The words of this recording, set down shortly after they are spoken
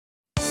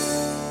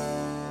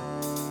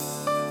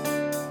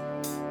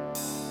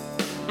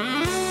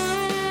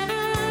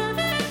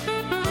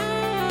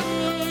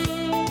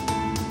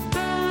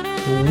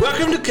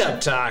Welcome to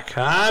Cup Talk.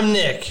 I'm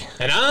Nick.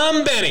 And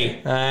I'm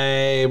Benny.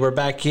 Hey, we're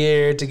back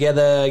here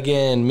together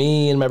again.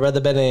 Me and my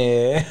brother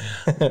Benny.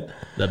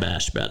 The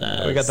Bash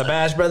Brothers. We got the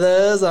Bash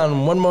Brothers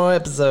on one more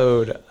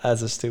episode.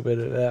 That's a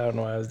stupid, I don't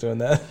know why I was doing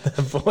that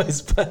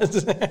voice,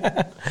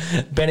 but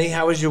Benny,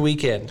 how was your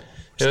weekend?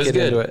 It was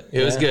good.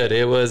 It was good.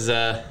 It was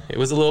a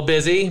little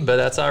busy, but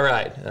that's all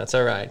right.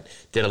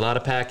 Did a lot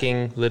of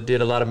packing,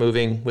 did a lot of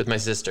moving with my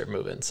sister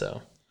moving,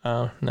 so.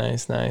 Oh,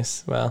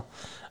 nice. Well,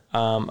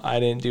 I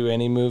didn't do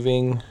any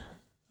moving.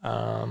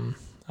 I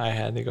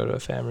had to go to a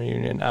family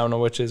reunion. I don't know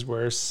which is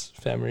worse,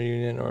 family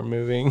reunion or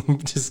moving.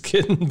 Just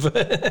kidding,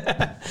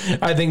 but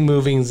I think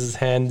moving is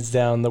hands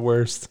down the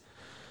worst.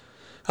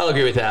 I'll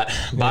agree with that.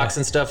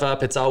 Boxing stuff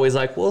up, it's always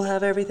like, we'll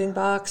have everything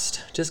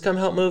boxed. Just come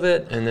help move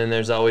it. And then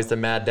there's always the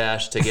mad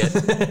dash to get,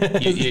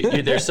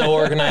 they're so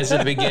organized at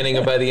the beginning,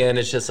 and by the end,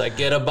 it's just like,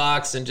 get a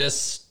box and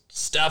just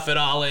stuff it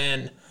all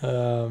in.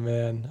 Oh,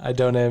 man. I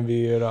don't envy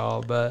you at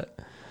all, but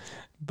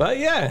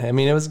yeah, I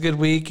mean, it was a good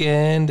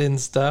weekend and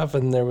stuff,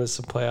 and there was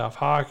some playoff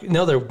hockey.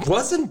 No, there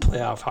wasn't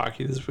playoff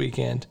hockey this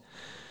weekend.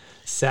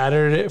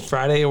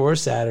 Friday or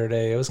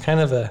Saturday. It was kind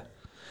of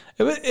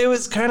it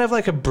was kind of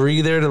like a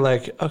breather to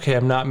like, okay,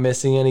 I'm not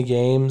missing any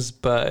games,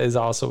 but it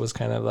also was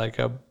kind of like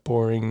a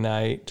boring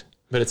night.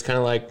 But it's kind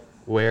of like,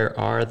 where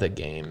are the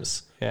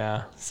games?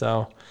 Yeah,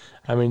 so,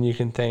 I mean, you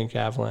can thank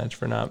Avalanche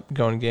for not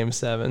going to Game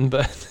 7,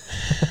 but...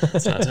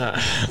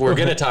 We're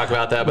going to talk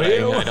about that, but I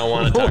don't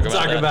want to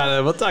talk about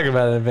that. We'll talk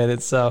about it in a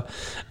minute. So,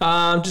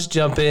 just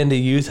jump into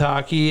youth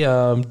hockey.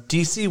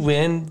 DC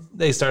Wind,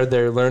 they started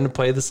their Learn to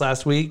Play this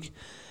last week,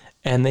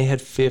 and they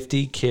had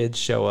 50 kids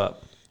show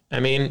up. I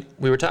mean,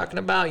 we were talking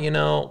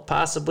about,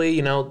 possibly,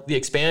 the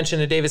expansion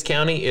to Davis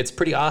County. It's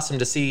pretty awesome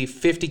to see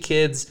 50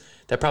 kids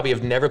that probably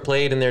have never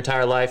played in their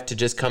entire life to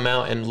just come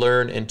out and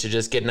learn and to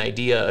just get an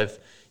idea of,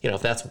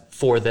 if that's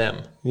for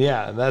them.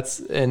 Yeah,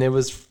 and it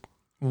was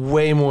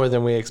way more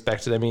than we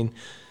expected. I mean,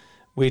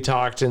 we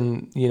talked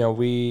and,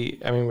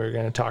 we're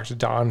going to talk to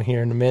Don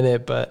here in a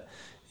minute, but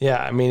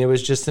yeah, I mean, it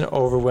was just an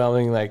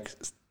overwhelming,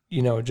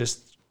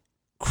 just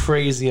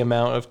crazy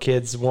amount of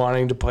kids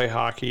wanting to play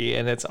hockey,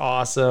 and it's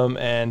awesome.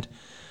 And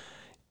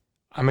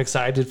I'm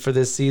excited for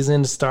this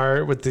season to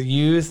start with the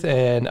youth,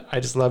 and I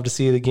just love to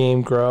see the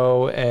game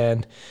grow.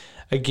 And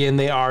again,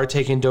 they are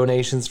taking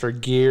donations for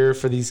gear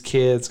for these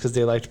kids because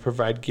they like to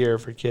provide gear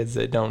for kids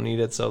that don't need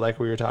it. So like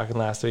we were talking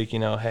last week,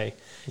 hey,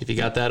 if you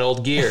got that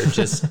old gear,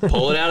 just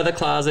pull it out of the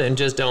closet and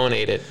just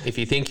donate it. If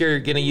you think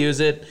you're going to use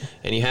it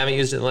and you haven't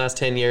used it in the last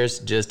 10 years,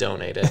 just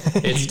donate it.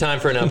 It's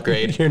time for an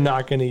upgrade. You're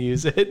not going to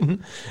use it.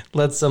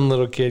 Let some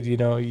little kid,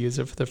 use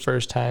it for the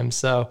first time.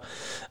 So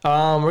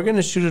we're going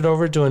to shoot it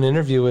over to an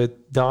interview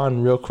with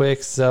Don real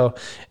quick.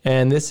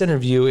 And this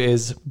interview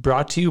is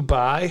brought to you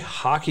by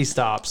Hockey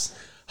Stops.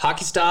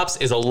 Hockey Stops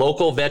is a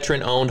local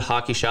veteran-owned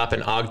hockey shop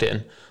in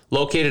Ogden,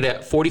 located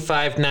at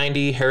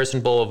 4590 Harrison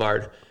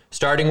Boulevard.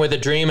 Starting with a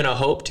dream and a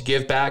hope to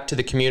give back to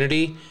the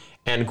community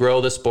and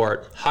grow the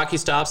sport. Hockey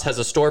Stops has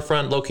a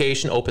storefront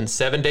location open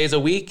 7 days a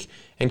week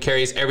and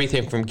carries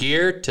everything from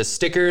gear to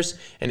stickers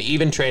and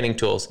even training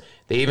tools.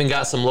 They even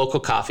got some local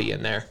coffee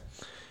in there.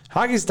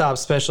 Hockey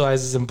Stops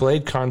specializes in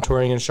blade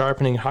contouring and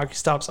sharpening. Hockey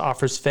Stops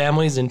offers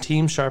families and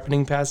team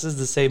sharpening passes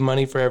to save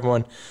money for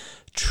everyone.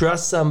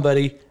 Trust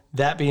somebody,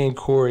 that being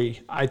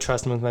Corey. I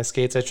trust him with my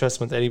skates. I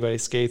trust him with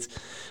anybody's skates.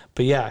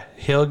 But yeah,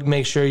 he'll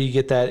make sure you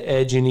get that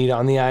edge you need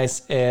on the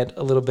ice and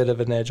a little bit of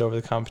an edge over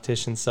the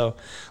competition. So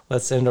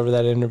let's send over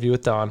that interview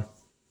with Don.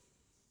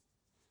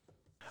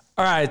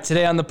 All right,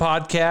 today on the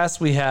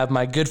podcast, we have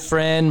my good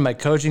friend, my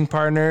coaching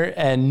partner,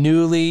 and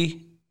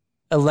newly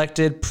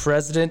elected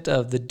president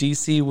of the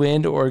DC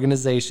Wind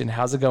organization.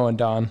 How's it going,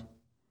 Don?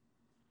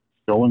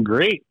 Going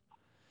great.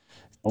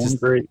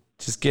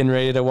 Just getting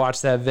ready to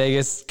watch that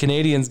Vegas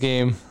Canadiens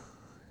game.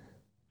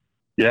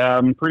 Yeah,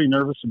 I'm pretty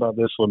nervous about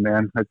this one,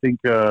 man. I think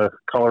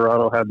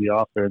Colorado had the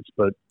offense,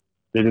 but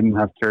they didn't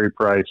have Carey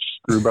Price.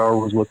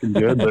 Grubauer was looking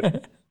good,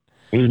 but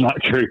he's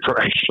not Carey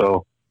Price,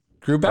 so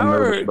I'm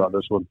nervous about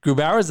this one.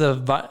 Grubauer's a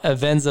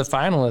Venza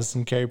finalist,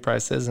 and Carey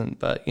Price isn't,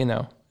 but,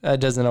 that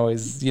doesn't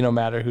always,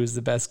 matter who's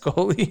the best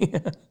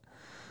goalie.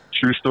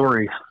 True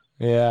story.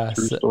 Yeah.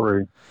 True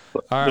story.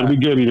 All It'll be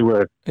good either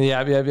way.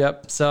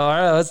 Yep. So, all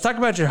right, let's talk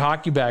about your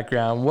hockey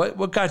background.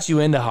 What got you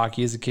into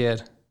hockey as a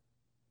kid?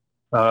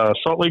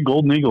 Salt Lake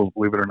Golden Eagles,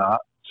 believe it or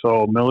not.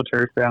 So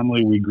military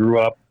family, we grew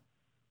up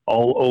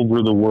all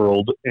over the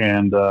world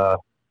and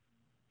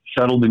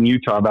settled in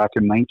Utah back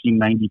in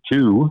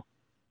 1992.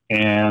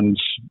 And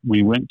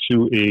we went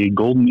to a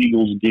Golden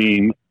Eagles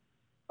game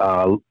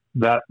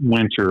that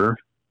winter.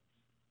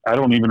 I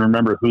don't even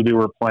remember who they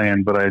were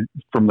playing, but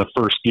from the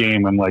first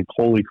game, I'm like,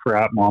 holy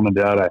crap, Mom and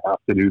Dad, I have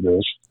to do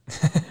this.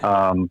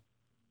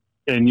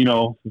 And,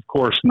 of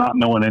course, not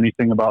knowing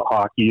anything about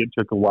hockey, it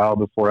took a while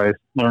before I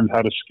learned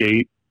how to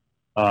skate.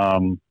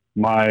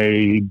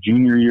 My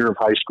junior year of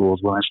high school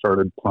is when I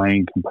started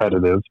playing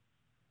competitive,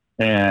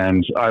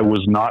 and I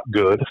was not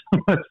good.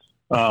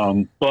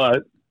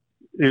 But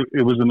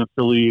it was an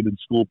affiliated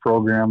school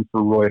program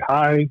for Roy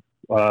High.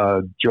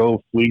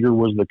 Joe Flieger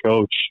was the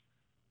coach.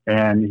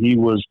 and he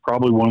was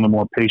probably one of the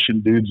more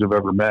patient dudes I've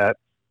ever met.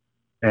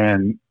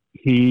 And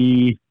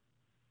he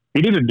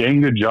did a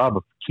dang good job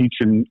of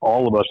teaching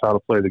all of us how to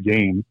play the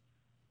game.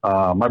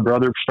 My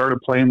brother started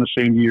playing the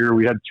same year.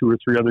 We had 2 or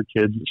 3 other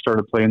kids that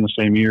started playing the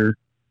same year,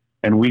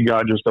 and we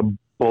got just a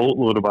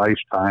boatload of ice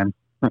time.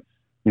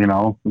 You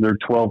know, there are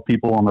 12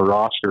 people on the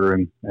roster,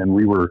 and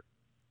we were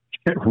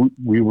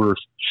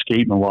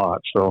skating a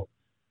lot. So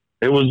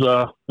it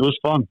was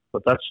fun.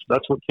 But that's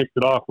what kicked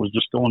it off, was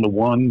just going to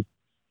one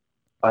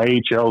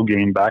IHL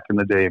game back in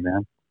the day,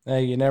 man.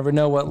 Hey, you never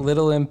know what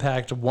little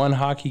impact one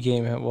hockey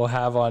game will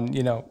have on,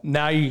 you know,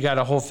 now you got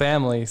a whole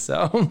family,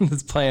 so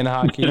that's playing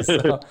hockey.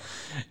 So,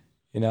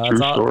 you know,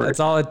 that's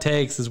all it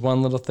takes is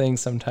one little thing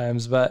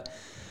sometimes. But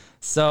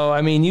so,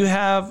 I mean, you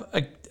have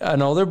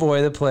an older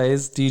boy that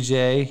plays,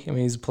 DJ. I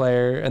mean, he's a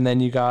player. And then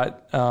you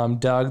got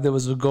Doug that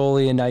was a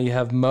goalie. And now you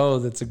have Mo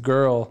that's a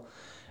girl.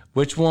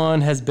 Which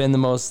one has been the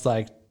most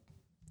like,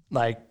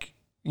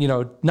 you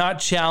know, not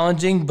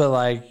challenging, but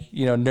like,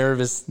 you know,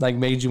 nervous, like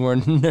made you more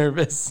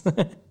nervous?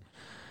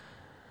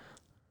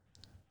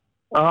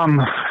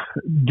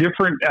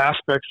 Different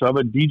aspects of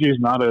it. DJ's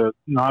not as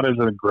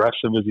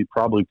aggressive as he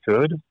probably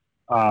could.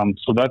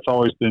 So that's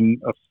always been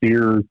a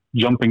fear,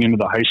 jumping into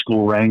the high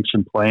school ranks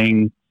and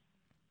playing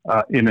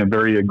in a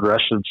very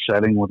aggressive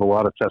setting with a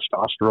lot of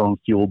testosterone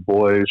fueled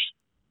boys,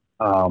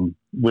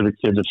 with a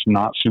kid that's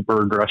not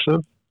super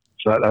aggressive.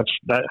 So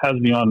that has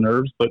me on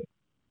nerves, but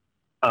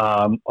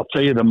I'll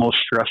tell you, the most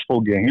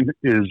stressful game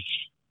is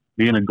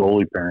being a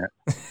goalie parent.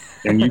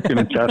 And you can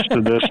attest to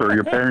this, or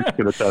your parents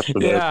can attest to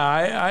this.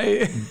 Yeah,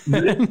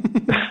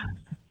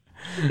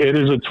 It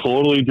is a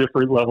totally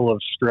different level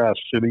of stress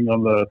sitting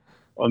on the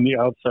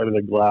outside of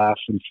the glass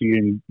and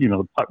seeing, you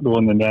know, the puck go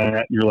in the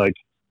net. You're like,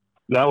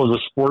 that was a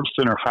Sports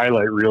Center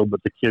highlight reel,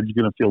 but the kid's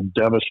going to feel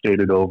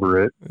devastated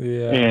over it.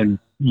 Yeah. And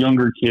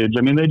younger kids,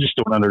 I mean, they just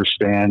don't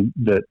understand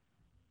that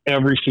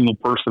every single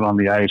person on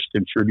the ice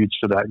contributes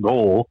to that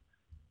goal.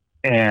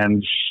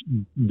 And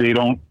they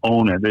don't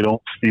own it. They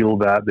don't feel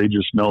that. They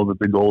just know that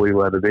the goalie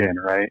let it in,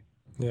 right?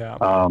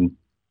 Yeah.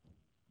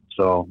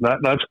 So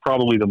that's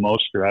probably the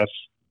most stress.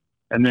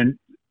 And then,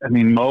 I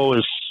mean, Mo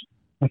is.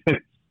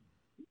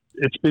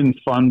 It's been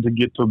fun to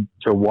get to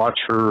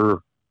watch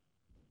her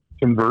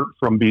convert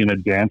from being a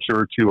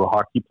dancer to a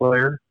hockey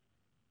player.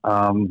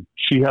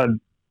 She had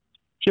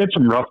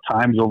some rough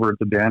times over at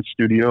the dance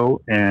studio,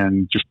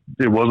 and just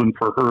it wasn't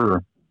for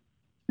her.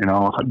 You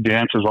know,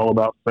 dance is all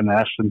about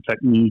finesse and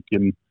technique,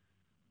 and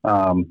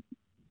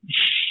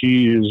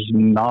she is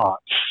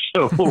not.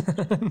 So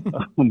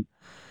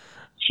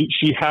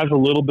she has a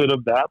little bit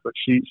of that, but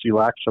she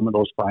lacks some of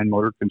those fine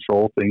motor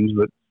control things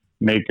that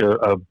make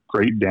a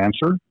great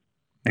dancer.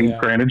 And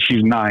granted,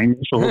 she's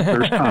 9, so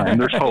there's time,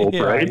 there's hope,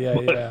 right?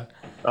 Yeah.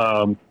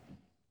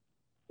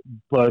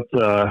 But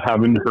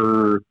having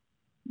her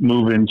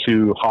move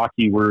into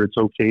hockey, where it's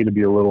okay to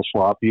be a little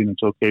sloppy and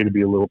it's okay to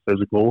be a little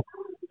physical,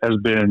 has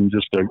been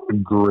just a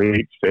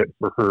great fit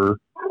for her.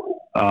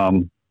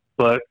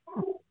 But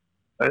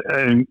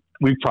and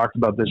we've talked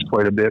about this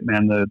quite a bit,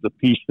 man. The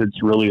piece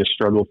that's really a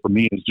struggle for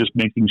me is just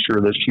making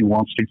sure that she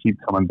wants to keep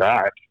coming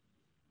back.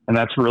 And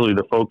that's really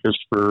the focus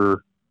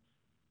for,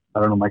 I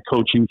don't know, my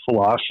coaching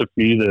philosophy.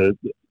 You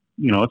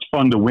know, it's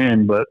fun to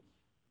win, but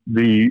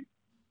the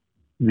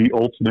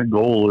ultimate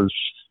goal is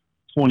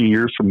 20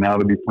 years from now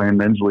to be playing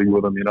men's league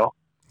with them, you know?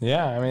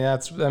 Yeah, I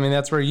mean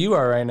that's where you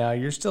are right now.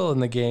 You're still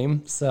in the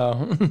game,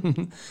 so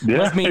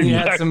yeah. I mean, you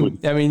had some.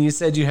 I mean, you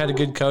said you had a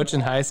good coach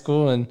in high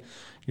school, and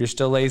you're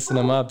still lacing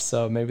them up.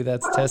 So maybe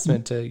that's a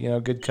testament to, you know,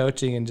 good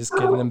coaching and just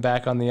getting them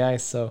back on the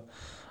ice. So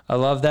I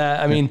love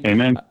that. I mean,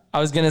 Amen. I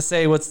was gonna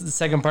say, what's the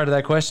second part of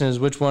that question is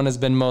which one has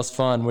been most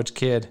fun? Which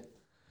kid?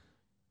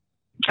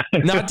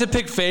 Not to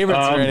pick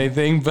favorites or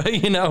anything,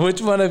 but you know, which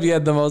one have you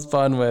had the most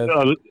fun with?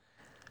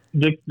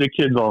 The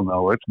kids all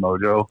know it's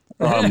Mojo.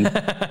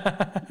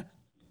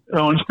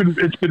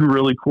 It's been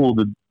really cool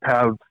to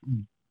have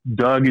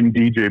Doug and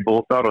DJ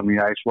both out on the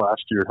ice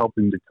last year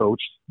helping to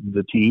coach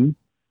the team.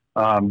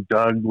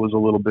 Doug was a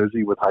little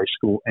busy with high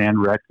school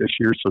and rec this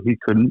year, so he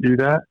couldn't do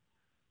that.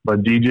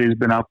 But DJ's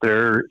been out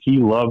there. He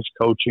loves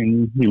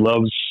coaching. He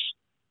loves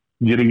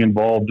getting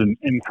involved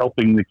in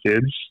helping the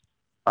kids.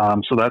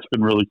 So that's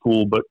been really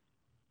cool. But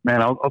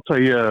man, I'll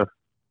tell you,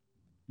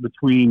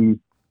 between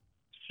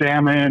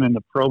Salmon and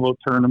the Provo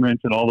tournament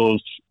and all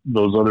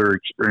those other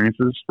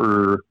experiences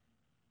for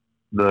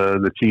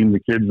the team, the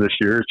kids this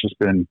year,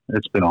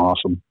 it's been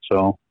awesome.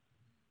 So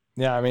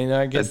yeah, I mean,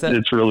 I guess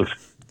it's really.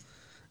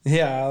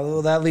 Yeah,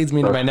 well, that leads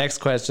me to my next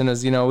question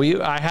is, you know,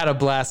 I had a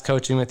blast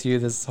coaching with you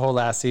this whole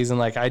last season.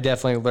 Like, I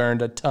definitely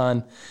learned a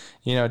ton,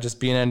 you know, just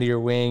being under your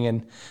wing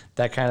and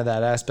that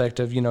aspect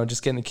of, you know,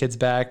 just getting the kids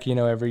back, you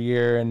know, every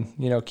year and,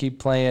 you know, keep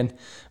playing.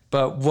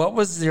 But what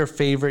was your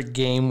favorite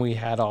game we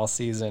had all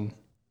season?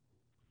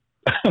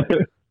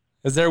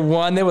 Is there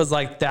one that was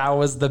like, that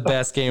was the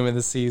best game of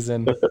the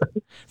season?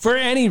 For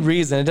any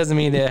reason. It doesn't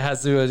mean it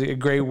has to be a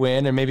great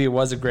win, or maybe it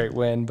was a great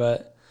win,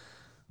 but.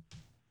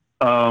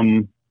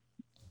 I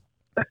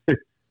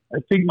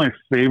think my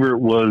favorite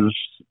was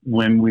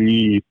when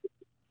we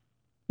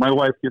my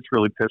wife gets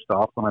really pissed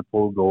off when I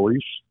pull goalies.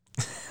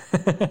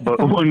 But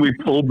when we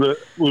pulled the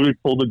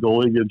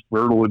goalie against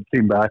Bertle and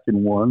came back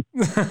and won,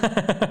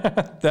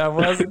 that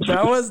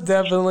was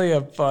definitely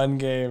a fun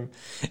game.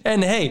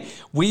 And hey,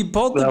 we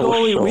pulled the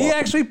goalie. We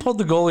actually pulled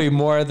the goalie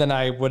more than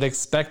I would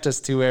expect us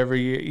to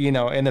every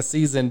year, in a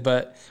season.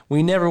 But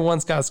we never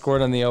once got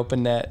scored on the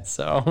open net.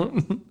 So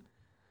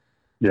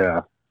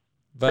yeah.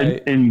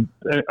 But and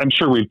I'm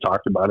sure we've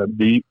talked about it.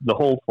 The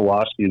whole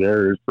philosophy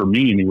there is, for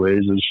me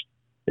anyways, is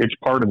it's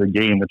part of the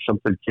game. It's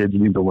something kids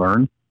need to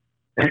learn.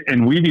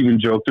 And we've even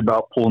joked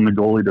about pulling the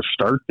goalie to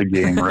start the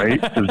game, right?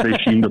 Because they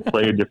seem to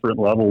play a different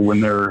level when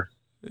there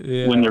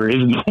is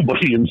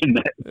nobody in the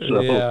net.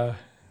 So.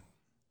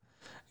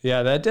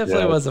 Yeah, that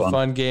definitely was a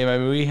fun game. I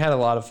mean, we had a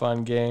lot of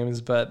fun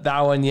games, but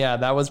that one,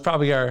 that was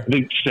probably our. I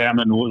think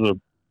Salmon was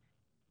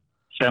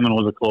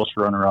a close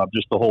runner-up.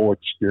 Just the whole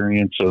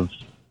experience of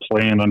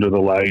playing under the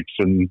lights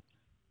and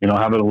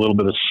having a little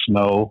bit of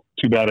snow.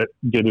 Too bad it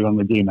did it on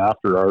the game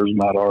after ours,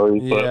 not ours.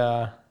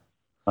 Yeah.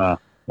 But,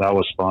 that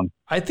was fun.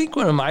 I think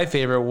one of my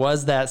favorite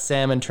was that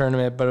Salmon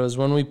tournament, but it was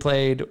when we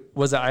played,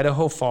 was it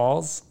Idaho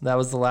Falls? That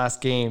was the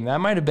last game. That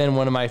might have been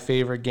one of my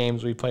favorite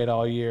games we played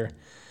all year.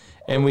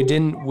 And we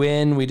didn't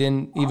win. We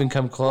didn't even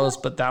come close,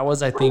 but that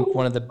was, I think,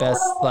 one of the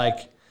best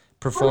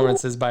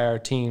performances by our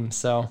team.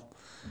 So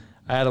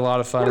I had a lot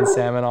of fun in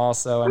Salmon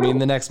also. I mean,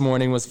 the next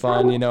morning was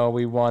fun.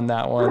 We won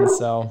that one.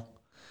 So,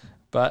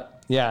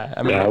 but yeah,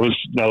 I mean, that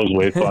was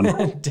way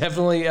fun.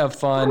 Definitely a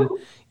fun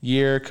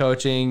year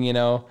coaching,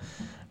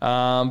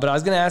 But I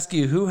was going to ask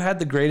you, who had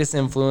the greatest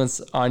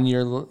influence on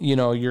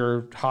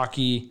your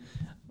hockey,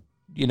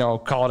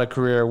 call it a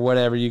career,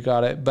 whatever you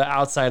got it, but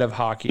outside of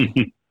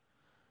hockey?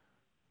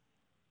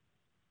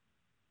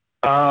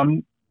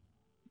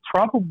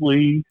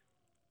 Probably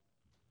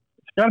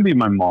it's got to be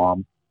my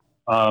mom.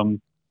 And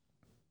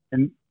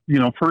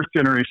first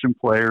generation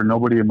player,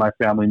 nobody in my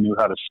family knew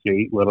how to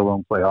skate, let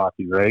alone play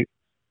hockey. Right.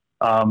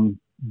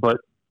 But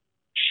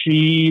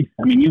you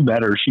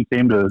met her. She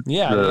came to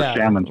the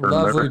Salmon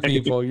tournament. Lovely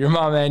people. Your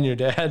mom and your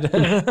dad.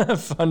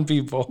 Fun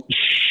people.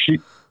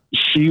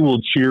 She will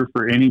cheer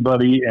for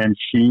anybody, and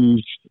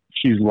she's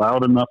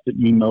loud enough that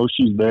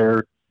she's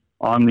there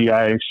on the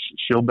ice.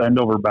 She'll bend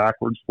over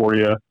backwards for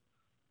you.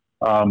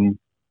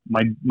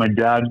 My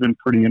dad's been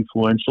pretty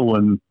influential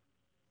in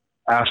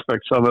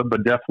aspects of it,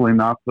 but definitely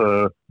not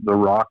the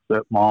rock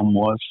that mom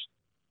was.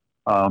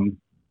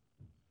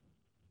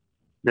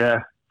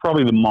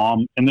 Probably the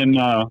mom. And then,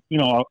 got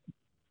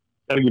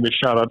to give a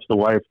shout out to the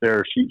wife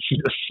there. She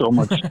does so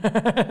much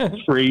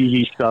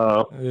crazy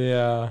stuff.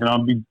 Yeah.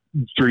 I'll be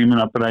dreaming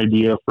up an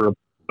idea for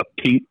a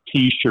pink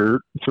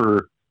t-shirt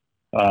for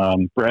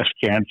breast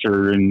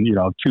cancer. And,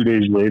 2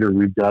 days later,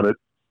 we've got it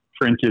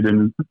printed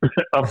and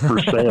up for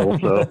sale.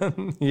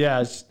 So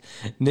yeah,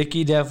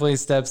 Nikki definitely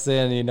steps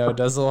in,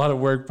 does a lot of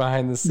work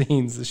behind the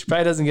scenes. She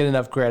probably doesn't get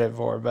enough credit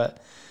for,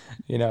 but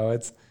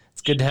it's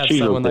good to have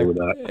someone like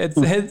that.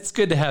 It's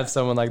good to have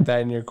someone like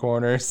that in your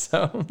corner.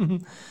 So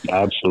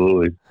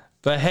absolutely.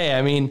 But hey,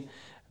 I mean,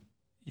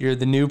 you're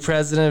the new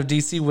president of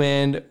DC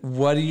Wind.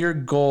 What are your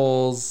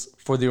goals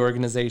for the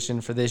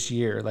organization for this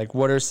year?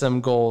 What are some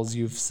goals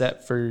you've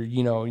set for,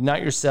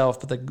 not yourself,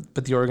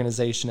 but the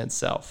organization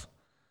itself?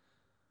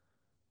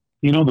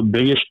 The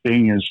biggest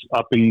thing is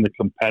upping the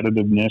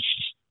competitiveness.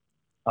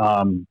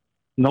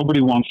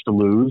 Nobody wants to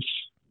lose.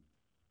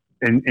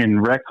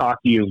 And rec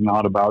hockey is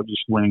not about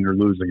just winning or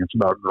losing. It's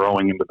about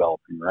growing and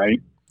developing, right?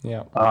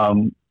 Yeah.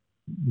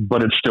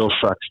 But it still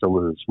sucks to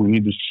lose. We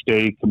need to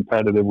stay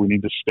competitive. We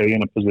need to stay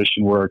in a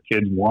position where our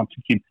kids want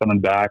to keep coming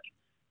back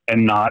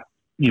and not,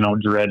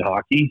 dread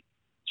hockey.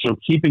 So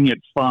keeping it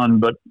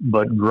fun, but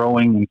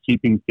growing and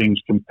keeping things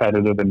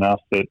competitive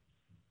enough that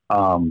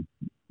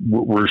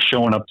we're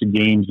showing up to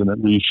games and at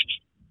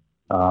least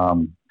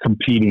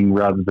competing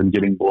rather than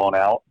getting blown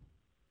out.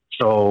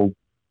 So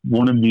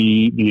one of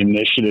the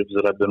initiatives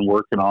that I've been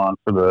working on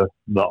for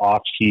the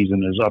off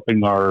season is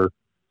upping our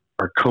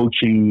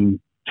coaching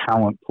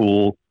talent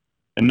pool,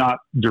 and not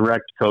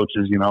direct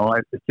coaches.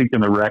 I think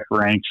in the rec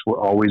ranks, we're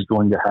always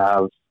going to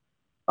have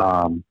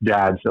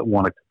dads that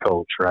want to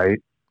coach, right?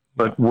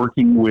 But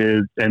working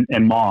with,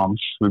 and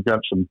moms, we've got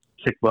some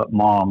kick butt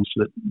moms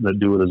that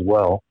do it as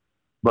well.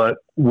 But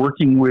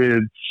working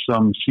with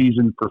some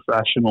seasoned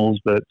professionals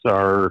that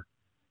are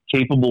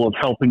capable of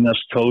helping us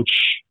coach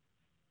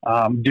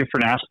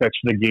different aspects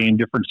of the game,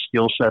 different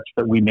skill sets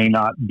that we may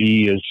not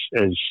be as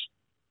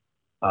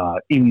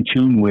in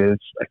tune with,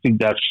 I think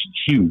that's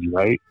huge,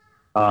 right?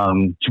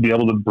 To be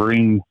able to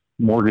bring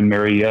Morgan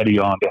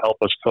Marietti on to help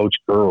us coach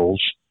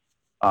girls,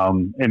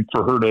 and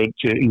for her to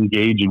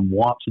engage and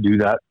want to do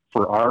that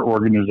for our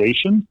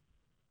organization,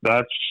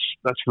 that's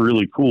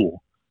really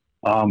cool.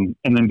 And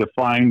then to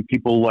find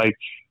people like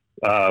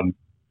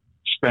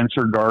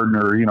Spencer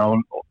Gardner,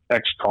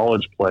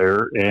 ex-college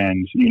player,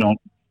 and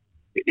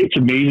it's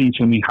amazing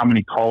to me how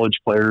many college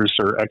players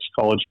or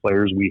ex-college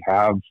players we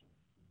have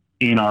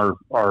in our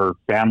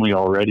family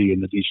already,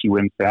 in the DC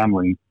Wind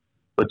family.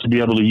 But to be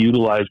able to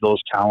utilize those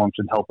talents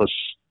and help us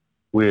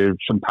with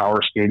some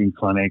power skating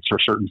clinics or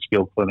certain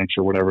skill clinics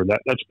or whatever.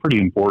 That's pretty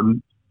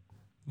important.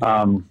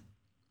 And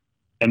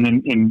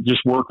then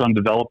just work on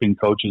developing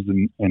coaches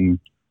and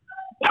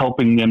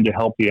helping them to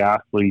help the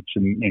athletes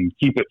and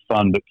keep it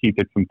fun, but keep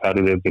it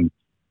competitive, and,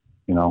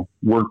 you know,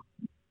 work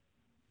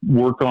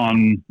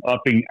on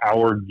upping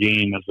our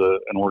game as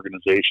an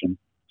organization.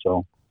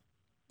 So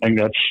I think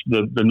that's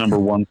the number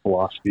one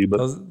philosophy.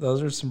 But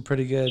those are some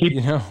pretty good,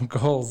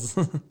 goals.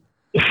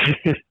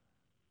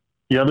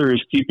 The other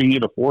is keeping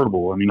it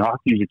affordable. I mean,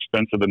 hockey is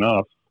expensive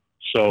enough.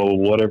 So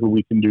whatever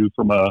we can do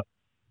from a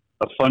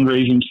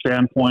fundraising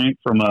standpoint,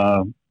 from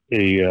a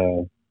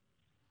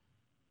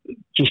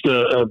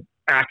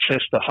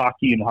access to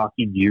hockey and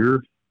hockey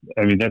gear,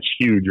 I mean, that's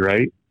huge,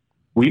 right?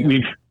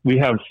 We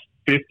have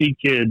 50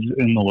 kids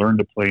in the Learn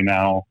to Play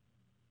now.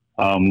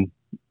 And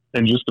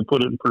just to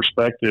put it in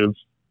perspective,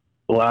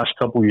 the last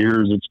couple of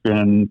years, it's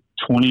been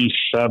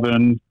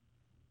 27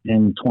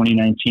 in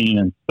 2019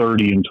 and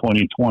 30 in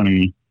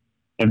 2020.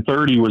 And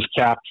 30 was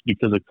capped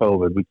because of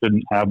COVID. We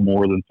couldn't have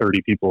more than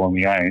 30 people on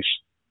the ice.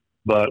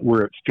 But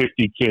we're at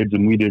 50 kids,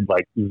 and we did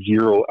like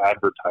 0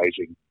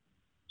 advertising.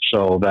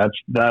 So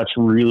that's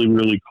really,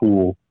 really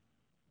cool.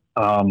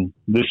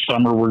 This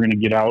summer, we're going to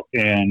get out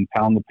and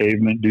pound the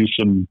pavement, do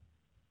some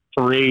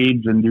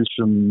parades and do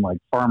some like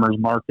farmers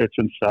markets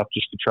and stuff,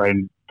 just to try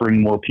and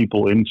bring more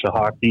people into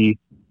hockey.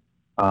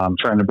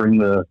 Trying to bring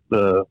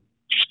the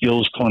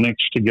skills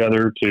clinics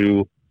together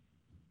to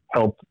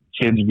help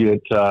kids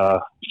get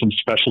some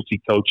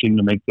specialty coaching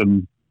to make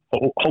them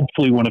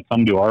hopefully want to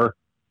come to our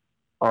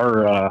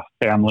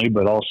family,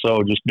 but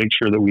also just make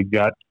sure that we've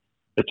got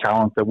the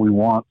talent that we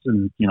want,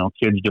 and, you know,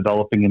 kids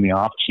developing in the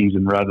off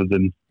season rather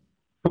than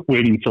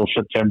waiting till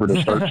September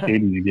to start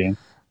skating again.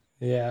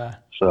 Yeah.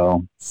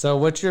 So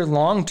what's your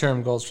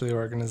long-term goals for the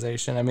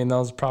organization? I mean,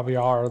 those probably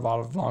are a lot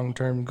of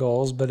long-term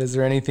goals, but is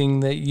there anything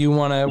that you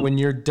want to, when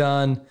you're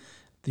done,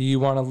 do you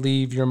want to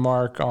leave your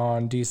mark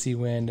on DC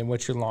Wind, and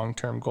what's your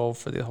long-term goal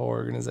for the whole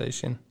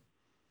organization?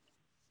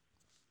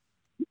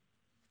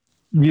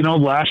 You know,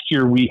 last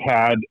year we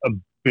had a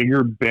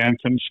bigger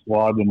bantam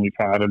squad than we've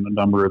had in a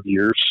number of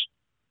years.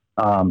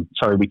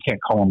 Sorry, we can't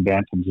call them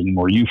bantams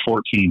anymore,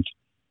 U14s.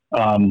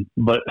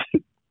 But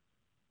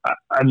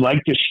I'd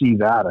like to see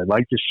that. I'd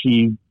like to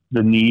see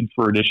the need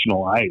for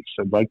additional ice.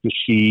 I'd like to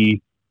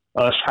see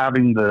us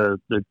having the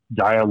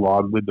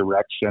dialogue with the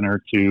rec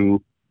center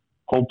to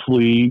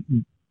hopefully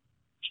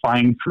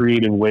find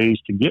creative ways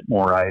to get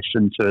more ice,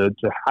 and to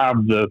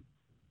have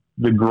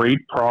the great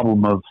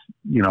problem of,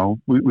 you know,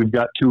 we've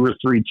got 2 or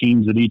 3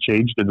 teams at each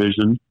age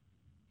division,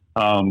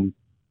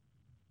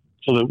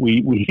 so that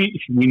we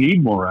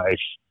need more ice,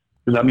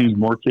 because that means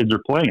more kids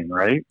are playing,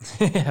 right?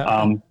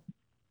 Yeah.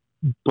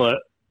 But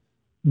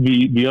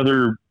the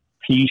other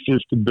piece is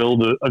to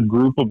build a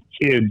group of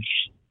kids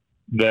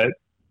that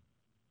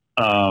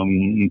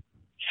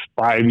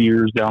 5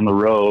 years down the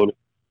road,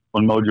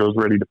 when Mojo's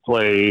ready to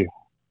play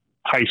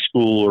high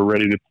school or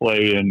ready to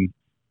play in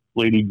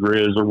Lady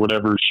Grizz or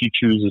whatever she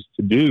chooses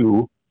to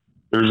do,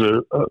 there's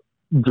a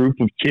group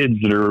of kids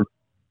that are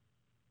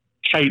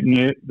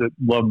tight-knit, that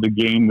love the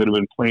game, that have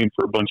been playing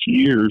for a bunch of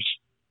years,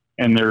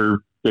 and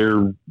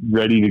they're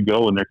ready to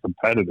go, and they're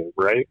competitive,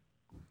 right?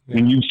 Yeah.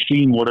 And you've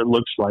seen what it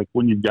looks like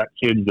when you've got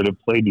kids that have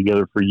played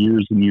together for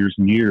years and years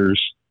and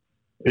years.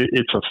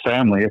 It's a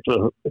family. It's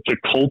a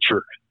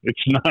culture.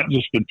 It's not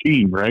just a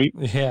team, right?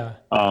 Yeah.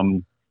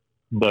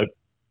 But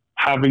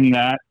having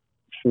that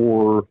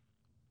for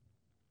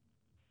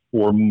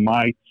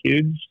my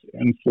kids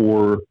and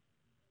for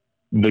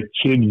the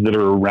kids that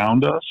are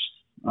around us,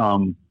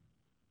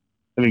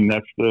 I think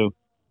that's the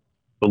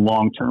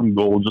long-term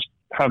goal, just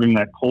having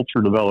that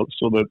culture develop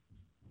so that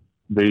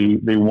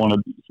they want to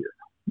be here.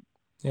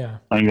 Yeah.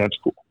 I think that's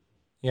cool.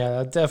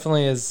 Yeah, that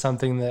definitely is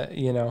something that,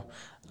 you know,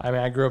 I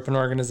mean, I grew up in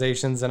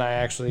organizations, and I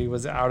actually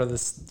was out of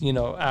this, you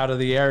know, out of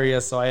the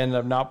area. So I ended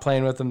up not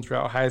playing with them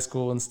throughout high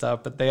school and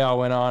stuff, but they all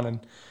went on,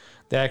 and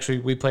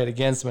we played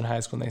against them in high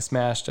school, and they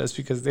smashed us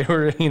because they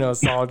were, you know,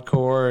 solid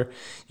core.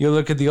 You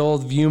look at the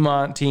old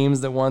Viewmont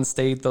teams that won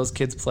state, those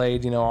kids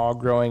played, you know, all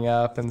growing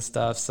up and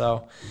stuff.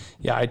 So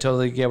yeah, I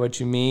totally get what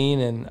you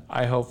mean. And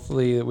I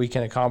hopefully that we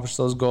can accomplish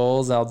those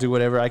goals. I'll do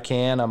whatever I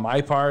can on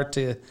my part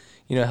to,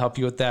 you know, help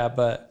you with that.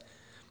 But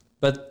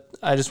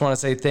I just want to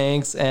say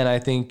thanks. And I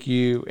think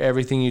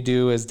everything you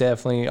do is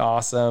definitely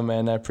awesome.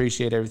 And I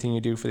appreciate everything you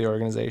do for the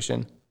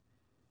organization.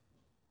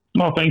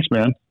 Well, thanks,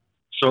 man.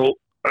 So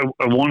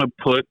I want to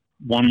put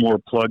one more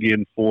plug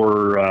in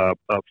for a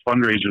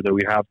fundraiser that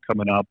we have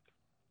coming up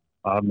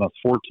on the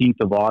 14th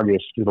of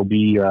August. It'll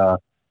be a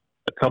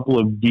couple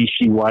of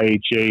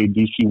DCYHA,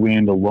 DC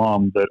Wind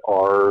alum that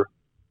are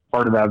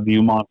part of that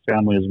Viewmont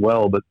family as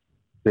well, but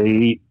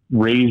they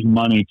raise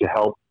money to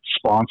help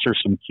sponsor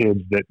some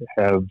kids that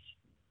have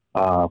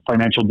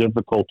financial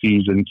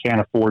difficulties and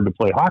can't afford to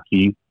play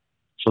hockey.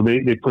 So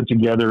they put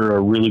together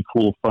a really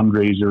cool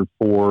fundraiser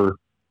for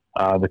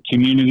the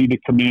community to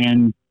come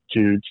in,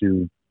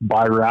 to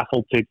buy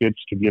raffle tickets,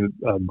 to get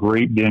a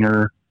great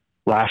dinner.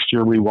 Last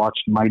year we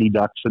watched Mighty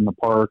Ducks in the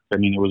park. I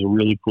mean, it was a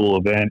really cool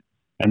event.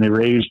 and they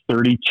raised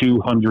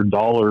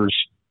 $3,200,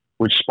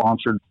 which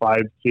sponsored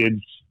 5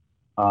 kids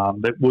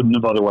that wouldn't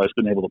have otherwise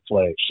been able to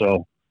play.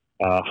 So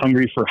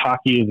Hungry for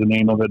Hockey is the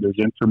name of it. There's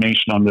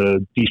information on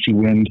the DC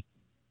Wind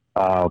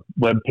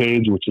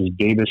webpage, which is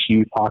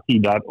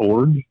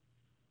davisuthhockey.org.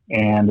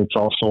 And it's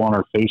also on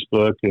our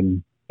Facebook,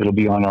 and it'll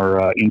be on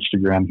our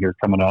Instagram here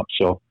coming up.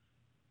 So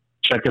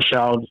check us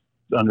out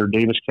under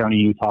Davis County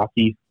Youth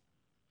Hockey,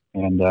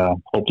 and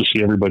hope to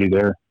see everybody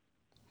there.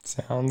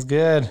 Sounds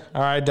good.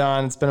 All right,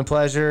 Don, it's been a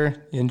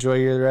pleasure. Enjoy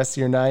the rest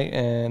of your night,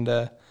 and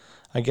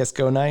I guess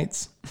go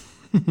Knights.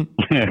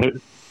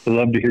 I'd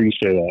love to hear you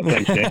say that.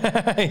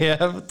 Thanks, Dan.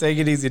 Yeah, take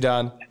it easy,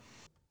 Don.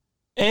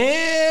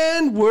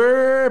 And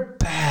we're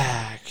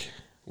back.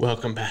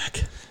 Welcome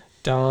back.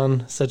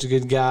 Don, such a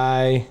good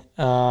guy.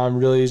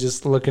 Really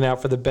just looking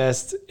out for the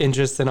best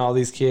interest in all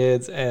these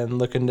kids and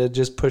looking to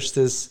just push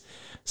this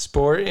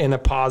sport in a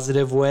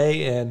positive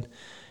way. And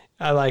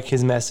I like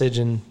his message.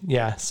 And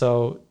yeah,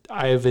 so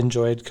I've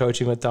enjoyed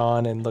coaching with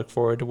Don and look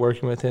forward to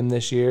working with him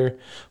this year.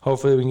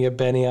 Hopefully we can get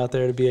Benny out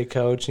there to be a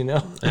coach, you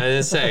know. I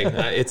didn't say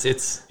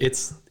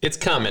it's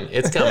coming.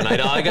 It's coming.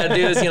 All I got to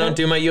do is,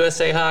 do my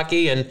USA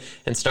hockey and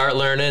start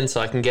learning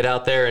so I can get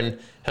out there and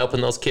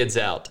helping those kids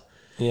out.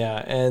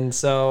 Yeah, and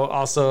so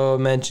also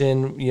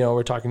mention,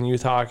 we're talking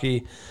youth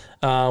hockey.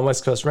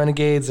 West Coast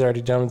Renegades, they're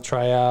already done with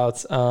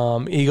tryouts.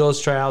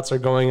 Eagles tryouts are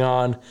going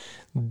on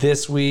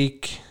this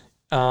week,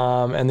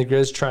 and the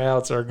Grizz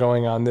tryouts are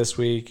going on this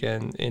week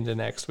and into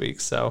next week.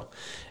 So,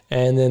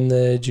 and then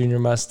the Junior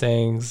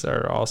Mustangs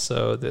are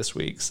also this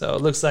week. So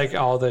it looks like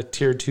all the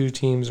Tier 2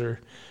 teams are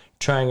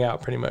trying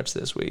out pretty much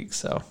this week.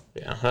 So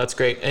yeah, that's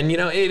great. And,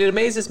 it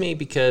amazes me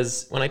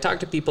because when I talk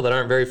to people that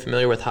aren't very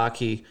familiar with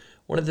hockey,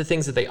 one of the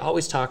things that they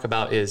always talk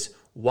about is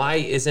why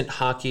isn't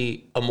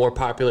hockey a more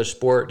popular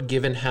sport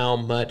given how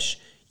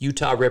much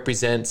Utah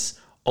represents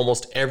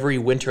almost every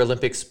Winter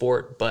Olympic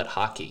sport but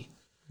hockey?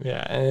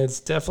 Yeah, and it's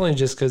definitely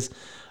just because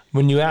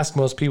when you ask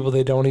most people,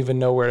 they don't even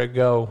know where to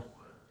go.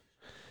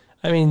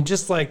 I mean,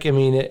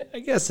 I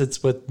guess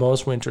it's with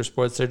most winter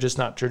sports, they're just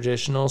not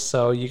traditional,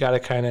 so you got to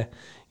kind of,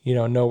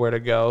 know where to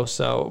go.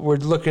 So we're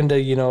looking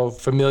to,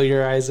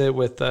 familiarize it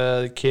with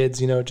the kids,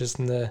 just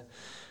in the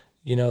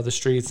the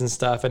streets and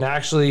stuff. And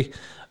actually,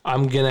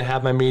 I'm going to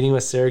have my meeting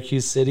with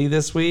Syracuse City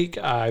this week.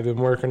 I've been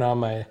working on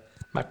my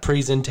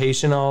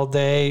presentation all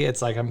day.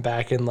 It's like I'm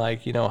back in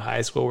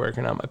high school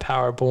working on my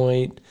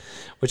PowerPoint,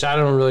 which I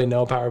don't really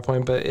know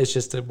PowerPoint, but it's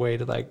just a way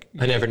to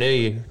I never knew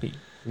you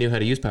knew how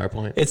to use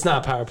PowerPoint. It's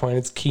not PowerPoint.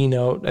 It's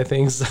Keynote, I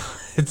think. So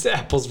it's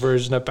Apple's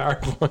version of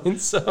PowerPoint.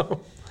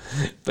 So,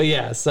 but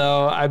yeah,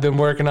 so I've been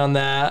working on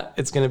that.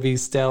 It's going to be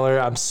stellar.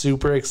 I'm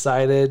super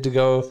excited to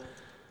go.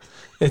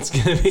 It's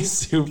going to be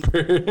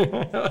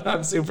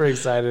I'm super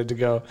excited to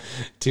go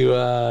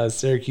to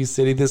Syracuse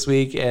City this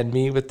week and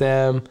meet with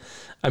them.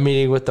 I'm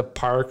meeting with the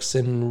Parks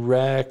and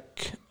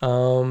Rec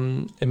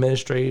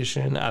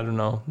administration. I don't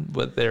know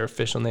what their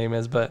official name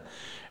is,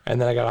 and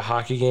then I got a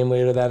hockey game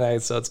later that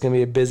night. So it's going to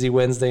be a busy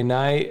Wednesday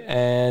night,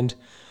 and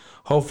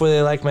hopefully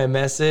they like my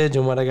message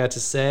and what I got to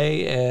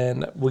say.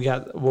 And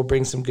we'll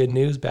bring some good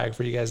news back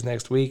for you guys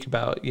next week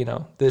about,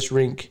 this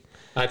rink.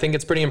 I think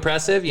it's pretty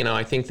impressive.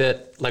 I think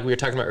that, like we were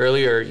talking about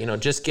earlier,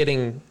 just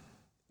getting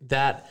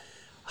that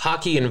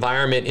hockey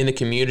environment in the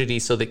community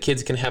so that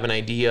kids can have an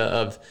idea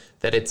of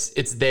that it's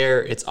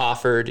there, it's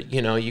offered.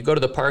 You go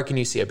to the park and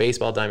you see a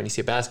baseball diamond, you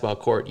see a basketball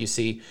court, you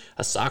see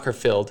a soccer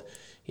field.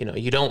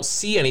 You don't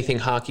see anything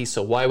hockey,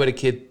 so why would a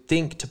kid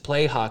think to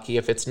play hockey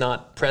if it's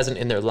not present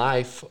in their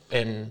life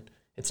and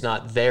it's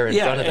not there in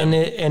front of them?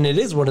 And it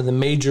is one of the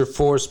major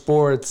 4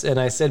 sports. And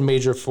I said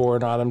major 4,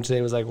 and Autumn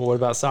today was like, well, what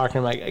about soccer?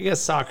 I'm like, I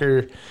guess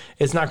soccer,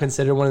 it's not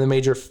considered one of the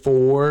major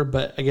 4,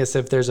 but I guess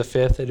if there's a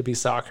 5th, it'd be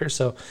soccer.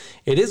 So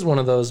it is one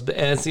of those,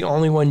 and it's the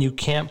only one you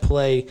can't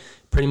play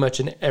pretty much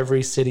in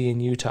every city in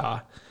Utah.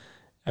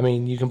 I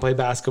mean, you can play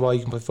basketball,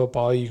 you can play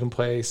football, you can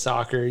play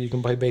soccer, you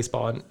can play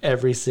baseball in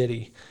every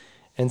city.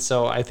 And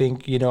so I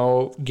think,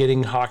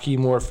 getting hockey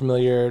more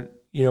familiar,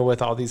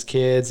 with all these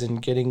kids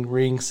and getting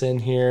rinks in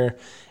here,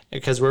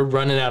 because we're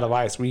running out of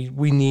ice. We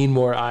need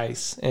more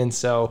ice. And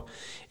so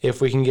if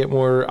we can get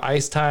more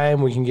ice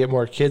time, we can get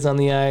more kids on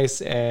the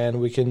ice, and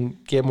we can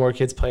get more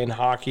kids playing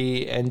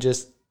hockey and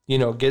just,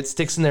 get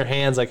sticks in their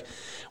hands. Like,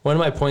 one of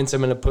my points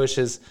I'm going to push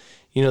is,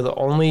 the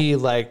only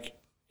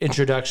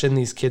introduction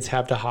these kids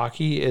have to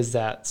hockey is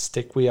that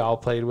stick we all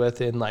played with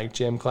in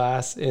gym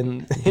class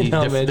in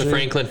the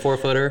Franklin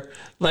 4-footer.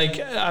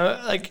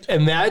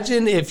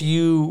 Imagine if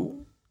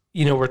you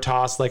were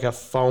tossed a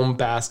foam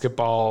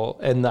basketball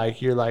and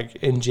you're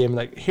in gym,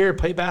 here,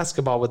 play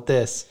basketball with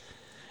this.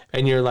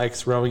 And you're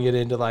throwing it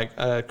into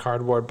a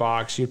cardboard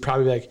box. You'd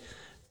probably be like,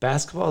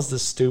 basketball is the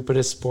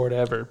stupidest sport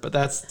ever. But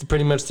that's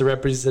pretty much the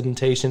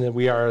representation that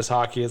we are as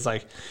hockey. Is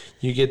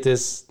you get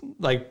this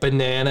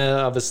banana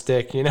of a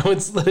stick,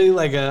 it's literally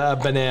like a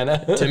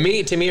banana. To me,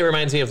 it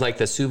reminds me of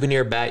the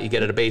souvenir bat you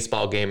get at a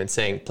baseball game and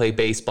saying, play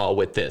baseball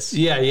with this.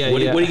 Yeah.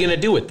 What are you going to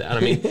do with that?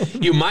 I mean,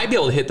 you might be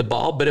able to hit the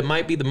ball, but it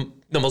might be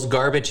the the most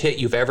garbage hit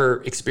you've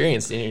ever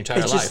experienced in your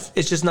entire life.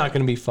 It's just not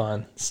going to be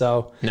fun.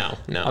 So No.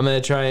 I'm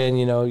going to try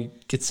and,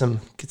 get some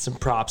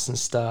props and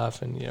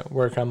stuff and,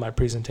 work on my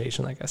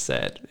presentation. Like I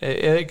said,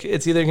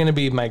 it's either going to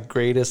be my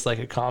greatest like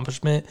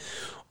accomplishment,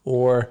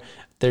 or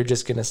they're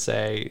just going to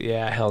say,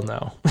 yeah, hell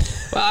no.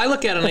 Well, I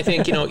look at it and I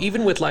think,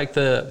 even with like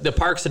the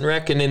Parks and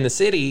Rec and in the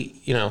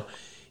city,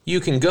 you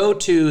can go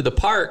to the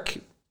park,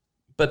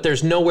 but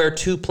there's nowhere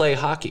to play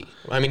hockey.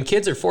 I mean,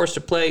 kids are forced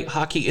to play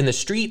hockey in the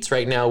streets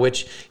right now,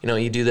 which,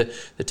 you do the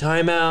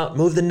timeout,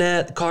 move the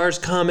net, the car's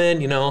coming,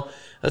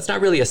 That's not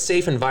really a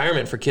safe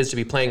environment for kids to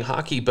be playing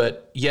hockey,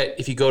 but yet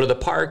if you go to the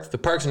Parks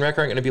and Rec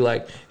aren't going to be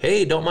like,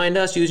 hey, don't mind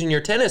us using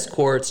your tennis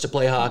courts to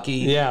play hockey.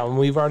 Yeah, and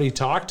we've already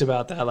talked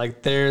about that.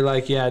 Like, they're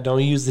like, yeah,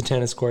 don't use the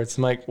tennis courts.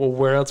 I'm like, well,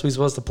 where else are we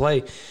supposed to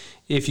play?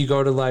 If you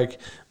go to like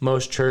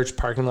most church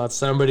parking lots,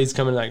 somebody's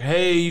coming like,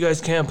 hey, you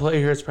guys can't play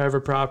here. It's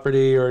private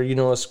property, or,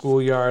 a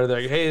schoolyard. They're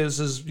like, hey, this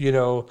is,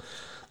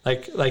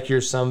 like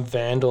you're some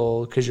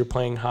vandal because you're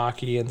playing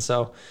hockey. And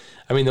so,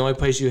 I mean, the only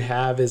place you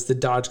have is the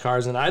Dodge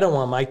cars. And I don't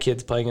want my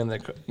kids playing in the,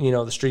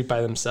 the street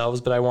by themselves,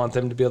 but I want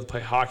them to be able to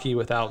play hockey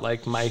without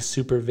like my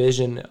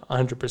supervision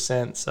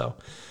 100%. So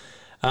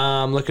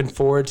I'm looking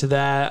forward to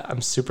that.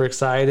 I'm super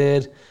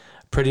excited,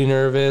 pretty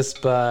nervous,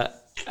 but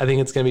I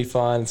think it's going to be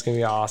fun. It's going to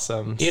be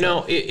awesome.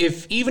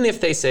 Even if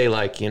they say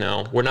like,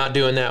 we're not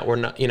doing that, we're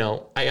not,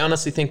 I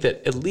honestly think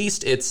that at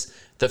least it's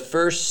the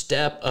first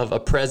step of a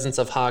presence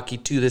of hockey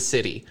to the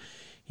city.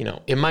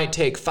 It might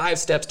take 5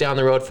 steps down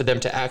the road for them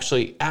to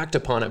actually act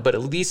upon it, but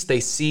at least they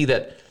see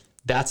that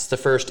that's the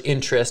first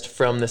interest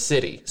from the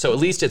city. So at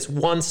least it's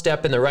one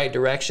step in the right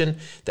direction,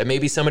 that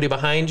maybe somebody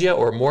behind you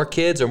or more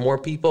kids or more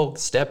people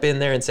step in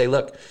there and say,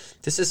 look,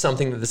 this is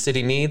something that the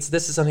city needs.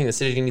 This is something the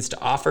city needs to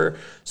offer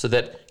so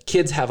that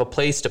kids have a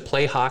place to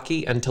play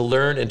hockey and to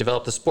learn and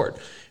develop the sport.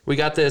 We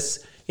got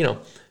this, the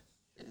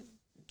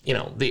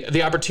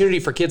opportunity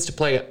for kids to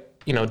play,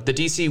 the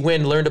DC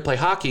Wind learn to play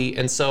hockey.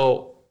 And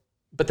so,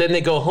 but then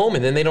they go home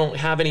and then they don't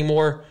have any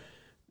more,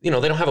 they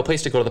don't have a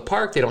place to go to the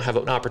park. They don't have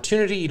an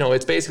opportunity.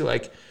 It's basically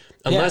like,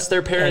 unless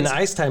their parents... And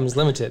ice time is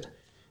limited.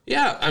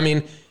 Yeah. I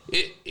mean,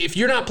 if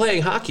you're not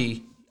playing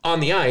hockey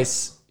on the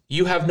ice,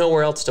 you have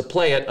nowhere else to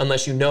play it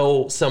unless you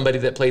know somebody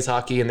that plays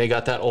hockey and they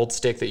got that old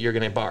stick that you're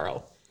going to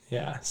borrow.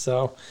 Yeah.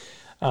 So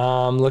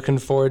looking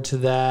forward to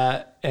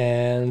that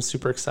and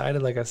super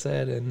excited, like I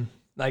said. And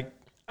I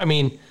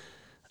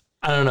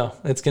don't know.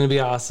 It's going to be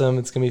awesome.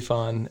 It's going to be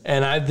fun.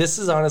 And this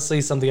is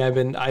honestly something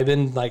I've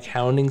been like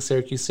hounding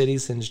Syracuse City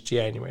since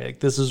January. Like,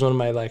 this was one of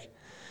my,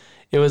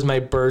 it was my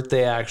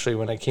birthday actually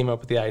when I came up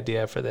with the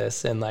idea for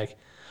this. And I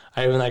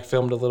even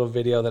filmed a little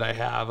video that I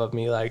have of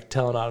me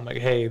telling on,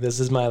 hey, this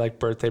is my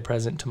birthday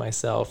present to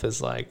myself,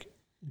 is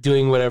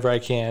doing whatever I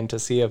can to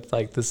see if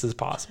this is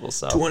possible.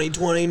 So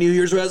 2020 New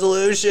Year's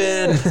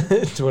resolution.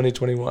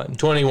 2021.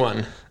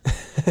 21.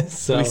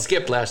 So we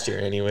skipped last year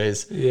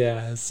anyways.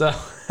 Yeah. So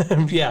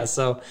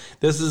so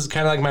this is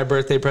kind of my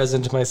birthday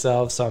present to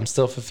myself. So I'm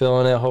still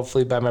fulfilling it.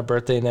 Hopefully by my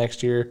birthday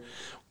next year,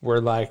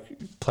 we're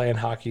playing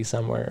hockey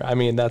somewhere. I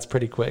mean, that's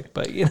pretty quick,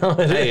 but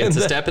hey, it's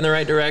a step in the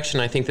right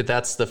direction. I think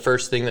that's the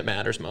first thing that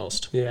matters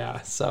most.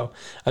 Yeah. So,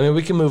 I mean,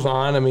 we can move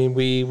on. I mean,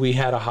 we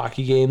had a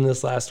hockey game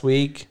this last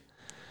week.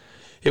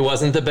 It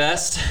wasn't the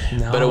best,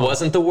 but it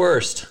wasn't the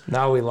worst.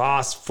 No, we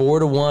lost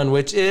 4-1,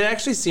 which it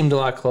actually seemed a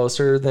lot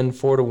closer than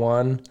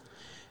 4-1.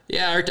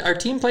 Yeah, our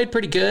team played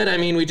pretty good. I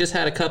mean, we just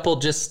had a couple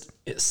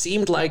it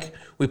seemed like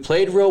we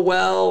played real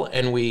well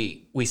and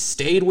we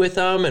stayed with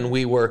them and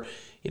we were,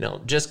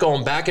 just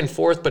going back and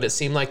forth, but it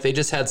seemed like they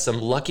just had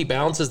some lucky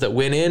bounces that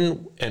went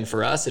in. And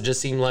for us, it just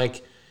seemed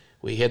like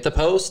we hit the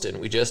post and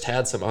we just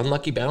had some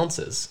unlucky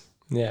bounces.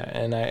 Yeah,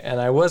 and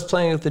I was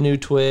playing with the new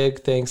twig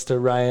thanks to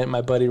Ryan,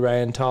 my buddy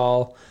Ryan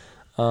Tall.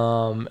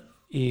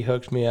 He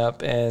hooked me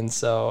up, and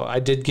so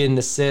I did get an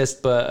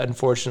assist, but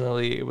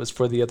unfortunately it was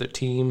for the other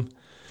team.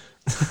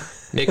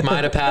 Nick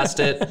might have passed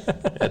it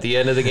at the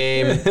end of the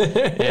game,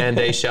 and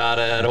they shot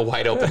at a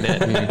wide open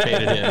net and made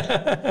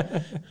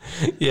it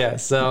in. Yeah,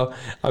 so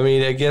I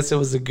mean, I guess it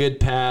was a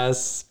good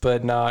pass,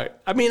 but not.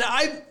 I mean,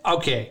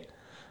 okay.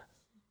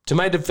 To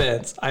my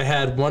defense, I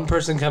had one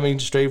person coming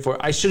straight for.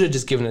 I should have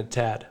just given it to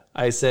Tad.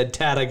 I said,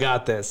 Tad, I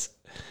got this.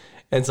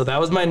 And so that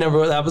was my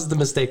number. That was the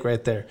mistake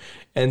right there.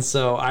 And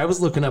so I was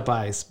looking up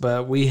ice,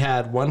 but we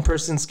had one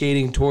person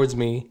skating towards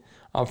me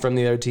from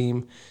the other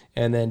team,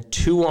 and then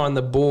 2 on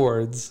the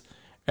boards,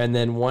 and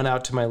then 1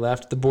 out to my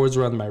left. The boards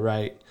were on my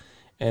right.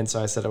 And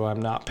so I said, well,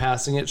 I'm not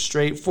passing it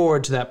straight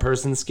forward to that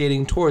person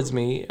skating towards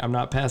me. I'm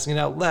not passing it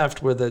out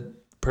left where the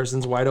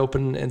person's wide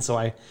open. And so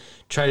I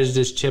tried to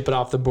just chip it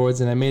off the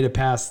boards, and I made it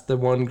past the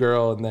one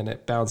girl, and then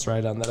it bounced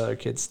right on that other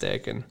kid's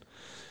stick. And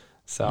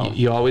so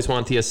you always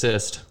want the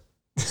assist,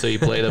 so you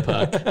play the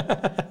puck.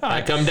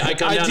 I come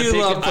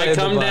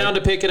down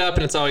to pick it up,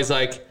 and it's always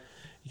like,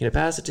 you gonna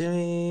pass it to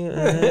me?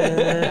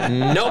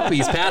 Nope,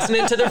 he's passing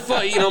it to the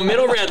foot,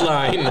 middle red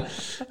line.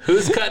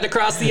 Who's cutting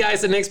across the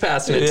ice and Nick's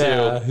passing it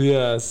to?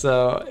 Yeah.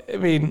 So I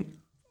mean,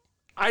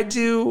 I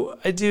do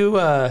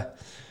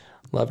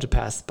love to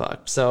pass the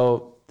puck.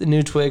 So the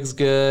new twig's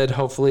good.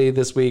 Hopefully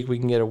this week we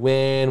can get a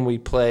win. We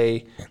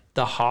play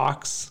the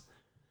Hawks.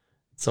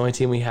 It's the only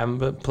team we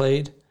haven't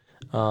played.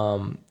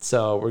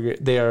 So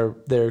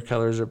their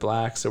colors are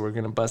black, so we're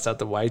gonna bust out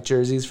the white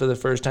jerseys for the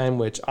first time,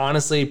 which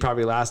honestly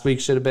probably last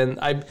week should have been.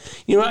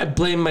 I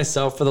blame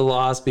myself for the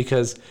loss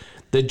because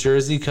the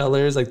jersey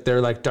colors, like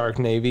they're like dark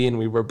navy and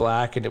we were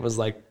black, and it was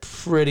like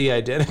pretty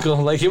identical.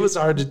 Like it was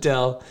hard to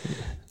tell,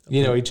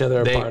 each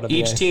other apart.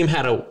 Each team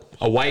had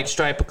a white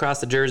stripe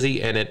across the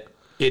jersey, and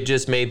it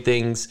just made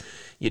things.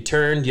 You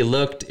turned, you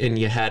looked, and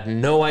you had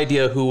no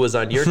idea who was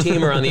on your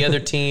team or on the other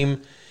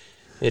team.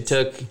 It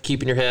took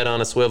keeping your head on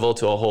a swivel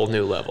to a whole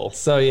new level.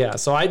 So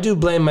I do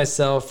blame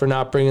myself for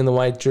not bringing the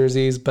white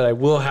jerseys, but I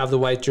will have the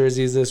white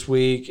jerseys this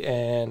week.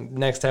 And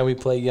next time we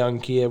play Young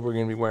Kiev, we're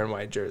going to be wearing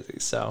white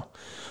jerseys. So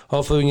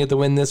hopefully we can get the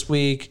win this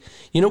week.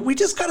 We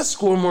just got to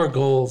score more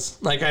goals.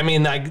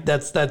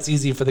 That's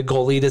easy for the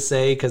goalie to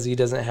say because he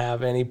doesn't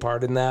have any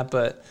part in that.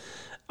 But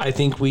I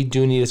think we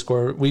do need to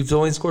score. We've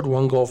only scored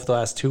 1 goal for the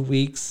last 2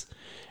 weeks.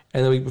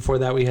 And the week before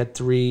that, we had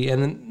 3.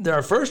 And then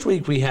our first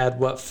week, we had,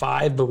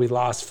 5, but we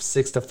lost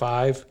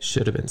 6-5.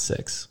 Should have been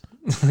 6.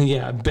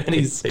 Yeah,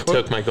 Benny They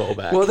took my goal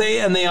back. Well,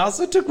 they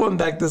also took one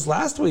back this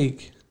last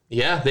week.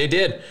 Yeah, they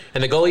did.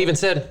 And the goalie even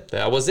said,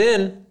 that was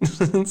in.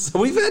 So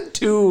we've had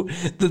 2.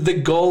 The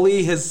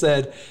goalie has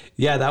said,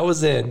 yeah, that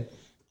was in.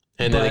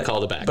 And then they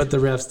called it back. But the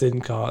refs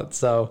didn't call it.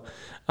 So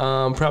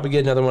probably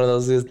get another one of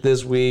those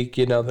this week,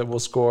 that we'll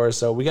score.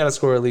 So we got to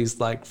score at least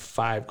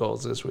 5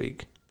 goals this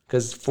week.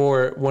 Because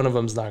one of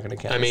them's not going to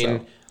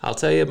count. I'll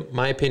tell you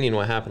my opinion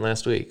what happened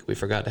last week. We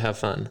forgot to have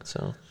fun.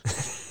 So,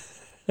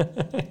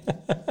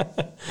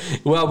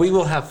 well, we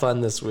will have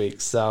fun this week.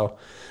 So,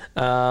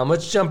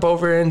 let's jump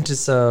over into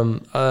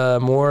some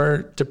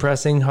more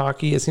depressing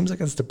hockey. It seems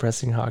like it's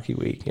depressing hockey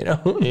week,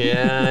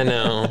 Yeah, I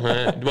know.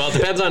 Well, it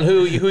depends on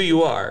who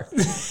you are.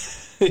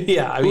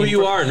 Yeah, who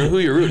you are and who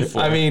you're rooting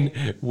for.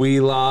 We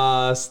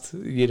lost,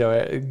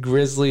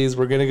 Grizzlies.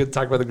 We're going to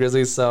talk about the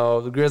Grizzlies.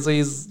 So the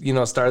Grizzlies,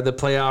 started the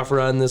playoff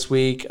run this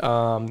week.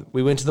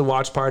 We went to the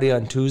watch party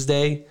on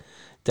Tuesday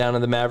down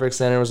in the Maverick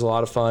Center. It was a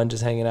lot of fun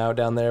just hanging out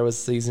down there with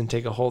season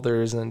ticket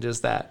holders and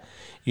just that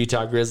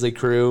Utah Grizzly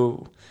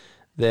crew.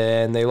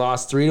 Then they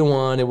lost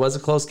 3-1. It was a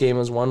close game. It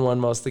was 1-1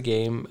 most of the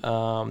game.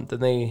 Then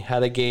they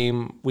had a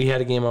game. We had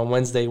a game on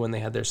Wednesday when they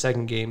had their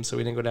second game, so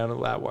we didn't go down to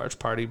that watch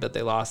party, but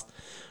they lost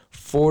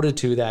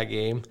 4-2 that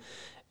game.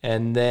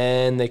 And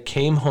then they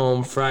came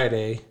home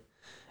Friday,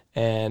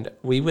 and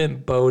we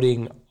went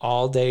boating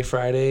all day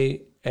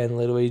Friday and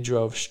literally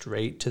drove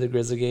straight to the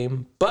Grizzly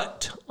game.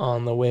 But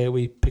on the way,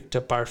 we picked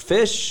up our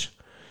fish.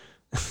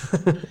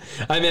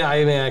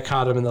 I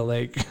caught him in the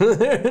lake.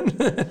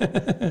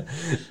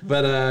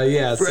 But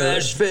yeah,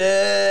 fresh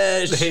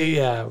fish.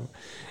 Yeah,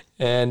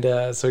 and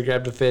so we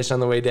grabbed a fish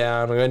on the way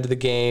down. We went to the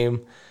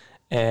game,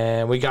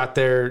 and we got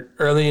there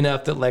early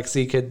enough that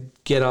Lexi could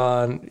get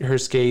on her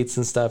skates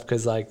and stuff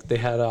because they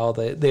had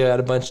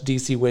a bunch of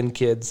DC Wind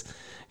kids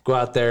go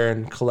out there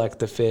and collect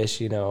the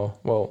fish.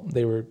 Well,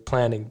 they were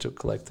planning to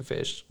collect the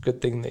fish.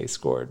 Good thing they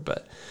scored,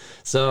 but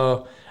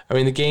so.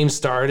 The game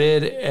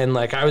started, and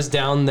I was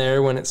down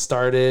there when it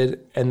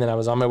started, and then I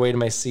was on my way to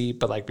my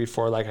seat. But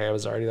before, I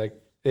was already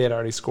they had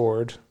already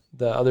scored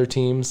the other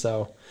team,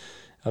 so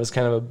that was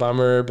kind of a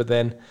bummer. But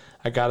then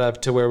I got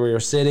up to where we were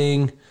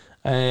sitting,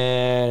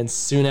 and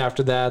soon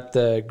after that,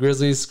 the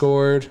Grizzlies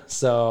scored.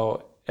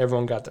 So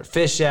everyone got their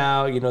fish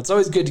out. It's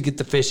always good to get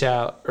the fish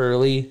out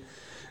early.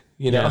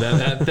 Yeah,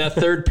 that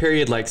third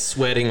period,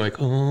 sweating, what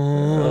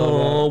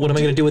am I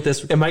going to do with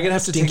this? Am I going to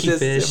have to take this?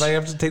 Fish? Am I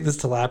going to have to take this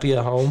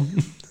tilapia home?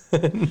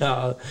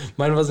 No,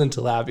 mine wasn't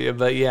tilapia,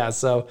 but yeah.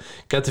 So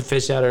got the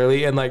fish out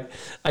early, and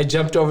I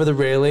jumped over the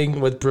railing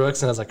with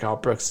Brooks, and I was like, "Oh,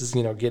 Brooks is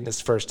getting his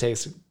first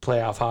taste of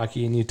playoff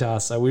hockey in Utah."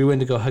 So we went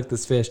to go hook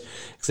this fish.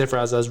 Except for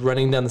as I was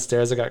running down the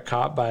stairs, I got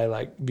caught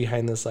by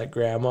behind this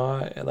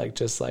grandma,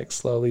 just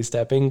slowly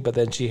stepping. But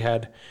then she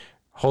had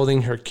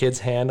holding her kid's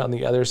hand on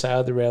the other side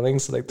of the railing.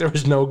 So there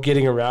was no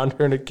getting around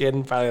her and her kid.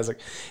 And finally I was like,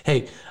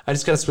 hey, I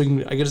just got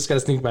to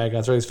sneak by. I got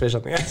to throw these fish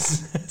on the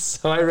ice.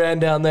 So I ran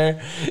down there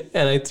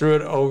and I threw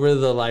it over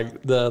the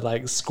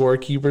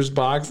scorekeeper's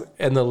box.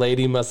 And the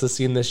lady must have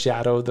seen the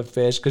shadow of the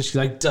fish because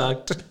she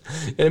ducked and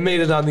it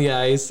made it on the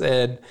ice.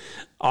 And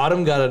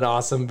Autumn got an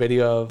awesome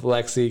video of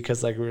Lexi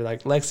because we were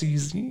like,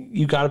 Lexi,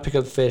 you got to pick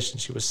up the fish.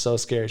 And she was so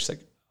scared. She's like,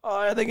 oh,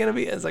 are they going to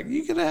be? It's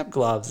you're going to have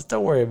gloves.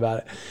 Don't worry about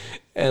it.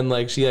 And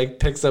she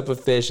picks up a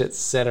fish at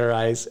center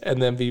ice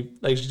and then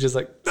she's just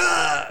and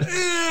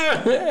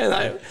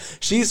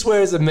she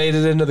swears it made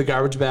it into the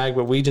garbage bag,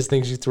 but we just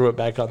think she threw it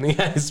back on the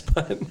ice.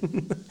 But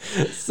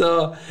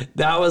so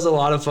that was a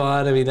lot of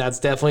fun. That's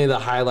definitely the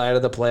highlight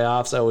of the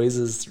playoffs always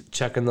is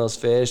checking those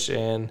fish.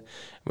 And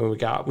we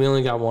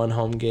only got one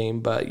home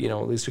game, but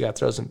at least we got to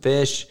throw some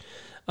fish.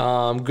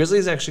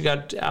 Grizzlies actually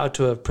got out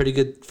to a pretty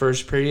good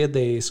first period.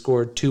 They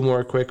scored 2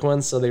 more quick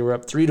ones, so they were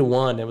up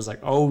 3-1. It was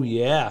oh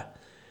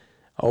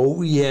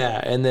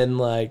yeah. And then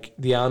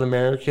the Allen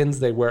Americans,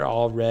 they wear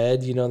all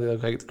red, they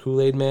look like the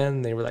Kool-Aid Man.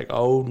 And they were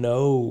oh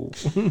no.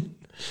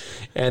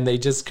 And they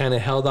just kind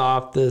of held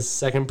off the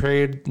second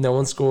period. No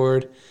one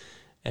scored.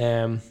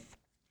 And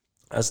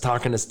I was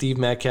talking to Steve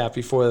Metcalf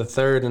before the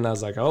third, and I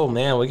was like, oh,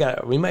 man,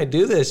 we might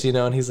do this, you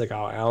know. And he's like,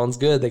 oh, Allen's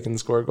good. They can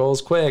score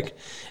goals quick.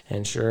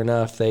 And sure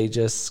enough, they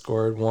just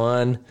scored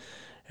one,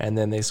 and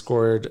then they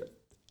scored.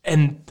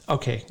 And,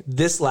 okay,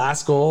 this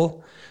last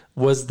goal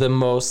was the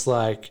most,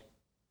 like,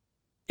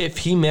 if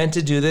he meant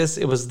to do this,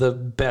 it was the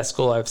best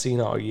goal I've seen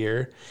all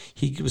year.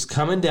 He was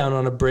coming down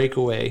on a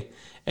breakaway,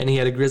 and he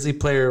had a Grizzly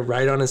player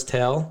right on his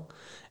tail,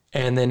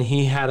 and then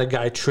he had a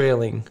guy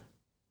trailing.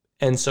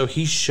 And so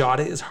he shot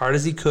it as hard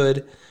as he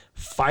could,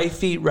 5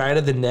 feet right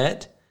of the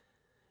net,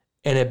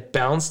 and it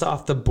bounced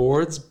off the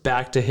boards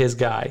back to his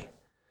guy.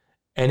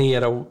 And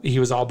he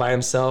was all by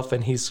himself,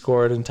 and he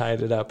scored and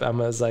tied it up. I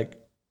was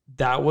like,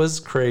 that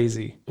was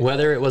crazy.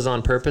 Whether it was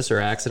on purpose or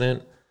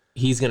accident,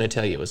 he's going to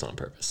tell you it was on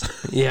purpose.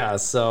 Yeah,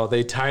 so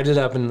they tied it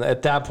up, and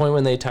at that point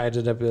when they tied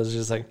it up, it was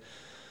just like,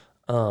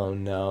 oh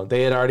no.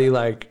 They had already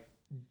like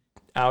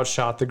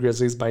outshot the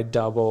Grizzlies by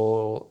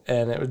double,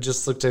 and it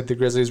just looked like the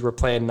Grizzlies were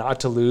playing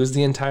not to lose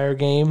the entire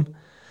game.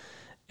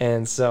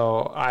 And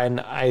so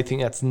I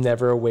think that's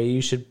never a way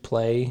you should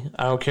play.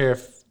 I don't care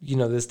if, you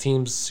know, this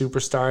team's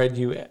superstar,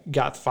 you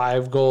got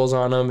 5 goals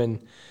on them,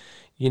 and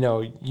you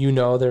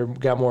know they've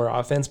got more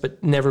offense,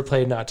 but never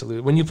play not to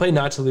lose. When you play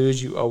not to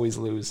lose, you always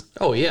lose.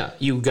 Oh yeah,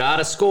 you got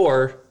to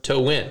score to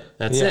win.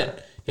 That's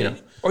it. You know,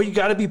 or you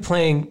got to be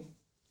playing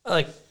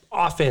like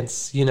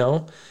offense, you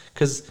know,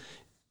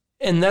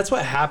 and that's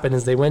what happened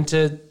is they went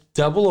to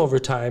double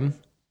overtime,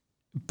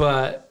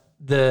 but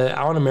the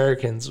Allen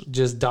Americans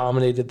just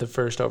dominated the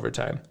first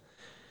overtime.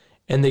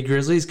 And the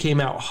Grizzlies came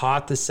out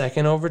hot the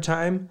second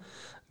overtime,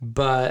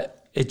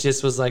 but it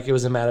just was like it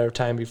was a matter of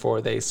time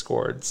before they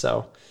scored.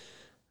 So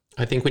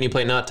I think when you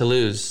play not to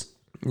lose,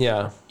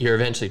 yeah, you're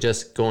eventually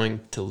just going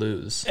to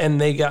lose. And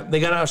they got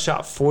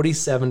outshot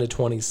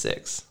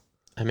 47-26.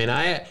 I mean,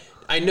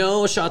 I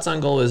know shots on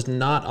goal is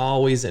not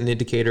always an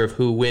indicator of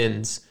who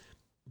wins,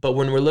 but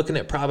when we're looking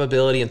at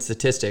probability and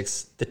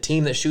statistics, the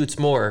team that shoots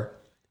more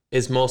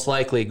is most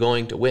likely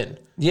going to win.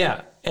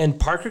 Yeah, and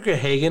Parker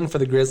Gahagen for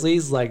the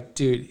Grizzlies, like,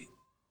 dude,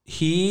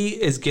 he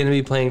is going to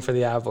be playing for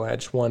the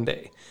Avalanche one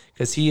day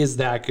because he is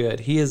that good.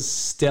 He is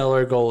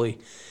stellar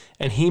goalie,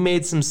 and he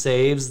made some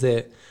saves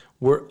that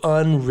were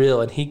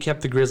unreal, and he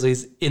kept the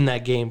Grizzlies in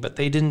that game, but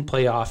they didn't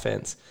play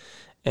offense.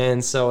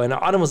 And so, and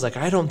Autumn was like,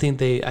 I think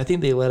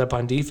they let up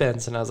on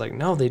defense. And I was like,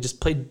 no, they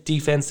just played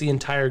defense the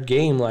entire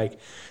game. Like,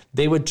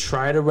 they would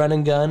try to run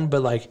and gun,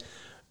 but like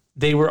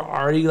they were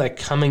already like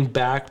coming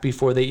back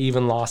before they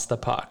even lost the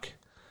puck.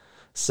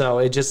 So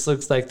it just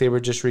looks like they were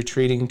just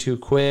retreating too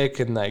quick,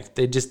 and like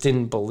they just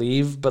didn't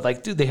believe. But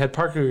like, dude, they had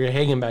Parker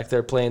Gahagen back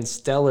there playing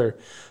stellar.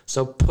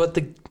 So play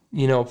the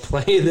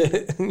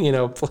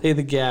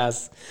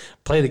gas,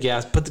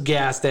 put the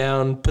gas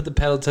down, put the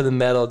pedal to the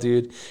metal,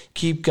 dude.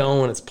 Keep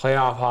going. It's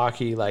playoff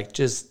hockey. Like,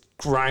 just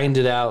grind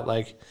it out,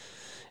 like,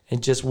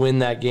 and just win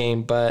that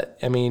game. But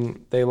I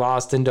mean, they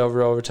lost into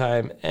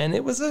overtime, and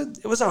it was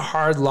a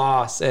hard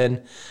loss,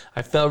 and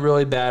I felt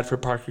really bad for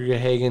Parker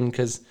Gahagen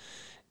because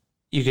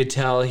you could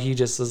tell he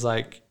just was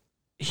like,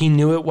 he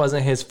knew it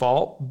wasn't his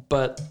fault,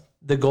 but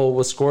the goal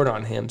was scored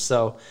on him.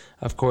 So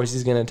of course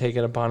he's going to take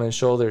it upon his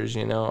shoulders,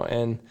 you know,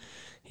 and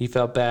he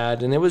felt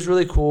bad. And it was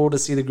really cool to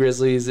see the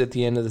Grizzlies at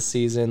the end of the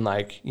season,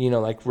 like, you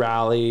know, like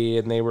rally,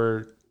 and they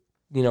were,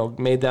 you know,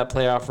 made that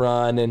playoff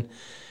run. And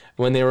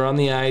when they were on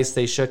the ice,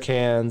 they shook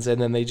hands,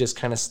 and then they just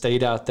kind of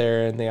stayed out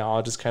there, and they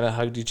all just kind of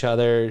hugged each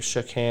other,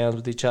 shook hands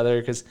with each other.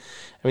 Because,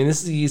 I mean,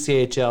 this is the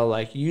ECHL.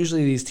 Like,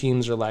 usually these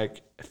teams are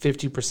like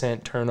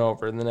 50%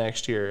 turnover in the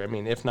next year. I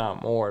mean, if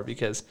not more,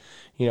 because,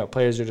 you know,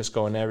 players are just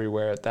going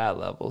everywhere at that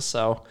level.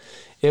 So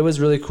it was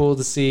really cool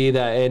to see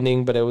that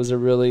ending, but it was a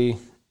really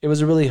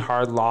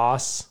hard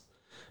loss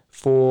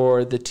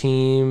for the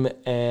team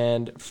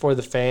and for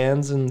the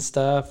fans and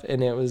stuff.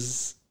 And it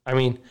was, I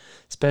mean,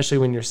 especially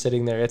when you're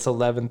sitting there, it's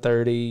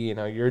 11:30, you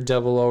know, you're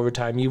double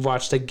overtime. You've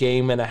watched a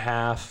game and a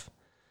half.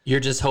 You're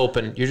just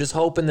hoping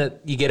that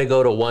you get to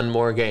go to one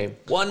more game,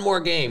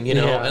 you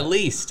know, at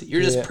least.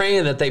 You're just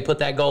praying that they put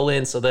that goal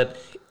in so that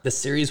the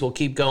series will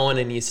keep going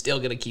and you still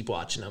got to keep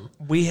watching them.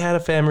 We had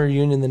a family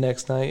reunion the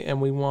next night, and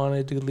we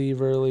wanted to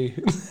leave early.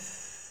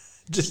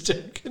 Just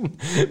joking.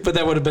 But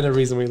that would have been a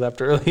reason we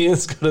left early.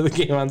 Let's go to the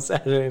game on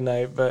Saturday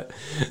night. But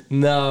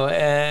no,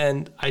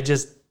 and you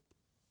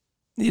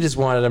just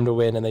wanted them to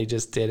win, and they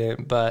just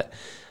didn't. But,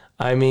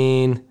 I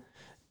mean,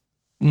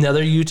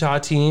 another Utah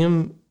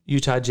team,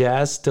 Utah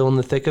Jazz, still in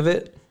the thick of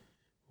it?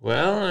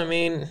 Well, I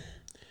mean,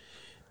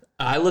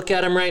 I look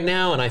at them right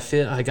now, and I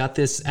feel I got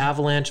this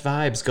Avalanche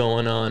vibes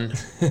going on.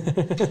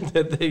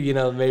 That they, you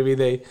know, maybe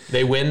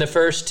they win the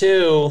first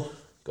 2,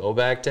 go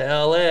back to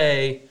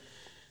L.A.,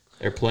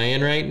 they're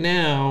playing right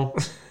now.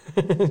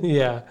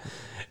 Yeah.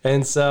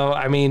 And so,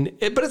 I mean,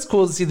 but it's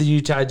cool to see the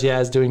Utah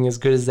Jazz doing as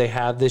good as they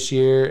have this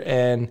year.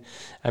 And,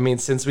 I mean,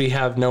 since we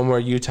have no more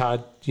Utah,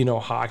 you know,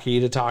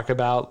 hockey to talk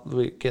about,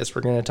 I guess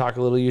we're going to talk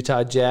a little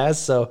Utah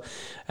Jazz. So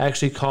I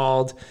actually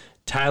called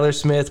Tyler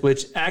Smith,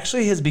 which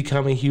actually has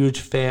become a huge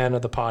fan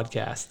of the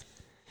podcast.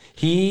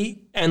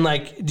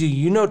 Do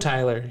you know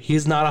Tyler?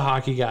 He's not a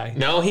hockey guy.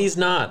 No, he's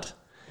not.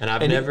 And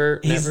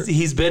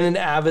he's been an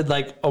avid,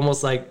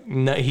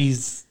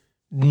 he's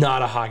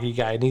not a hockey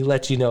guy. And he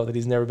lets you know that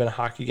he's never been a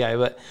hockey guy.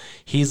 But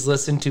he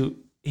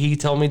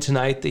told me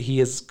tonight that he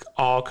is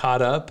all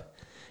caught up.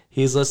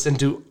 He's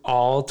listened to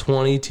all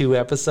 22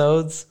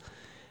 episodes.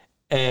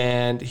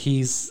 And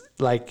he's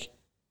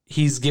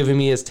giving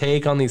me his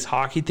take on these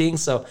hockey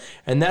things. So,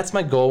 and that's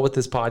my goal with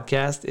this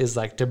podcast is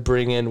to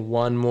bring in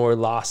one more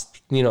lost,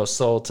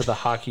 soul to the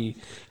hockey,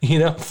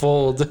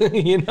 fold,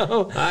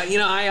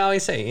 I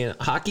always say,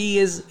 hockey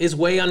is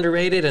way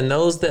underrated, and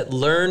those that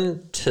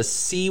learn to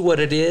see what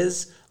it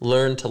is,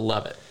 learn to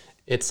love it.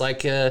 It's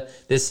like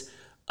this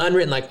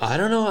unwritten, I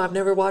don't know, I've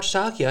never watched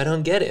hockey, I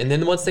don't get it. And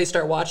then once they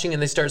start watching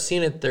and they start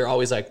seeing it, they're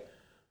always like,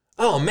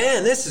 oh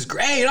man, this is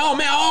great. Oh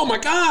man, oh my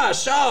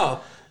gosh,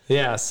 oh.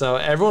 Yeah, so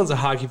everyone's a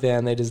hockey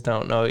fan. They just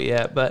don't know it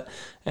yet.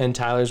 And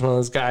Tyler's one of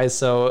those guys.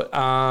 So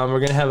we're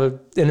going to have an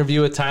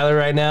interview with Tyler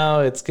right now.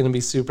 It's going to be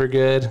super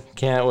good.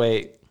 Can't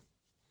wait.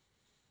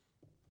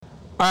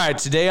 All right,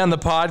 today on the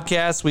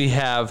podcast, we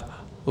have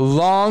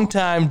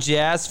longtime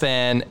Jazz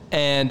fan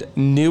and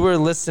newer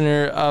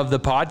listener of the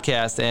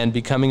podcast and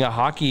becoming a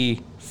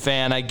hockey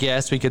fan, I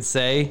guess we could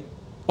say.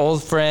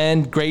 Old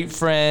friend, great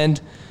friend,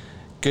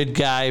 good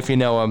guy if you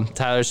know him,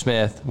 Tyler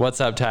Smith.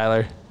 What's up,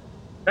 Tyler?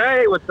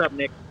 Hey, what's up,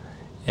 Nick?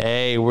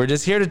 Hey, we're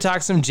just here to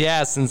talk some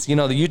Jazz. Since,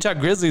 the Utah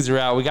Grizzlies are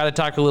out, we got to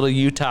talk a little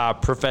Utah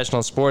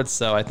professional sports.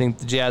 So I think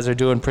the Jazz are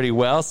doing pretty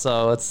well.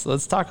 So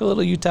let's talk a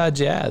little Utah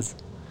Jazz.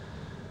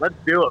 Let's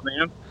do it,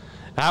 man.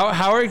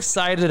 How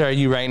excited are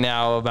you right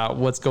now about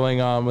what's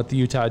going on with the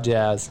Utah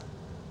Jazz?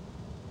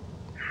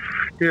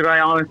 Dude,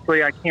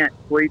 I can't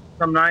sleep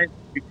some nights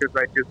because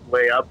I just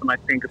lay up and I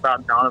think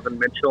about Donovan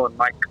Mitchell and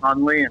Mike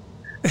Conley. And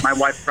my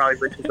wife probably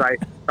wishes I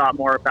thought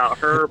more about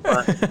her,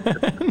 but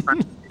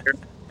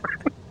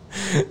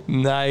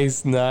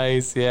Nice.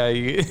 Yeah,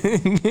 you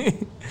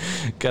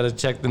got to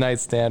check the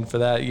nightstand for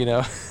that,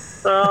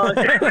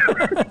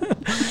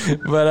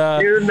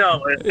 But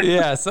it.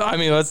 Yeah. So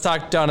let's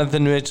talk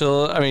Donovan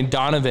Mitchell.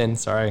 Donovan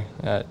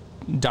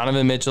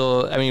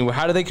Mitchell.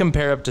 How do they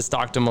compare up to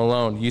Stockton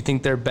Malone? You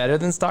think they're better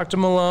than Stockton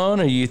Malone,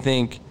 or you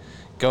think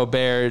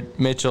Gobert,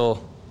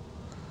 Mitchell?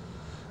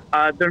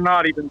 They're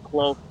not even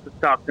close to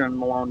Stockton and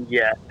Malone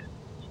yet.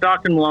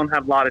 Stockton and Malone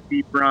have a lot of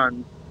deep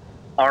runs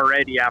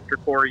already after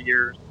 4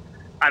 years.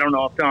 I don't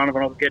know if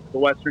Donovan will get to the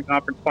Western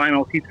Conference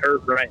Finals. He's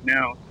hurt right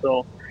now,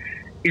 so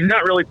he's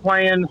not really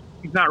playing.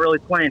 He's not really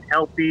playing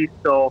healthy.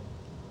 So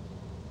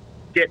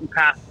getting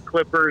past the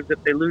Clippers,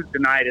 if they lose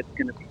tonight, it's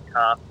going to be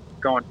tough.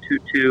 Going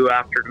 2-2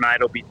 after tonight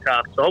will be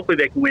tough. So hopefully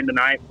they can win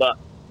tonight. But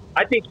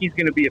I think he's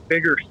going to be a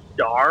bigger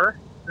star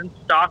than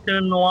Stockton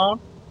and Malone.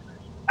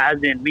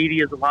 As in,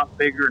 media is a lot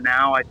bigger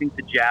now. I think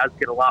the Jazz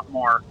get a lot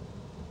more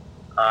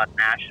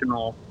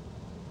national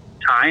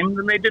time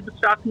than they did to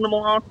Stockton and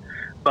Malone.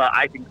 But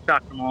I think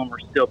Stockton and Malone were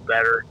still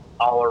better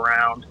all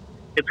around.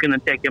 It's going to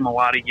take him a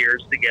lot of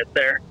years to get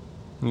there.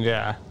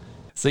 Yeah.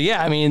 So,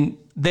 yeah,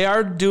 they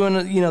are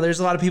doing, there's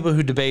a lot of people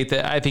who debate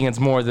that. I think it's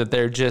more that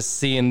they're just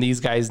seeing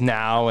these guys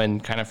now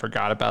and kind of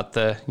forgot about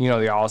the,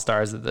 the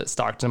All-Stars that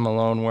Stockton and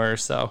Malone were.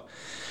 So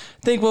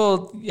I think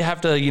we'll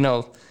have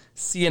to,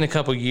 see in a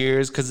couple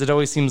years, because it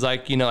always seems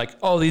like,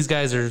 these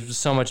guys are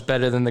so much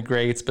better than the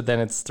greats, but then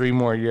it's 3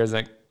 more years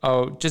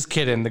oh, just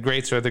kidding. The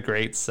greats are the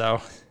greats.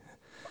 So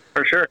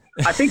for sure.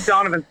 I think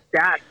Donovan's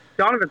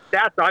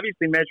stats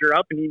obviously measure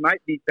up, and he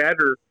might be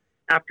better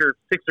after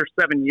 6 or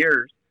 7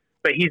 years,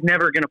 but he's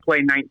never going to play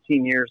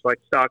 19 years like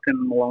Stockton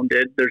and Malone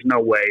did. There's no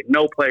way.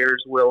 No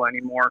players will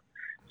anymore.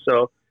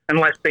 So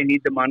unless they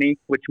need the money,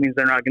 which means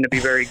they're not going to be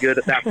very good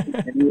at that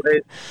point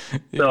anyway.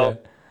 So, yeah.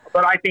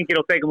 But I think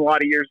it'll take them a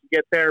lot of years to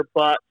get there.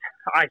 But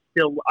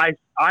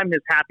I'm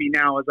as happy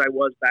now as I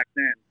was back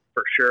then,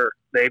 for sure.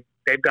 They've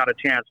got a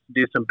chance to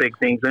do some big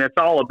things, and it's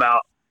all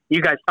about.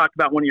 You guys talked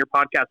about one of your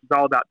podcasts. It's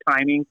all about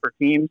timing for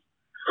teams.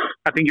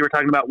 I think you were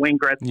talking about Wayne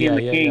Gretzky and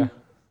the Kings.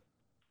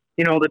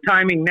 Yeah. The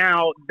timing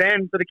now.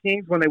 Then for the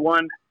Kings, when they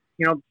won,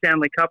 the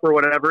Stanley Cup or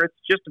whatever, it's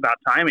just about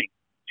timing.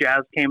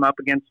 Jazz came up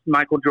against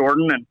Michael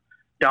Jordan, and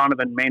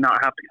Donovan may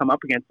not have to come up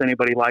against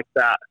anybody like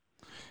that,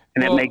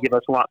 and it may give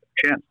us a lot of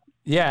chance.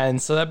 Yeah,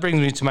 and so that brings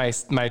me to my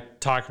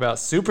talk about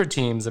super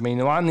teams. A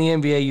lot in the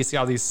NBA, you see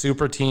all these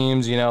super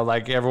teams,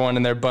 like everyone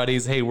and their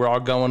buddies, hey, we're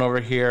all going over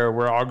here,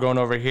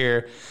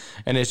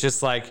 and it's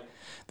just like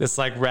this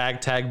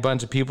ragtag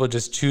bunch of people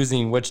just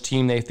choosing which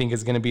team they think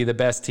is going to be the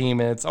best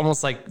team, and it's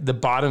almost like the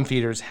bottom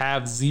feeders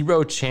have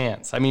zero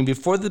chance.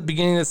 Before the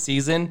beginning of the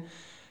season,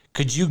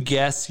 could you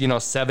guess,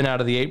 7 out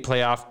of the 8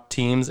 playoff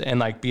teams and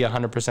be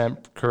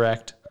 100%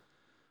 correct?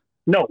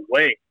 No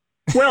way.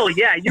 Well,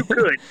 yeah, you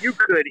could.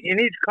 In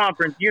each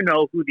conference, who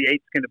the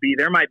 8's going to be.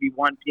 There might be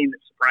one team that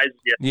surprises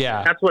you.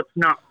 Yeah. That's what's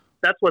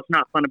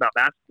not fun about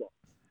basketball.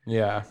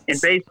 Yeah. In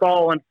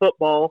baseball and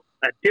football,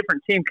 a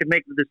different team could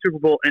make the Super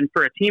Bowl, and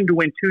for a team to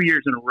win 2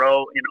 years in a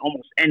row in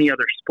almost any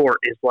other sport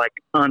is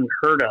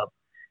unheard of.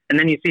 And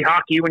then you see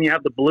hockey when you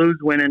have the Blues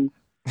winning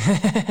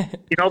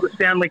You know, the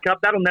Stanley Cup,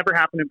 that'll never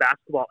happen in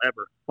basketball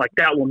ever. Like,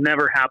 that will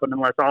never happen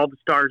unless all the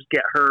stars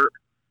get hurt,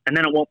 and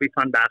then it won't be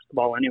fun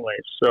basketball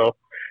anyways. So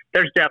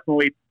there's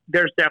definitely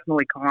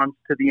cons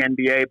to the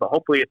NBA, but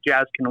hopefully if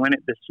Jazz can win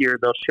it this year,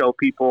 they'll show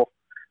people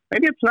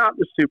maybe it's not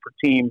the super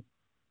team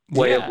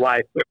way of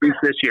life, at least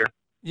this year.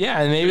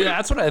 Yeah, and maybe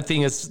that's what I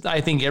think is. I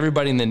think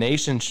everybody in the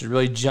nation should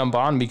really jump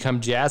on and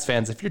become Jazz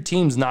fans. If your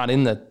team's not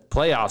in the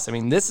playoffs, I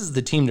mean, this is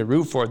the team to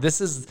root for.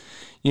 This is,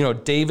 you know,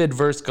 David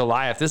versus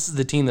Goliath. This is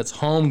the team that's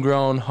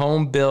homegrown,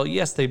 home built.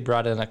 Yes, they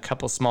brought in a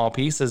couple small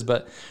pieces,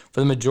 but for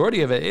the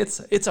majority of it,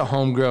 it's a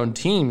homegrown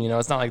team. You know,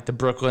 it's not like the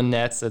Brooklyn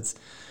Nets that's,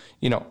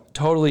 you know,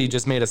 totally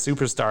just made of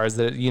superstars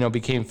that, you know,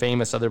 became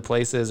famous other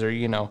places, or,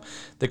 you know,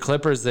 the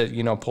Clippers that,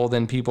 you know, pulled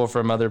in people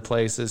from other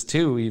places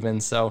too,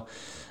 even. So,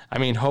 I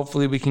mean,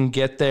 hopefully we can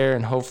get there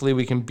and hopefully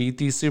we can beat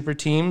these super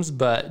teams.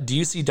 But do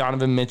you see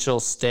Donovan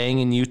Mitchell staying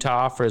in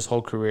Utah for his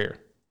whole career?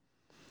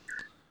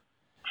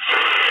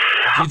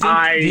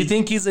 Do you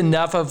think he's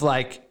enough of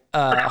like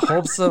a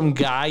wholesome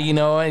guy, you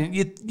know, and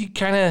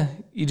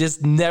you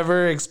just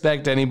never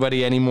expect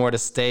anybody anymore to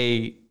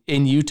stay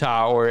in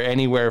Utah or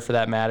anywhere for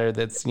that matter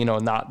that's, you know,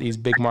 not these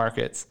big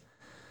markets?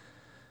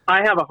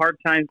 I have a hard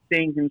time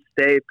seeing him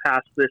stay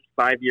past this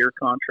 5-year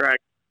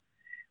contract.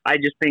 I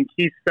just think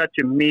he's such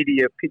a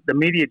the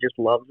media just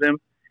loves him.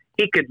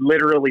 He could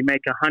literally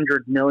make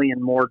 $100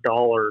 million more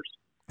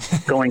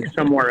going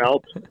somewhere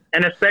else.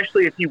 And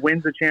especially if he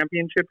wins a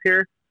championship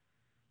here,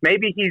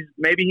 maybe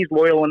he's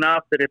loyal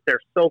enough that if they're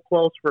so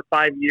close for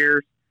 5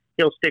 years,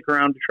 he'll stick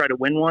around to try to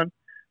win one.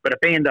 But if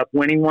they end up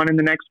winning one in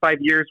the next 5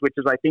 years, which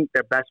is, I think,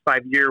 the best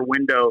 5-year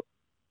window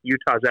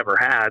Utah's ever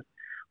had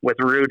with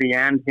Rudy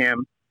and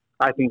him,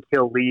 I think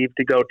he'll leave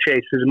to go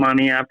chase his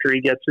money after he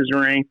gets his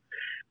ring.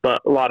 But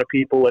a lot of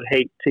people would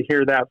hate to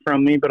hear that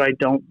from me, but I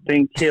don't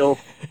think he'll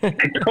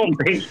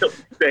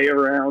stay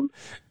around.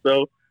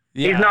 So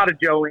He's not a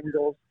Joe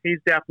Ingles. He's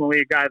definitely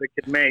a guy that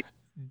could make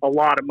a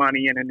lot of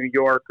money in a New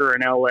York or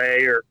an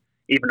LA or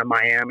even a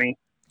Miami.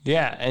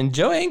 Yeah, and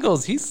Joe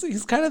Ingles,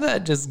 he's kind of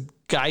that just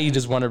guy you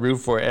just want to root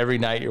for every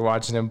night you're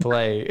watching him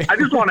play. I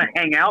just want to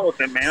hang out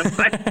with him, man.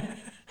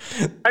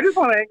 I just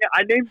want to hang out.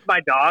 I named my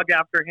dog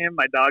after him.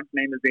 My dog's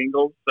name is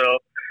Ingles, so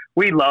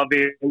we love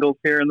Ingles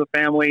here in the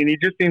family, and he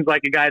just seems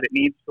like a guy that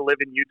needs to live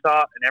in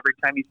Utah, and every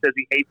time he says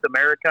he hates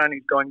America and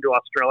he's going to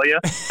Australia,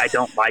 I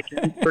don't like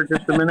him for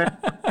just a minute.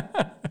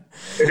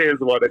 It is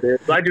what it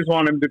is. I just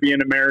want him to be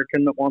an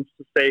American that wants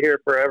to stay here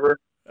forever.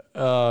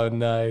 Oh,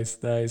 nice.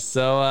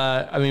 So,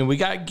 I mean, we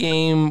got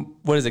game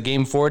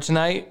 4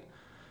 tonight?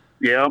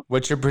 Yeah.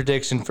 What's your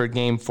prediction for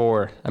game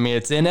 4? I mean,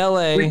 it's in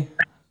LA.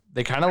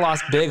 They kind of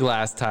lost big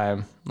last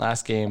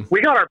game.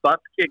 We got our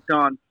butts kicked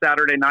on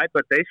Saturday night,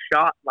 but they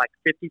shot like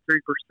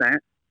 53%.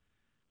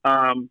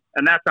 And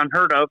that's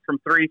unheard of from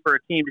three for a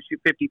team to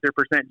shoot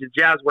 53%. The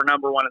Jazz were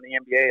number one in the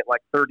NBA at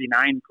like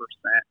 39%.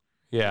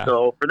 Yeah.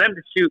 So for them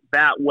to shoot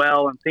that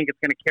well and think it's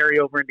going to carry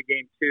over into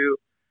game 2,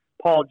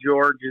 Paul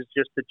George is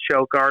just a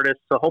choke artist.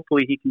 So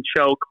hopefully he can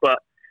choke, but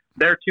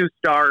their two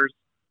stars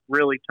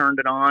really turned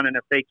it on. And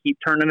if they keep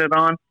turning it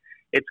on,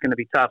 it's going to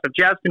be tough. If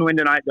Jazz can win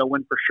tonight, they'll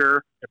win for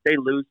sure. If they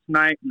lose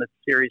tonight and the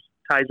series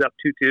ties up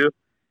 2-2,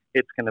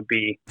 it's going to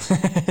be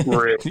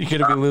really You're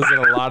going to be losing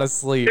a lot of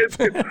sleep.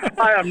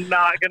 I am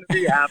not going to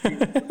be happy.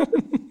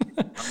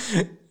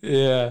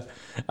 Yeah.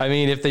 I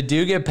mean, if they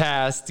do get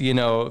past, the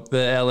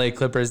LA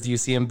Clippers, do you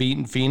see them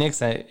beating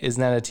Phoenix? Isn't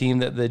that a team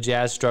that the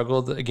Jazz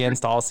struggled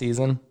against all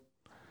season?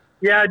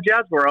 Yeah,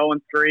 Jazz were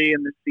 0-3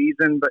 in the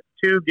season, but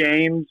 2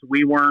 games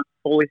we weren't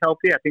fully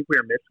healthy. I think we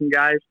were missing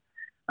guys.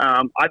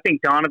 I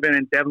think Donovan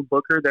and Devin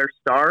Booker, their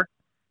star,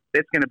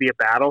 it's going to be a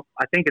battle.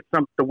 I think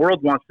the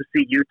world wants to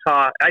see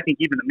Utah. I think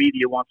even the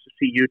media wants to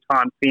see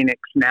Utah and Phoenix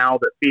now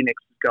that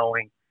Phoenix is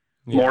going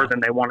more than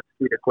they want to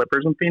see the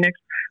Clippers and Phoenix.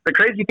 The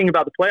crazy thing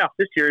about the playoffs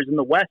this year is in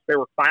the West, there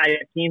were 5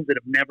 teams that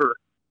have never,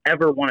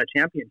 ever won a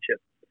championship.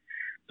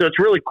 So it's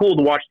really cool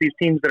to watch these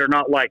teams that are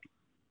not like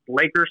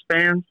Lakers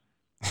fans,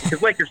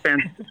 because Lakers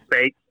fans are just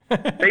fake.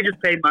 They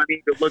just pay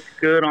money that looks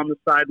good on the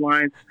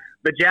sidelines.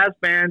 The Jazz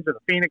fans and the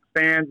Phoenix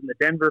fans and the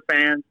Denver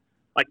fans,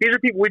 like these are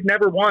people we've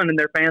never won, and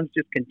their fans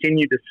just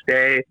continue to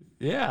stay.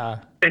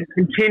 Yeah. And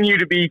continue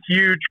to be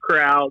huge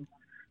crowds.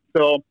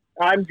 So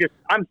I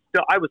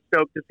was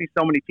stoked to see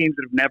so many teams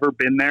that have never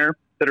been there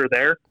that are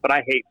there, but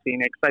I hate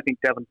Phoenix. I think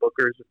Devin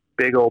Booker is a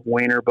big old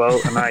wiener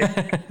boat, and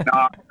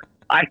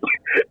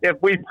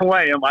if we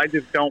play them, I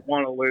just don't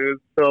want to lose.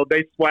 So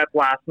they swept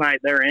last night.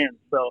 They're in.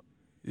 So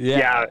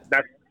yeah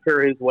that's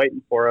sure is waiting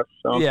for us.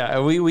 So yeah,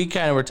 we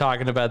kind of were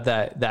talking about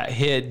that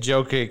hit,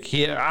 Jokic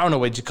hit. I don't know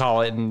what you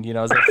call it, and is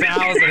it a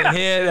foul? Is it a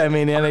hit? I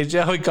mean,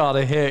 NHL we called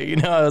it a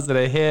hit. Was it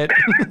a hit?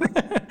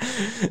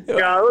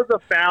 Yeah, it was a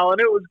foul,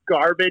 and it was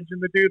garbage.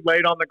 And the dude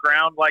laid on the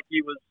ground like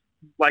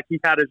he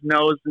had his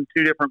nose in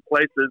 2 different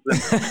places,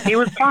 and he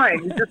was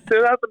fine. He just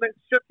stood up and then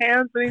shook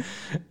hands, and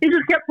he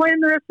just kept playing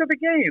the rest of the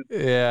game.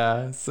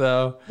 Yeah,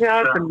 so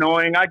yeah, it's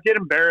annoying. I get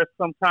embarrassed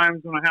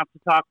sometimes when I have to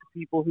talk to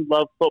people who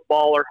love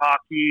football or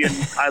hockey, and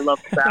I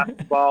love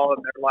basketball,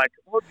 and they're like,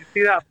 "Oh, did you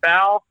see that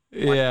foul?"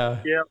 Yeah.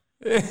 Like, yeah.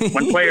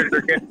 when players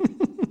are getting,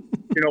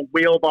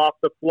 wheeled off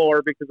the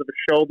floor because of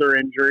a shoulder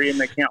injury and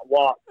they can't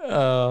walk.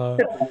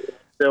 It's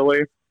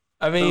silly.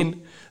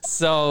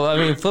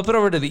 Flip it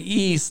over to the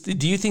East.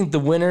 Do you think the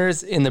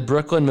winners in the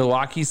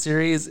Brooklyn-Milwaukee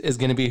series is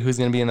going to be who's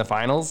going to be in the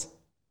finals?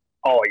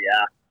 Oh,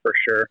 yeah, for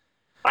sure.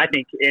 I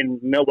think in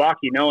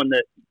Milwaukee, knowing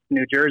that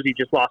New Jersey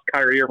just lost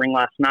Kyrie Irving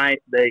last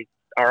night, they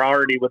are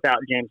already without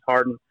James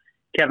Harden.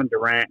 Kevin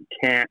Durant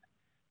can't.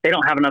 They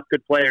don't have enough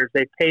good players.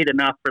 They paid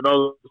enough for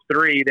those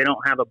three. They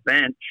don't have a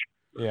bench.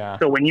 Yeah.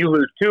 So when you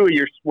lose two of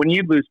your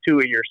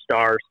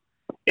stars,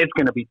 it's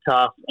going to be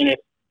tough. And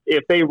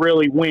if they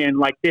really win,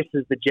 like this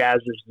is the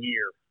Jazz's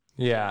year.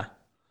 Yeah.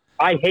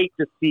 I hate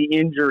to see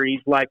injuries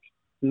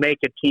make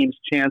a team's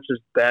chances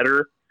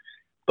better,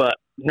 but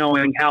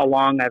knowing how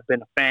long I've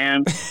been a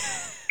fan,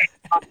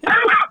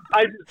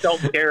 I just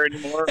don't care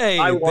anymore. Hey,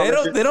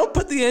 they don't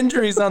put the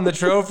injuries on the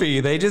trophy.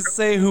 They just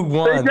say who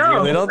won.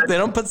 They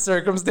don't put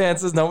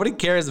circumstances. Nobody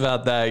cares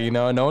about that.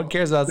 No one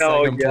cares about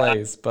second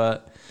place.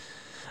 But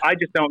I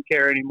just don't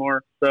care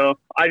anymore. So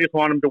I just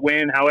want them to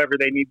win however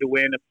they need to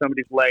win. If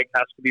somebody's leg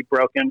has to be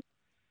broken,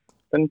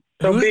 then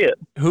so be it.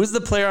 Who's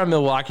the player on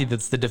Milwaukee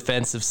that's the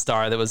defensive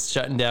star that was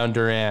shutting down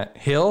Durant?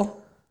 Hill?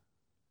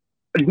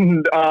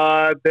 Giannis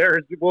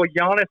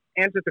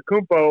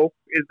Antetokounmpo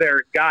is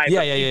their guy.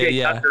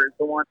 Yeah. Tucker is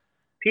the one.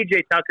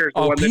 PJ Tucker is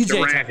the one that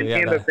Durant and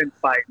him have been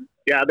fighting.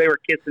 Yeah, they were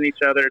kissing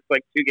each other. It's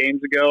like 2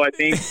 games ago, I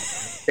think.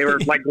 They were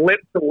like lip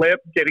to lip,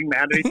 getting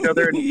mad at each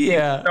other, and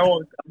yeah, so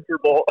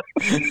uncomfortable.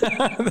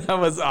 That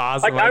was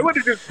awesome. I would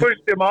have just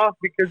pushed him off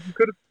because you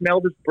could have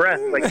smelled his breath.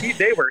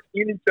 They were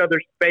in each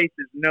other's faces,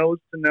 nose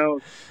to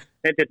nose.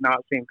 It did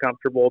not seem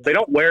comfortable. They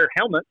don't wear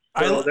helmets.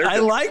 So I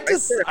like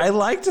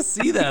to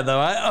see that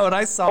though. When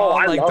I saw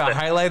the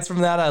highlights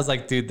from that, I was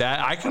like, dude, that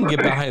I can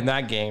get behind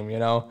that game,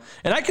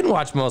 And I can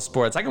watch most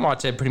sports. I can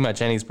watch pretty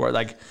much any sport.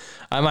 Like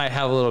I might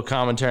have a little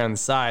commentary on the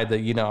side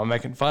that I'm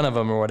making fun of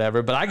them or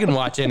whatever, but I can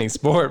watch any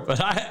sport.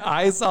 But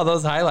I saw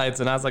those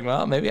highlights and I was like,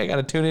 well, maybe I got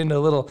to tune into a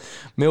little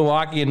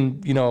Milwaukee and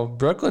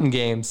Brooklyn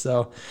game.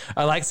 So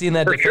I like seeing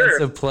that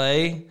defensive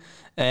play.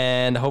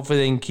 And hopefully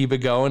they can keep it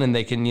going and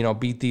they can,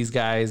 beat these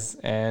guys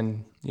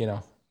and,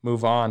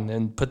 move on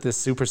and put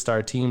this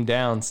superstar team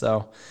down.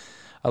 So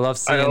I love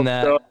seeing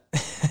that. So.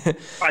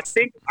 I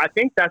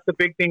think that's the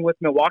big thing with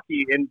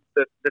Milwaukee, and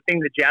the thing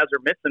the Jazz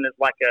are missing is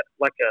like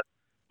a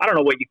I don't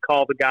know what you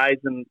call the guys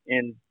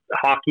in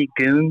hockey,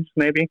 goons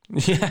maybe.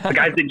 Yeah. The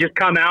guys that just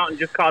come out and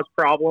just cause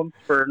problems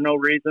for no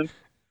reason.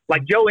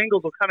 Like Joe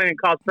Ingles will come in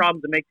and cause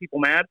problems and make people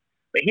mad,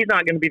 but he's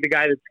not going to be the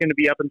guy that's going to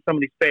be up in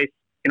somebody's face,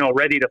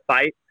 ready to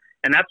fight.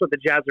 And that's what the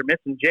Jazz are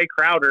missing. Jay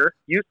Crowder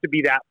used to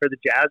be that for the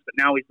Jazz, but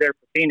now he's there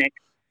for Phoenix,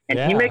 and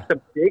he makes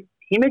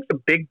a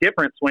big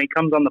difference when he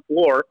comes on the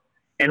floor,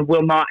 and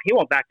he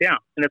won't back down.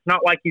 And it's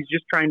not like he's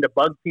just trying to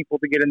bug people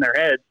to get in their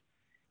heads.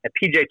 And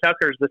PJ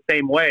Tucker's the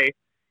same way.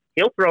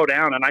 He'll throw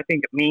down, and I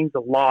think it means a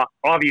lot.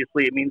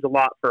 Obviously, it means a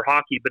lot for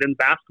hockey, but in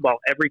basketball,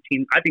 every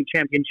team, I think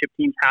championship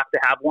teams have to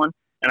have one,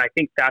 and I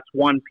think that's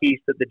one piece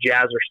that the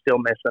Jazz are still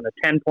missing,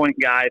 a 10-point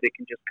guy that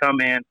can just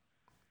come in,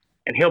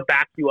 and he'll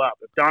back you up.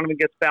 If Donovan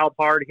gets fouled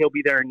hard, he'll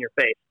be there in your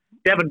face.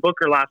 Devin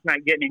Booker last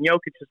night getting in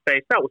Jokic's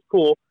face, that was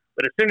cool.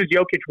 But as soon as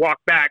Jokic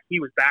walked back, he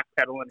was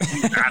backpedaling and he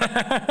was mad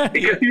at him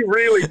because he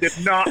really did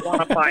not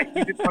want to fight.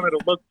 He just wanted to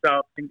look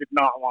tough and did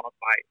not want to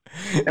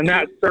fight. And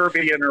that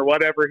Serbian or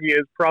whatever he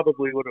is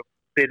probably would have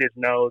bit his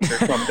nose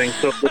or something,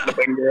 so it wouldn't have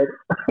been good.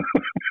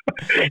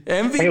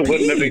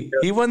 MVP.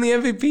 He won the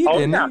MVP,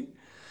 didn't he?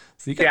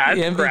 So he got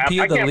the MVP crap. of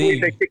the I can't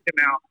league. believe they kicked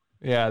him out.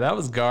 Yeah, that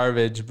was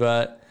garbage,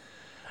 but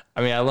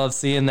I love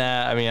seeing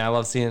that. I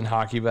love seeing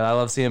hockey, but I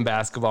love seeing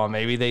basketball.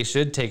 Maybe they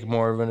should take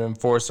more of an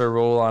enforcer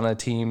role on a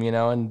team,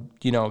 and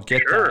get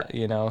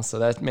that, So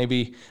that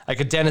maybe like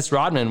a Dennis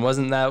Rodman,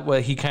 wasn't that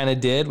what he kind of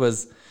did?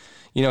 Was,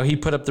 he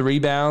put up the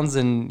rebounds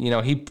and,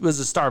 he was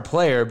a star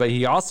player, but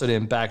he also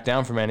didn't back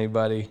down from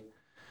anybody.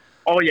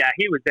 Oh yeah,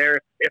 he was there.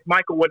 If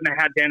Michael wouldn't have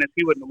had Dennis,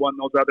 he wouldn't have won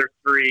those other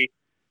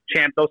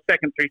those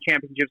second 3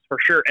 championships for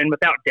sure. And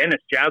without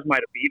Dennis, Jazz might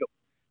have beat him.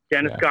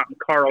 Dennis got in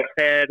Carl's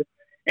head.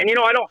 And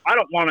I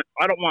don't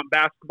want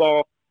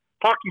basketball.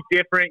 Hockey's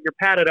different. You're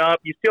padded up.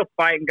 You still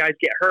fight and guys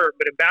get hurt.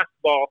 But in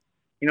basketball,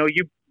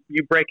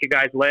 you break a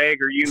guy's leg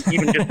or you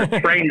even just a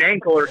sprained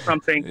ankle or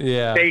something.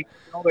 Yeah. They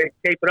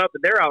tape it up,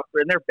 and they're out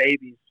and they're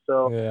babies.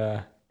 So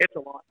it's a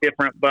lot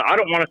different. But I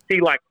don't want to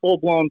see like full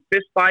blown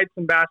fist fights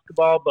in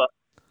basketball. But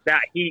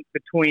that heat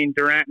between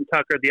Durant and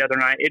Tucker the other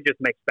night, it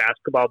just makes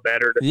basketball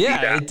better. To see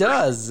that. It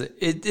does.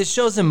 It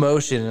shows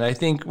emotion, and I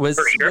think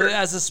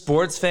as a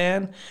sports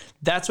fan,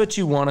 that's what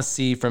you want to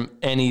see from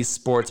any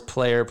sports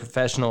player,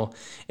 professional,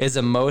 is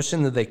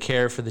emotion, that they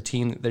care for the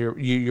team that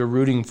you're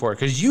rooting for,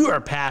 because you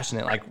are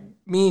passionate. Like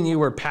me and you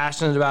were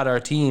passionate about our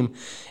team,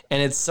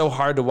 and it's so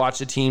hard to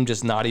watch a team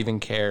just not even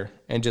care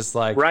and just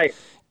like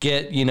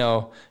get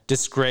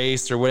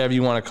disgraced or whatever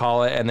you want to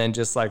call it, and then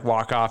just like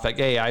walk off like,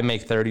 hey, I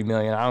make $30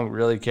 million, I don't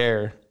really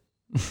care.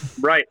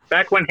 Right.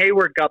 Back when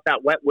Hayward got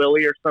that wet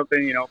willy or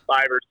something, 5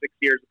 or 6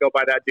 years ago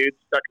by that dude,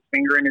 stuck his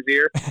finger in his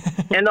ear.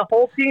 And the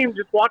whole team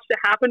just watched it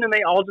happen and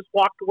they all just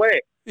walked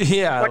away.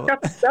 Yeah.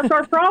 Like, that's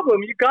our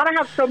problem. You got to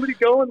have somebody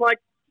go and, like,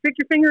 stick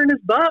your finger in his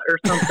butt or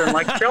something.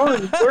 Like, show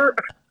him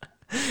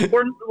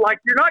we're like,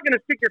 you're not going to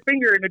stick your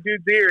finger in a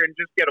dude's ear and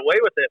just get away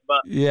with it.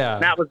 But yeah,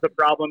 that was the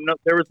problem. No,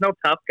 there was no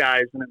tough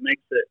guys, and it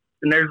makes it.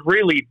 And there's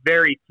really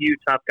very few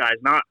tough guys.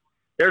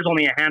 There's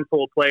only a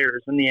handful of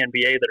players in the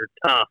NBA that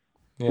are tough,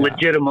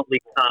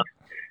 legitimately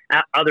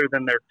tough, other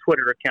than their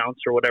Twitter accounts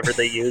or whatever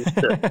they use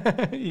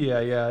to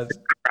yeah,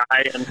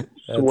 cry and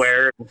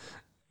swear.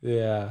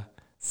 Yeah.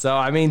 So,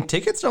 I mean,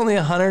 tickets are only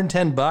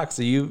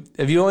 $110.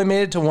 Have you only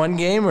made it to one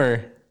game,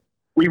 or?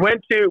 We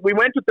went to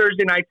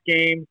Thursday night's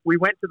game. We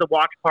went to the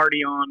watch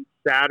party on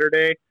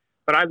Saturday,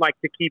 but I'd like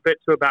to keep it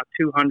to about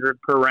 $200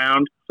 per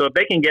round. So if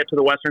they can get to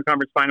the Western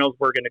Conference Finals,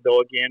 we're going to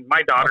go again.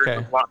 My daughter's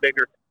a lot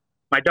bigger.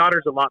 My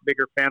daughter's a lot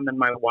bigger fan than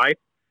my wife.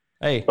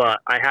 Hey, but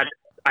I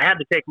had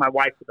to take my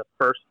wife to the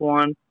first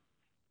one.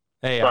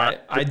 Hey,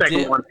 I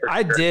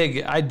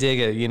dig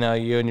it. You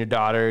and your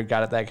daughter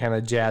got that kind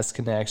of jazz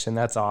connection.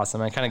 That's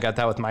awesome. I kind of got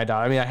that with my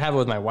daughter. I mean, I have it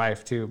with my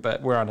wife too,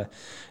 but we're on a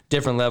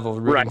different level,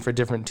 rooting for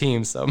different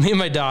teams. So me and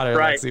my daughter,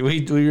 Lexi,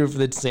 we root for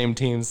the same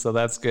teams. So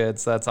that's good.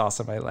 So that's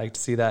awesome. I like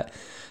to see that.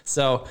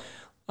 So,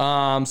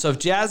 so if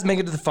Jazz make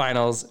it to the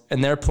finals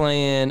and they're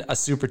playing a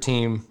super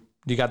team,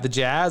 do you got the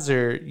Jazz,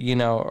 or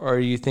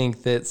you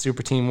think that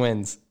super team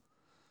wins?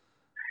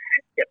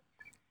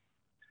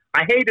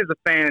 I hate as a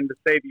fan to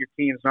say that your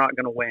team's not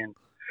going to win.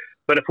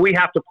 But if we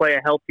have to play a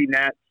healthy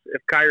Nets,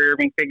 if Kyrie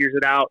Irving figures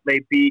it out,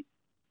 they beat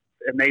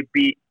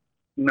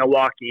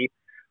Milwaukee,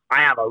 I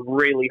have a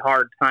really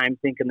hard time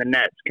thinking the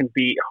Nets can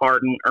beat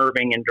Harden,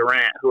 Irving, and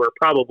Durant, who are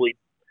probably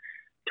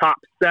top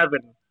 7.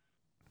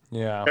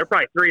 Yeah. They're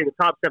probably 3 of the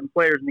top 7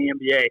 players in the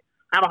NBA.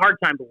 I have a hard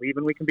time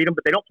believing we can beat them,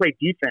 but they don't play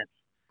defense.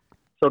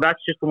 So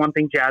that's just the one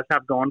thing Jazz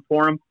have going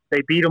for them.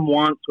 They beat them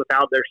once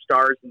without their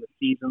stars in the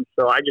season,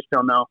 so I just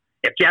don't know.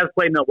 If Jazz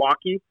play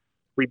Milwaukee,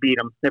 we beat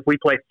them. If we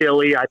play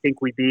Philly, I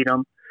think we beat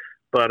them.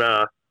 But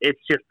it's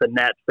just the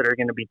Nets that are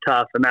going to be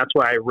tough, and that's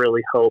why I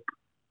really hope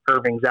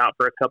Irving's out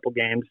for a couple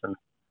games and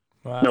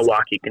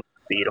Milwaukee can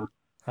beat them.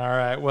 All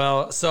right.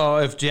 Well, so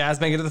if Jazz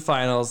make it to the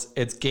finals,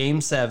 it's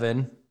Game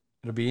 7.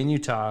 It'll be in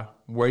Utah.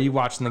 Where are you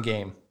watching the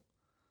game?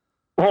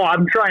 Oh,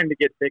 I'm trying to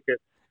get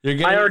tickets.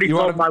 I already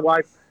told my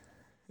wife.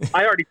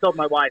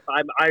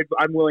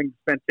 I'm willing to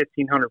spend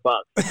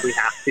 $1,500 if we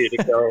have to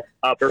go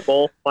Upper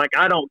Bowl. Like,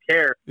 I don't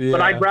care,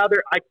 but I'd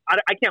rather. I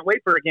can't wait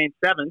for a Game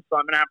 7, so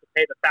I'm gonna have to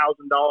pay the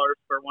 $1,000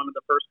 for one of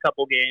the first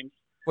couple games.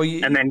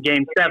 And then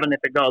Game 7, if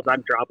it goes,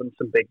 I'm dropping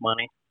some big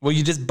money. Well,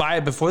 you just buy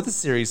it before the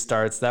series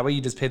starts. That way, you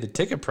just pay the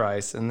ticket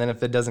price, and then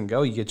if it doesn't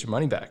go, you get your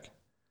money back.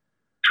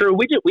 True.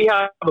 We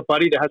have a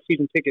buddy that has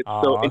season tickets,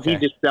 and he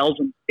just sells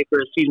them for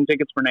season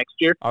tickets for next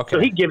year. Okay. So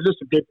he gives us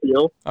a good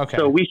deal. Okay.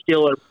 So we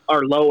still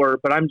are lower,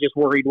 but I'm just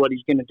worried what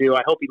he's going to do.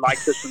 I hope he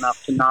likes us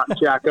enough to not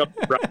jack up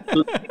the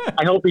prices.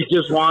 I hope he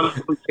just wants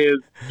his,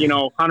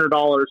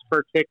 $100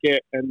 per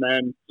ticket and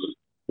then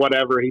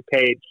whatever he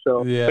paid. So,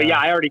 But yeah,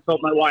 I already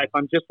told my wife,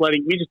 we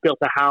just built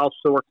a house,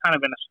 so we're kind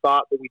of in a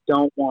spot that we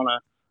don't want to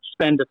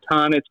spend a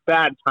ton. It's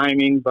bad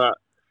timing, but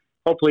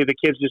hopefully the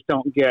kids just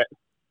don't get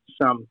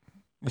some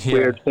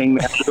weird thing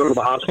that to go to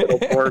the hospital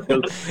for.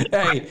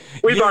 Hey,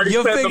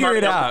 you'll figure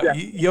it out.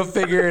 You'll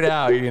figure it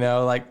out.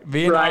 Like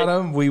being on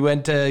them, we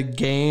went to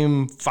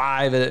Game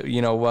 5. Of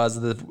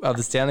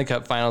the Stanley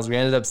Cup Finals. We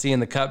ended up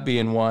seeing the cup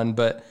being won,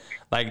 but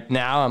like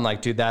now I'm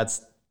like, dude,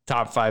 that's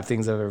top 5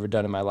 things I've ever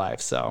done in my life.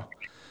 So,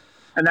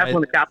 and that's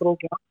when the Capitals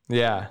won.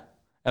 Yeah,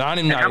 and I don't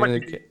even know how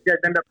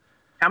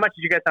much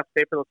did you guys have to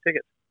pay for those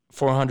tickets?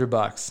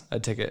 $400 a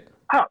ticket.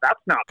 Oh, that's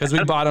not because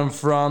we bought them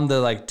from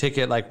the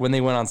ticket. Like when they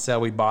went on sale,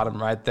 we bought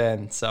them right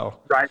then. So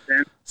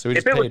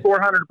if it was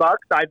 $400,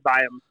 I'd buy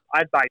them.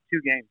 I'd buy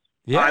 2 games.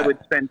 Yeah, I would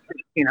spend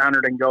 $1,600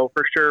 and go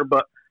for sure.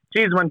 But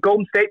geez, when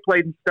Golden State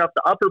played and stuff,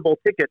 the Upper Bowl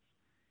tickets,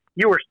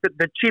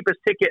 the cheapest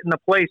ticket in the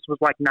place was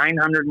like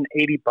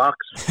 $980 or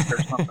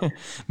something.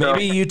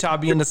 Maybe Utah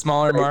being a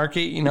smaller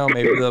market,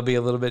 maybe they'll be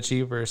a little bit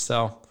cheaper.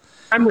 So.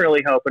 I'm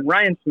really hoping.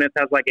 Ryan Smith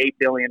has like $8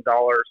 billion,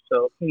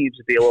 so he needs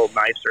to be a little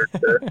nicer to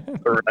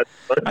the rest.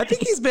 I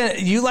think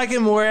you like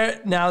him more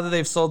now that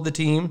they've sold the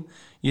team?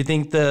 You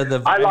think the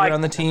vibe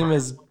on the team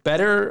is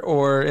better,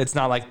 or it's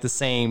not like the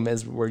same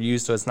as we're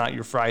used to? It's not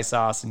your fry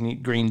sauce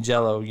and green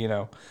jello,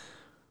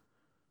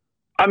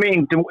 I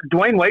mean,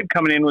 Dwayne Wade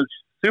coming in was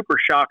super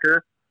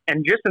shocker.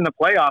 And just in the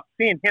playoffs,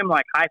 seeing him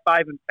like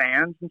high-fiving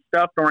fans and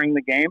stuff during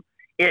the game,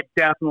 it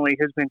definitely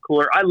has been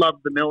cooler. I love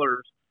the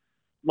Millers.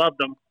 Loved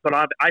them, but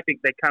I think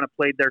they kind of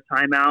played their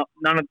time out.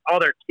 All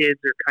their kids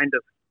are kind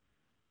of,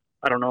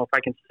 I don't know if I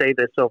can say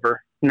this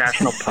over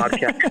national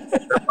podcast.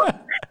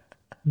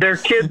 Their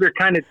kids are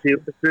kind of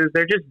doofuses.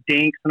 They're just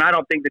dinks, and I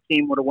don't think the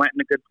team would have went in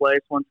a good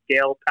place once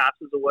Gale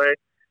passes away.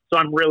 So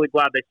I'm really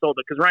glad they sold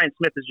it because Ryan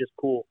Smith is just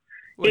cool.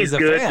 Well, he's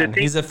good. Fan.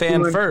 He's a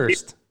fan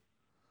first.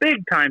 Big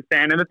time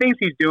fan, and the things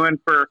he's doing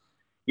for,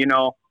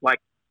 like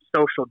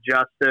social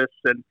justice,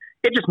 and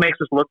it just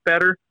makes us look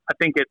better.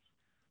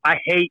 I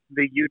hate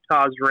the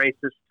Utah's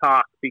racist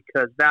talk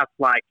because that's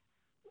like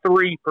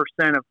 3%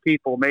 of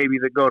people maybe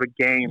that go to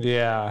games.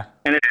 Yeah.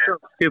 And it's so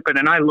stupid.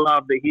 And I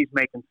love that he's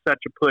making such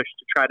a push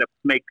to try to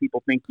make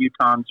people think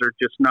Utahns are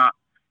just not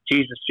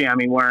Jesus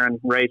jammy wearing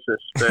racist.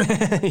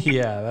 But,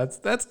 yeah,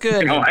 that's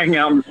good. hang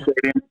out in the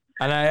stadium.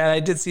 And I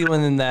did see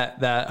when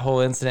that whole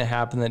incident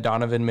happened that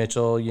Donovan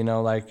Mitchell,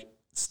 like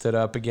stood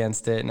up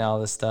against it and all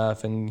this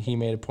stuff, and he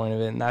made a point of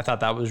it. And I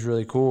thought that was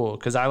really cool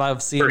because I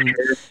love seeing,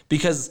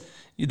 because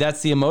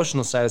that's the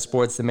emotional side of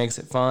sports that makes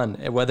it fun.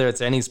 Whether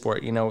it's any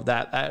sport,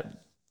 that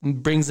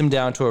brings them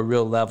down to a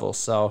real level.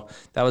 So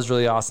that was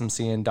really awesome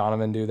seeing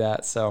Donovan do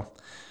that. So,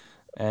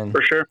 and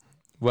for sure.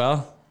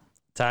 Well,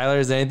 Tyler,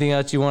 is there anything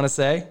else you want to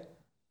say?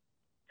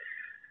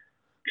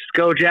 Just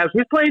go Jazz.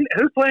 Who's playing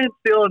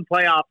still in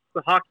playoffs?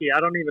 The hockey. I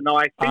don't even know.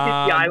 I think it's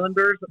the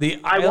Islanders.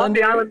 I want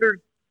the Islanders.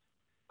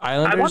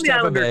 I want the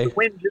Islanders to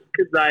win just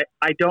because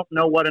I don't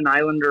know what an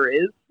Islander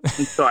is,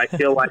 and so I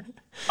feel like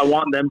I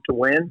want them to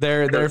win.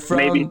 They're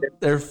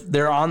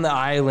on the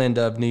island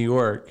of New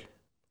York.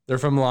 They're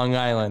from Long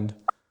Island.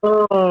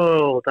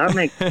 Oh, that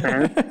makes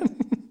sense.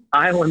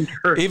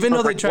 Islanders. Even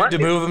though they tried to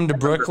move them to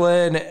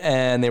Brooklyn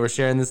and they were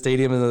sharing the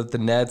stadium with the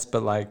Nets,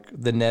 but like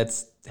the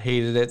Nets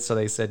hated it, so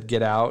they said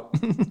get out.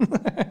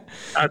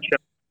 Gotcha.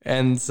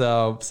 And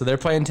so they're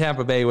playing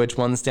Tampa Bay, which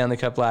won the Stanley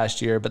Cup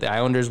last year, but the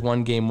Islanders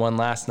won game 1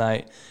 last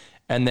night.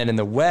 And then in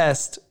the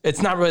West,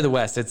 it's not really the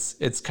West.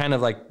 It's kind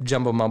of like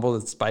jumble mumble.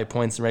 It's by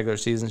points in regular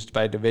season, it's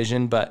by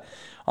division. But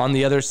on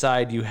the other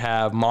side, you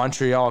have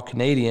Montreal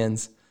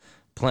Canadiens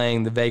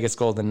playing the Vegas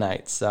Golden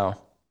Knights. So,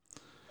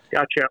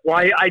 gotcha. Well,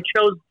 I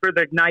chose for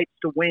the Knights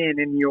to win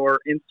in your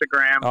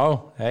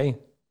Instagram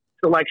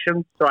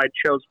selection, so I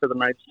chose for the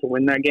Knights to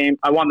win that game.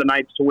 I want the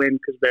Knights to win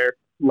because they're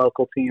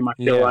local team. I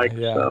feel like.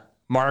 Yeah. So.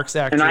 Mark's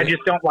actually, and I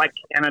just don't like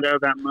Canada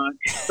that much,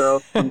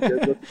 so I'm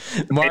good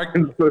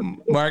with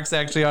Mark's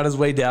actually on his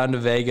way down to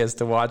Vegas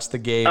to watch the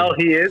game. Oh,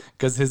 he is?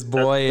 Because his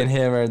boy and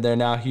him they're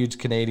now huge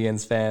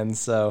Canadiens fans,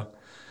 so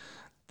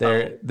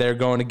they're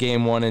going to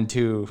game 1 and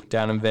 2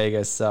 down in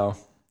Vegas. So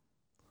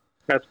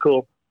that's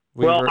cool.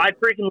 I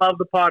freaking love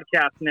the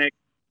podcast, Nick.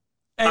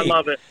 Hey, I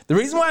love it. The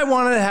reason why I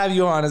wanted to have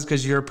you on is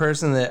because you're a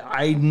person that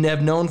I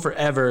have known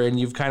forever, and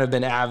you've kind of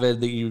been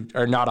avid that you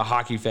are not a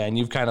hockey fan.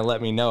 You've kind of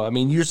let me know. I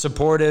mean, you're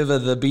supportive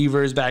of the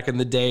Beavers back in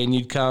the day, and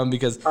you'd come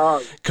because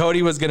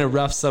Cody was going to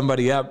rough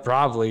somebody up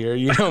probably,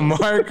 or,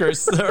 Mark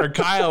or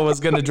Kyle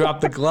was going to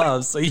drop the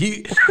gloves. So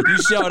you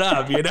showed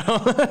up,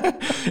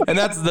 and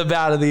that's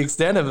about the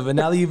extent of it. But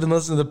now that you've been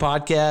listening to the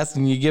podcast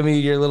and you give me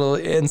your little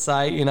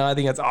insight, I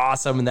think that's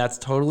awesome. And that's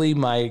totally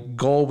my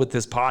goal with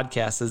this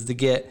podcast is to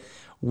get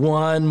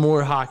one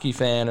more hockey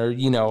fan or,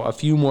 a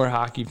few more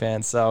hockey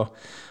fans. So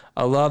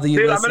I love that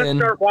you listen. I'm going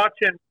to start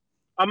watching.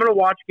 I'm going to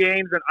watch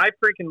games, and I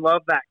freaking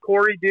love that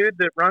Corey dude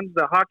that runs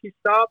the hockey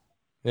stop.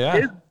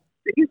 Yeah.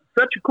 He's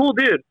such a cool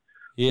dude.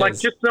 He like,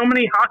 is. just so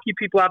many hockey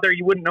people out there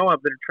you wouldn't know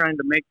of that are trying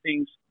to make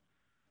things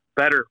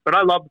better. But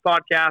I love the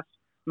podcast.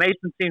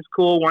 Mason seems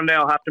cool. One day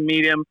I'll have to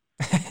meet him.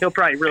 He'll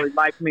probably really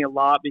like me a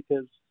lot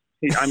because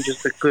I'm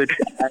just a good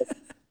guy.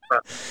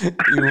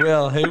 You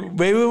will. Hey,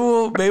 maybe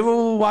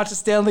we'll watch a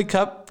Stanley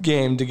Cup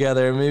game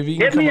together. Maybe you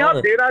can hit me up,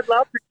 over. Dude. I'd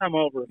love to come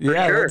over.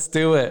 Yeah, sure. Let's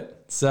do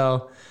it.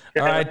 So,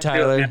 all right,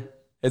 Tyler.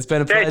 It's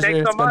been a pleasure.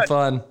 It's been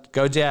fun.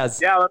 Go Jazz.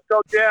 Yeah, let's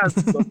go Jazz.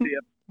 We'll see you.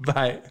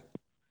 Bye.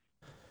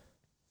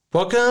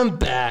 Welcome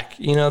back.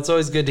 It's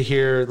always good to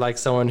hear like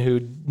someone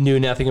who knew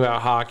nothing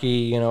about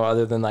hockey,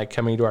 other than like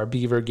coming to our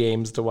Beaver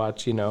games to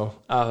watch,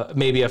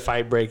 maybe a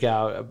fight break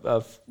out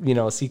of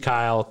see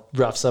Kyle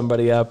rough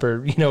somebody up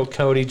or,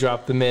 Cody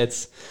drop the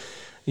mitts,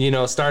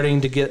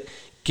 starting to get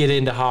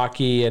into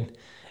hockey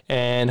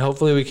and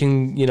hopefully we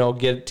can,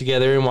 get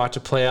together and watch a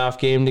playoff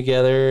game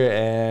together.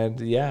 And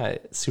yeah,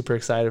 super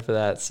excited for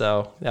that.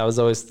 So that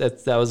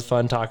was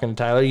fun talking to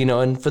Tyler,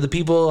 and for the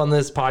people on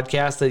this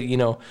podcast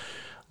that,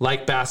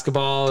 like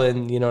basketball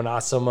and, not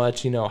so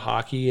much,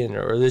 hockey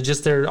or they're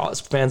just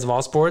fans of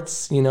all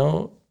sports, get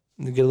a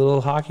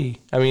little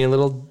hockey. a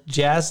little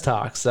Jazz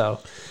talk. So,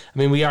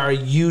 we are a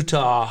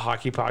Utah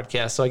hockey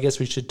podcast, so I guess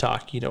we should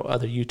talk,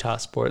 other Utah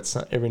sports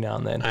every now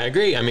and then. I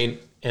agree.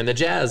 And the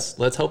Jazz,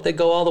 let's hope they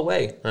go all the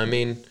way.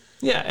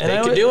 Yeah, and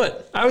they can do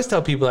it. I always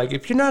tell people, like,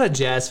 if you're not a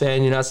Jazz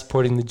fan, you're not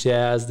supporting the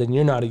Jazz, then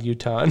you're not a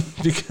Utah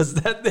because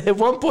at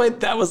one point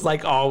that was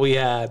like all we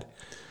had.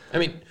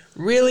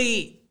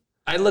 Really,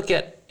 I look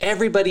at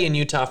everybody in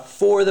Utah,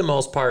 for the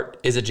most part,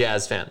 is a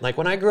Jazz fan. Like,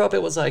 when I grew up,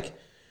 it was like,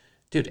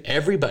 dude,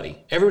 everybody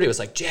was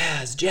like,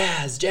 Jazz,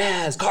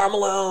 Karl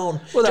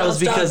Malone. Well, that was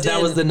because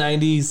that was the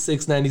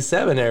 96,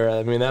 97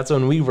 era. That's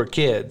when we were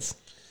kids.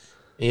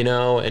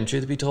 And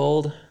truth be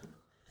told,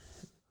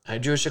 I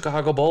drew a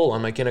Chicago Bull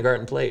on my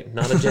kindergarten plate,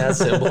 not a Jazz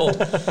symbol.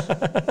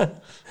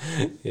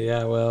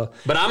 Yeah, well.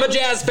 But I'm a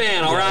Jazz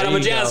fan, all right? I'm a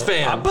Jazz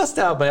fan. I bust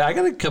out, but I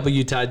got a couple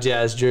Utah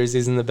Jazz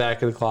jerseys in the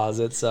back of the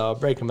closet, so I'll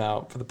break them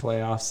out for the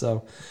playoffs.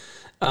 So,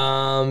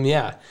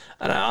 yeah.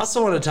 And I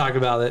also want to talk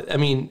about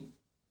it.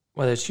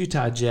 Whether it's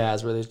Utah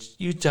Jazz, whether it's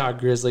Utah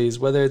Grizzlies,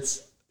 whether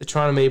it's the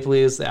Toronto Maple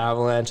Leafs, the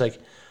Avalanche, like,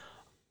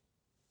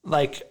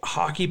 like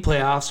hockey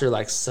playoffs are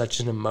like such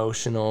an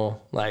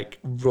emotional like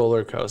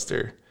roller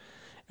coaster.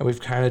 And we've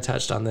kind of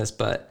touched on this,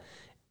 but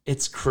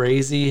it's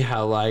crazy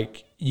how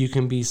like you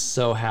can be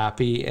so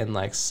happy and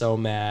like so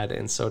mad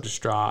and so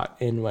distraught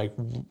in like,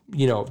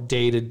 you know,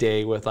 day to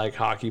day with like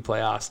hockey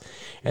playoffs.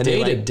 And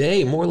Day to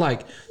day, more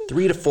like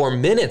 3 to 4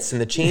 minutes in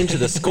the change of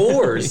the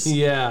scores.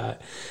 Yeah.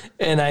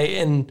 And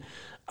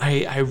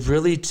I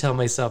really tell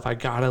myself I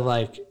gotta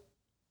like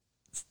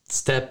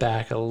step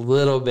back a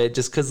little bit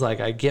just because like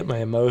I get my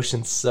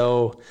emotions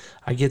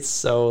I get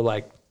so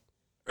like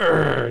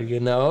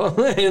you know,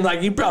 and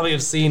like you probably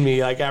have seen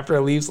me like after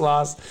a Leafs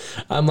loss,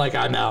 I'm like,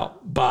 I'm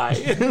out, bye.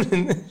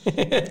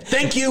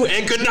 Thank you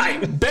and good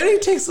night. Benny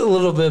takes a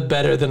little bit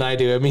better than I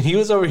do. I mean, he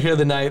was over here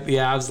the night the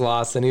Avs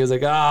lost and he was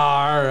like, oh,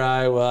 all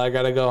right, well, I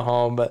gotta go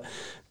home. But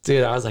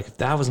dude, I was like, if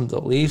that wasn't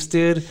the Leafs,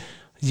 dude,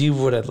 you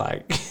would have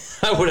like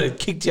I would have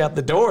kicked you out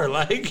the door.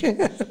 Like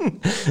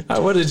I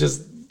would have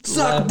just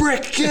suck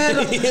brick,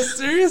 kid. Yeah,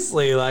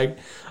 seriously, like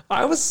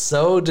I was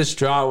so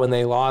distraught when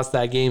they lost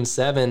that game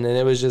 7, and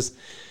it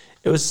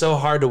was so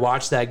hard to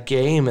watch that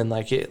game, and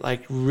like it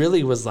like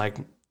really was like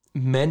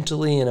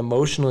mentally and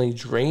emotionally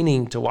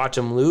draining to watch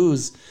them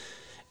lose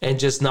and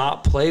just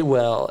not play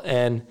well.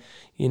 And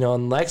you know,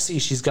 and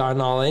Lexi, she's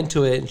gotten all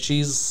into it and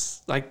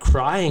she's like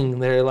crying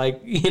there,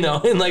 like, you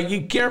know, and like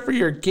you care for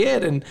your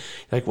kid and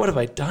like, what have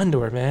I done to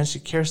her, man? She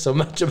cares so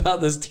much about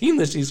this team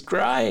that she's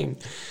crying.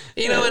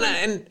 You know,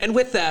 and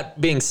with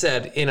that being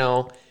said, you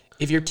know,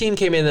 if your team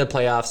came into the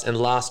playoffs and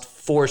lost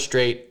 4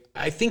 straight,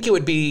 I think it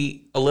would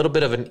be a little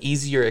bit of an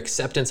easier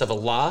acceptance of a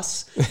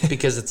loss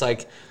because it's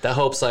like the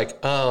hope's like,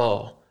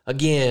 oh,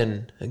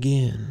 again.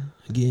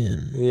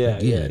 Yeah,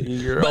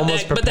 you're But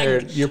almost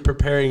prepared. You're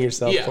preparing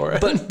yourself for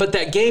it. But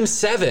that game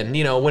 7,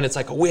 you know, when it's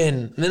like a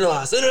win, and then a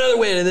loss, then another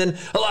win, and then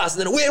a loss, and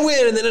then a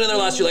win, and then another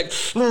loss, you're like,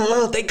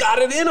 they got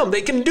it in them.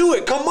 They can do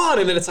it. Come on.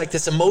 And then it's like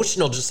this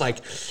emotional, just like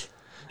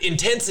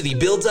intensity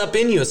builds up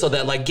in you so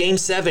that like game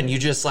 7, you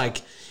just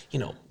like, you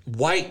know,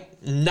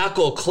 white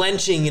knuckle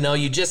clenching, you know,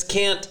 you just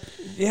can't.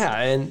 Yeah,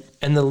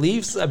 and the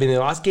Leafs, I mean, they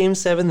lost game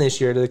 7 this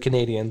year to the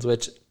Canadiens,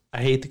 which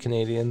I hate the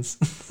Canadiens.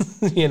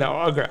 You know,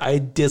 I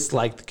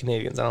dislike the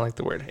Canadiens. I don't like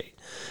the word hate,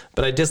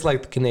 but I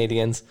dislike the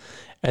Canadiens.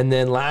 And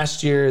then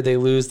last year they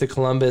lose to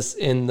Columbus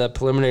in the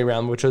preliminary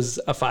round, which was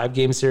a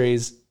 5-game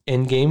series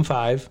in game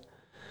 5.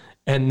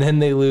 And then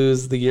they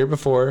lose the year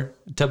before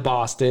to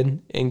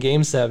Boston in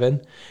game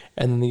 7.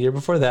 And then the year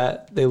before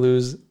that, they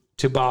lose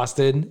to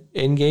Boston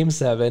in game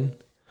 7.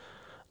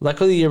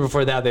 Luckily, the year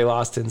before that, they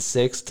lost in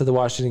 6 to the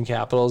Washington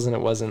Capitals, and it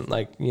wasn't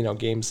like, you know,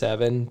 game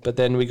 7. But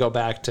then we go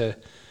back to,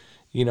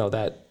 you know,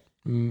 that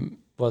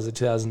was it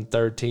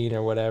 2013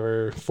 or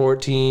whatever,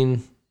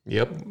 14.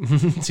 Yep.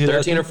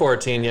 13 or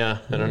 14, yeah.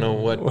 I don't know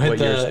what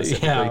year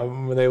specifically. Yeah,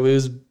 when they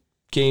lose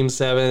game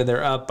 7,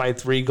 they're up by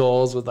 3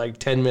 goals with like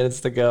 10 minutes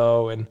to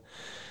go, and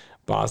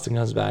Boston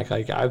comes back.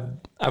 Like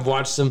I've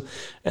watched them,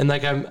 and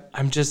like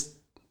I'm just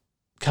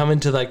coming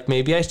to like,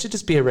 maybe I should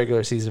just be a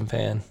regular season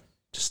fan.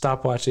 Just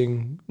stop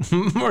watching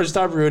or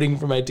stop rooting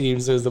for my team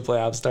as soon as the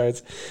playoff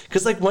starts.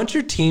 Because like once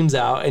your team's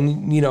out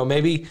and, you know,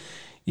 maybe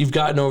you've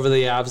gotten over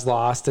the Avs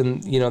lost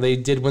and, you know, they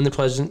did win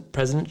the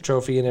President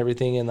Trophy and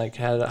everything and like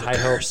had high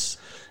hopes.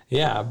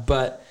 Yeah.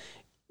 But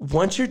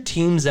once your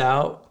team's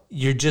out,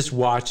 you're just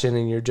watching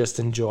and you're just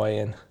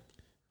enjoying.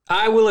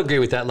 I will agree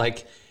with that.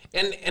 Like,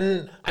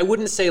 and I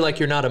wouldn't say like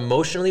you're not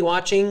emotionally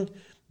watching,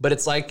 but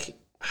it's like,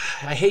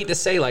 I hate to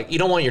say like you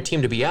don't want your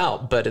team to be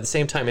out, but at the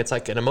same time, it's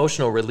like an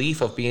emotional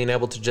relief of being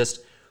able to just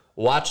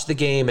watch the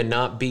game and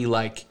not be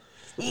like,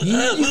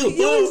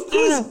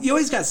 you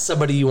always got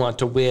somebody you want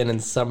to win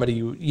and somebody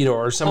you know,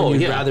 or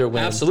someone you'd rather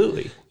win.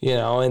 Absolutely. You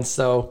know, and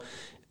so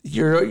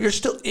you're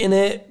still in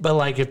it, but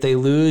like if they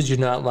lose, you're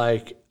not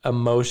like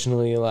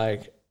emotionally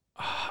like,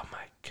 oh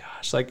my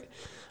gosh, like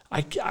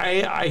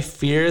I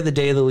fear the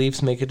day the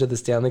Leafs make it to the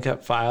Stanley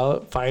Cup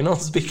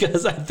finals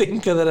because I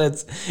think that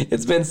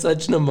it's been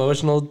such an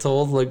emotional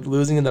toll, like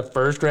losing in the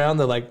first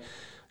round. They're like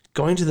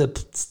going to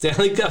the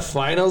Stanley Cup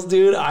finals,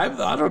 dude.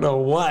 I don't know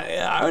what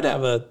I would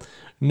have a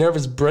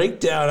nervous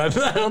breakdown. I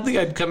don't think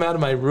I'd come out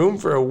of my room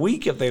for a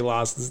week if they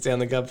lost the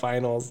Stanley Cup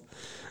finals.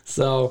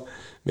 So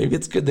maybe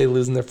it's good they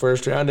lose in their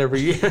first round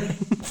every year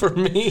for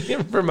me,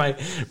 for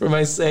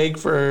my sake,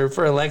 for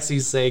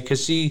Alexi's sake,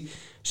 because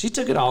she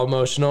took it all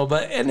emotional,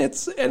 but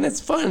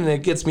it's fun and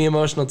it gets me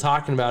emotional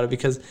talking about it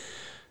because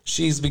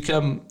she's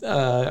become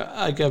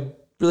like a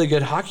really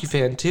good hockey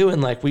fan too.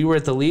 And like we were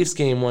at the Leafs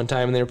game one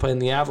time and they were playing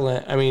the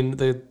Avalanche. I mean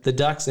the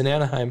Ducks in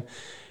Anaheim,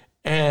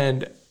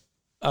 and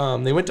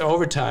they went to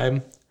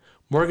overtime.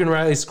 Morgan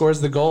Riley scores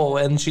the goal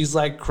and she's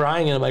like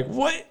crying and I'm like,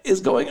 what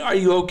is going? Are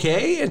you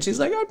okay? And she's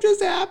like, I'm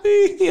just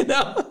happy, you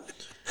know.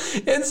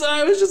 And so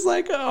I was just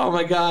like, oh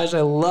my gosh,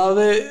 I love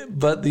it.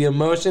 But the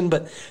emotion,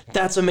 but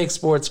that's what makes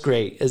sports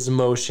great is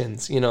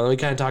emotions. You know, we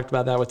kind of talked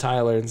about that with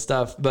Tyler and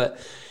stuff, but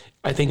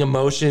I think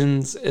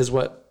emotions is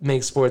what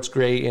makes sports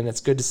great. And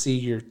it's good to see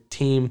your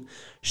team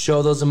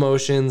show those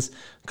emotions.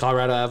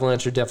 Colorado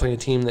Avalanche are definitely a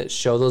team that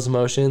show those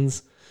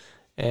emotions.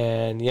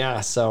 And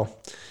yeah, so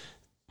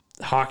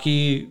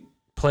hockey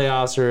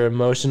playoffs are an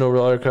emotional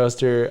roller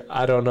coaster.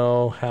 I don't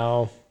know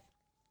how.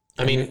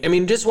 I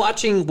mean, just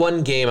watching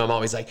one game, I'm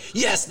always like,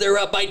 yes, they're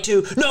up by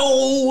 2.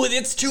 No,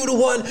 it's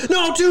 2-1.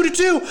 No,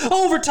 2-2.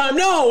 Overtime.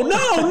 No.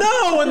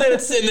 And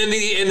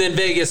then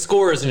Vegas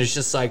scores, and it's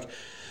just like,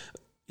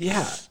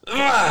 Yeah.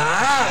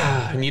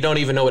 And you don't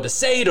even know what to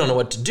say. You don't know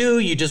what to do.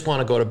 You just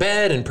want to go to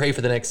bed and pray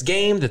for the next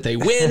game that they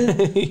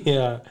win.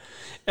 Yeah.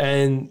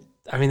 And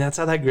I mean, that's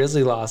how that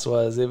Grizzly loss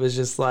was. It was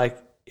just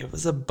like, it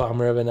was a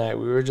bummer of a night.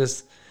 We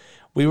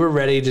were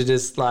ready to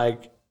just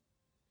like,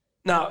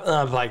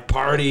 not like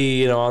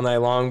party, all night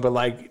long, but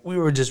like we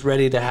were just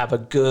ready to have a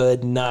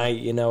good night,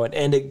 and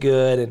end it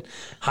good and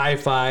high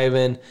five.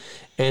 And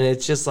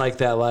it's just like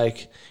that,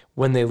 like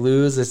when they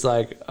lose, it's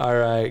like, all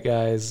right,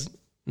 guys,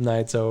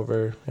 night's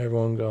over.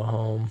 Everyone go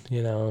home,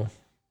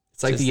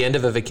 It's like the end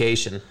of a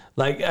vacation.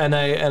 Like, and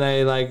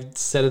I like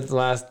said it the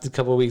last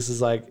couple of weeks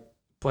is like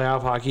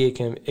playoff hockey.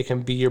 It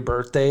can be your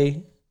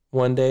birthday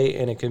one day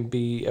and it can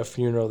be a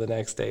funeral the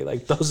next day.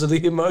 Like those are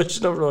the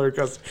emotional roller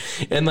coasters.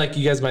 And like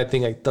you guys might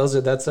think like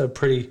that's a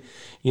pretty,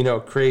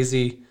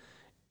 crazy,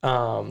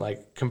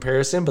 like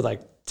comparison. But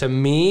like to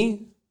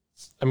me,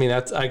 I mean,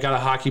 I got a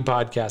hockey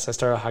podcast. I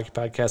started a hockey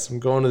podcast. I'm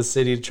going to the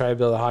city to try to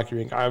build a hockey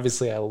rink.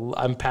 Obviously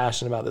I'm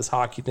passionate about this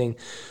hockey thing.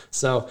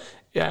 So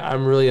yeah,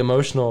 I'm really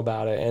emotional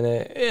about it.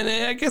 And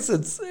I guess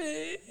it's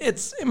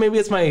maybe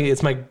it's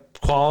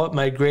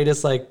my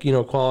greatest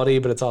quality,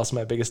 but it's also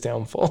my biggest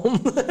downfall.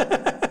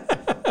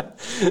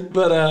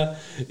 But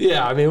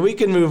yeah, I mean, we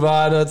can move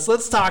on.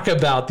 Let's talk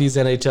about these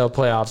NHL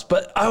playoffs.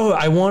 But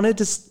I wanted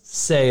to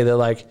say that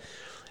like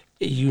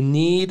you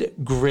need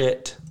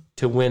grit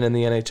to win in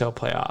the NHL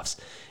playoffs,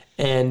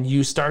 and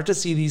you start to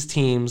see these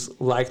teams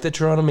like the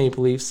Toronto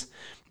Maple Leafs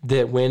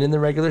that win in the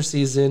regular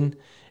season,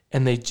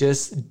 and they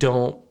just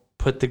don't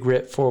put the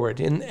grit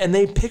forward. And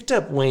they picked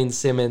up Wayne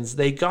Simmons,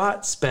 they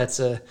got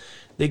Spezza,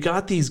 they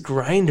got these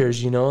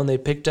grinders, and they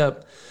picked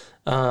up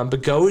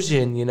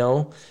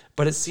Bogosian,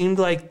 but it seemed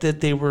like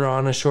that they were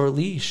on a short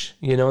leash,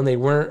 and they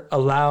weren't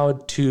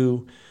allowed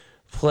to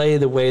play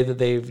the way that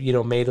they've,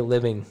 made a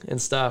living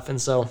and stuff.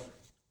 And so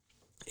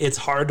it's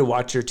hard to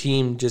watch your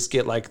team just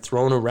get like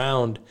thrown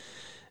around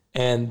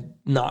and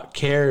not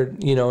care,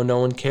 no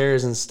one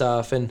cares and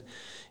stuff. And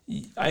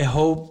I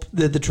hope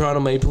that the Toronto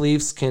Maple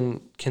Leafs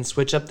can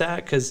switch up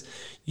that, because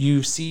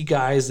you see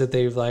guys that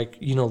they've like,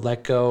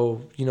 let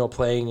go,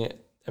 playing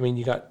it. I mean,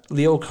 you got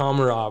Leo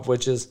Komarov,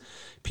 which is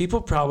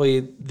people probably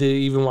that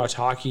even watch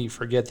hockey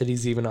forget that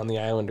he's even on the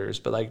Islanders.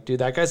 But like, dude,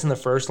 that guy's in the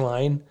first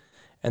line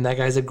and that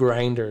guy's a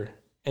grinder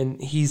and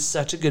he's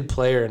such a good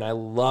player. And I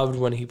loved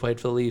when he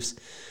played for the Leafs.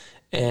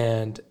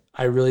 And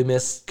I really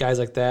miss guys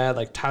like that.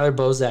 Like Tyler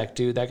Bozak,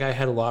 dude, that guy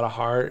had a lot of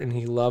heart and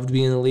he loved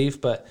being a Leaf,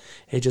 but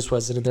it just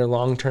wasn't in their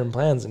long-term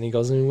plans. And he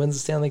goes and he wins the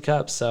Stanley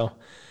Cup. So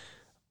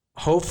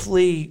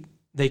hopefully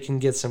they can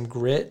get some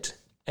grit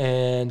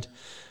and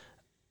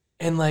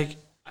like,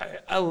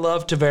 I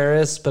love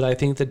Tavares, but I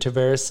think the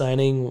Tavares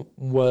signing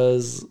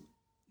was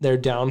their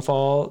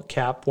downfall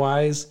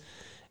cap-wise,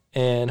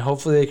 and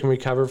hopefully they can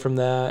recover from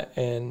that,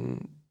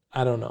 and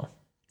I don't know.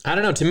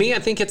 To me, I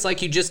think it's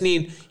like you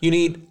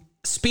need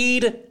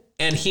speed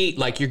and heat.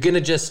 Like you're going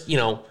to just,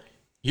 you're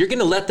going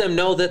to let them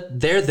know that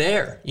they're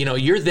there.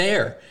 You're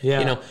there.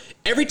 Yeah.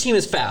 Every team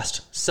is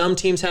fast. Some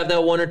teams have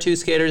that one or two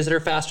skaters that are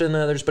faster than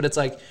others, but it's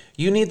like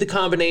you need the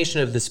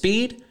combination of the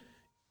speed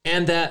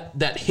and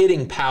that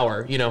hitting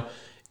power,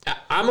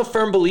 I'm a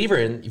firm believer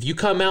in if you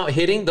come out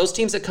hitting, those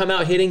teams that come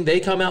out hitting, they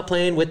come out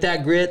playing with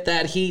that grit,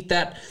 that heat,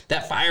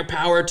 that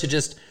firepower to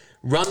just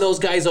run those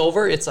guys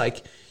over. It's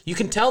like you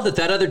can tell that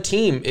other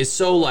team is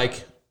so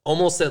like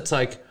almost it's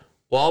like,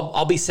 well,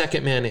 I'll be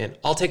second man in.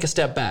 I'll take a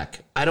step back.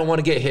 I don't want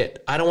to get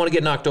hit. I don't want to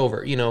get knocked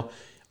over.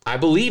 I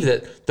believe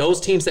that those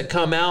teams that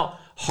come out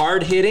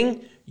hard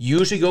hitting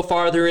usually go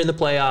farther in the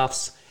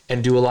playoffs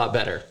and do a lot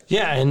better.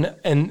 Yeah,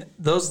 and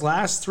those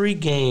last 3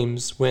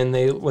 games when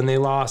they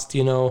lost,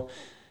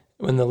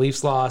 when the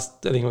Leafs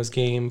lost, I think it was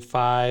game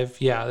 5.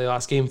 Yeah, they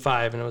lost game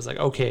 5, and it was like,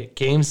 okay,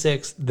 game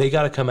 6, they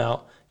got to come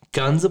out,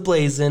 guns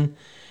a-blazing,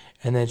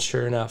 and then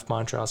sure enough,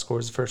 Montreal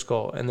scores the first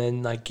goal. And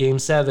then like game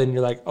 7,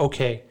 you're like,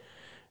 okay,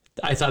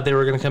 I thought they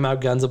were going to come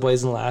out guns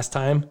a-blazing last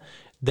time.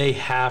 They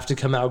have to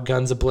come out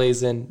guns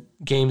a-blazing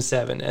game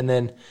 7. And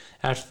then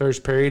after the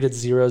first period,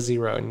 it's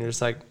 0-0, and you're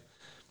just like,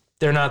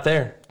 they're not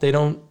there. They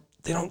don't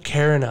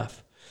care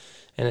enough.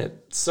 And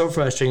it's so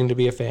frustrating to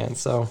be a fan,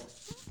 so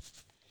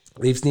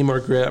Leafs need more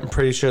grit. I'm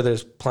pretty sure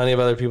there's plenty of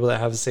other people that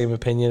have the same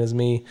opinion as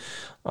me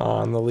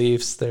on the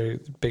Leafs. They're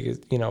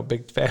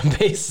big fan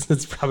base.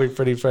 It's probably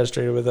pretty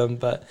frustrated with them.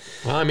 But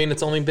well, I mean,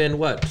 it's only been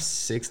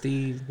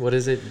 60? What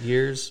is it?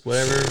 Years?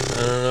 Whatever.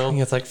 I don't know. I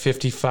think it's like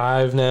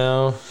 55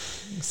 now.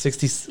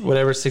 60,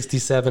 whatever.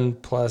 67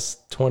 plus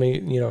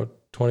 20.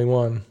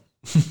 21.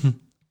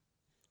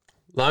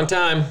 Long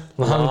time.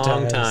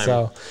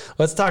 So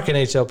let's talk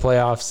NHL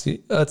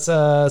playoffs. Let's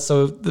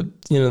so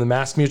the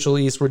Mass Mutual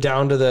East. We're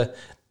down to the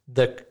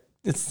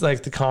it's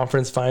like the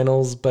conference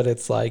finals, but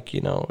it's like,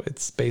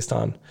 it's based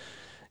on,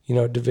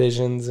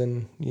 divisions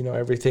and,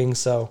 everything.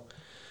 So,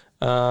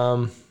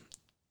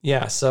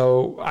 Yeah,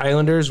 so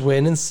Islanders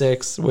win in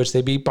 6, which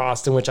they beat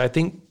Boston, which I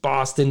think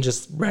Boston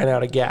just ran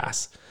out of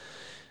gas.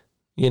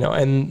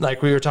 And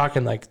like we were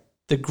talking, like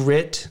the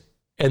grit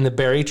and the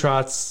Barry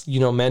Trotz,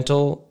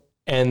 mental,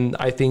 and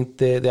I think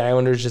the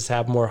Islanders just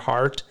have more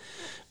heart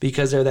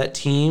because they're that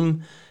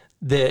team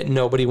that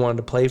nobody wanted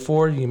to play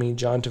for. You mean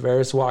John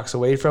Tavares walks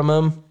away from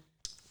them?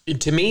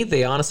 To me,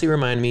 they honestly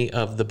remind me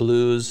of the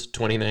Blues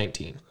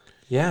 2019.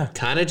 Yeah.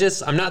 Kind of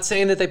just, I'm not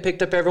saying that they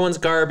picked up everyone's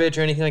garbage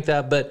or anything like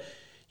that, but,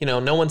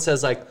 no one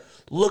says like,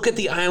 look at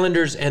the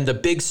Islanders and the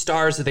big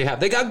stars that they have.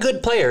 They got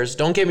good players.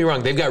 Don't get me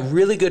wrong. They've got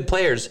really good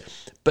players,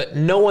 but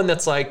no one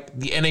that's like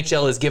the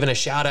NHL is giving a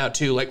shout out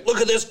to, like, look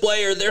at this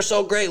player. They're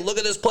so great. Look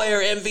at this player,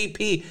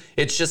 MVP.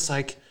 It's just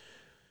like,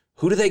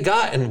 who do they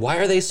got and why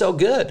are they so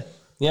good?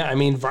 Yeah, I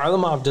mean,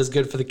 Varlamov does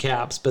good for the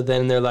Caps, but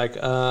then they're like,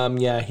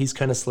 yeah, he's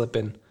kind of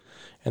slipping.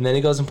 And then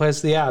he goes and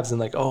plays for the Avs and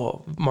like,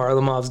 oh,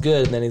 Varlamov's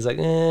good. And then he's like,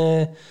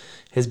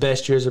 his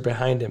best years are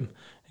behind him.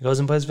 He goes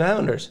and plays for the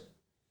Islanders.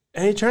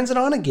 And he turns it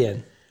on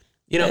again.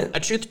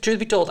 Truth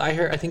be told,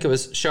 I think it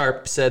was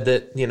Sharp said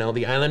that,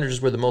 the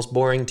Islanders were the most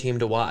boring team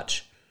to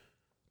watch.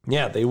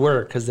 Yeah, they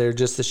were because they're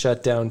just a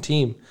shutdown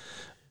team.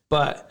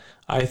 But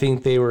I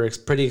think they were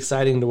pretty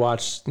exciting to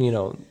watch,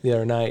 the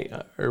other night,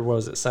 or what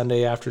was it,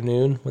 Sunday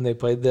afternoon when they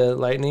played the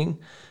Lightning,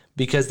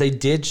 because they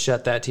did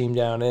shut that team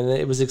down, and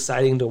it was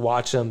exciting to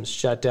watch them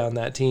shut down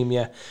that team,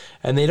 yeah.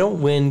 And they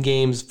don't win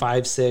games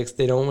 5-6.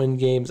 They don't win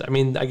games. I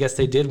mean, I guess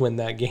they did win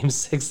that game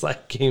 6,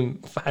 like game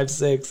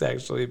 5-6,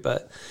 actually,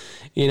 but,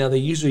 they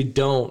usually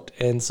don't.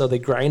 And so they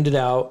grind it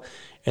out,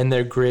 and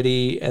they're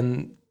gritty,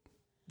 and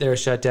they're a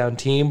shutdown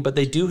team, but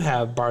they do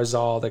have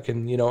Barzal that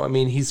can,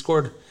 he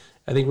scored,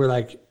 I think we're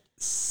like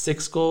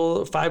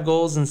 5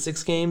 goals in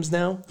 6 games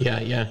now.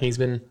 Yeah. He's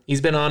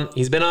been on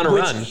a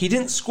run. He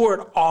didn't score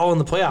it all in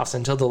the playoffs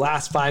until the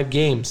last 5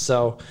 games.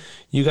 So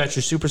you got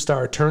your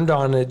superstar turned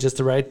on at just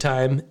the right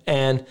time.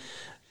 And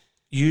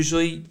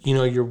usually,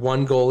 your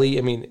one goalie,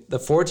 I mean, the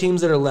 4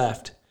 teams that are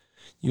left,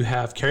 you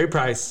have Carey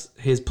Price,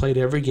 has played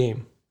every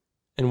game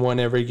and won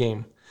every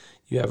game.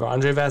 You have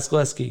Andre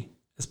Vasilevsky,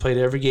 has played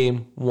every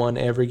game, won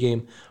every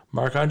game.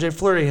 Marc-Andre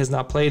Fleury has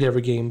not played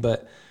every game,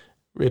 but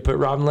they put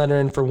Robin Lehner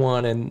in for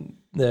 1, and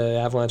the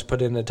Avalanche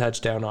put in a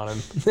touchdown on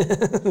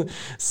him.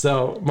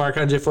 So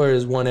Marc-Andre Fleury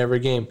has won every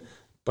game.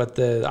 But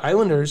the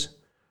Islanders,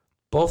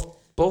 both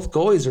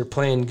goalies are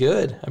playing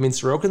good. I mean,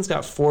 Sorokin's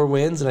got 4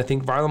 wins, and I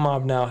think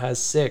Varlamov now has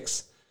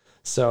 6.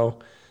 So,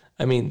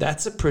 I mean,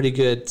 that's a pretty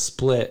good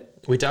split.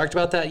 We talked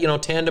about that,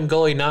 tandem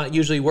goalie not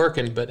usually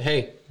working, but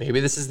hey,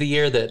 maybe this is the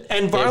year that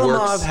and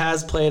Varlamov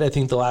has played, I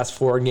think, the last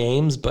 4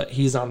 games, but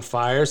he's on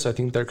fire, so I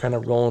think they're kind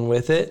of rolling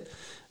with it.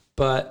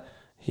 But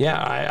yeah,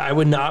 I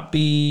would not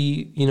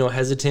be,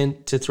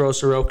 hesitant to throw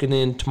Sorokin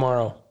in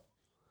tomorrow.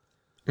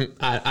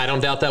 I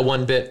don't doubt that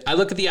one bit. I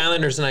look at the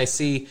Islanders and I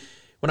see,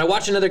 when I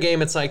watch another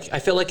game, it's like, I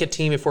feel like a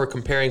team, if we're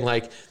comparing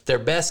like their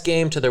best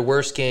game to their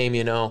worst game,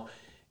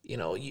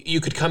 you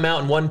could come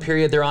out in one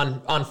period, they're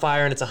on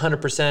fire and it's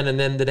 100%. And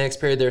then the next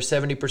period they're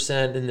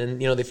 70%. And then,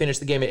 they finish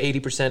the game at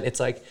 80%. It's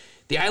like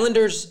the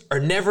Islanders are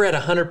never at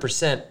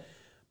 100%.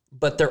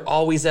 But they're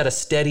always at a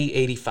steady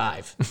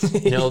 85.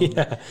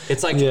 Yeah.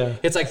 It's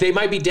like they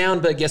might be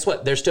down, but guess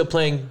what? They're still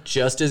playing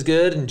just as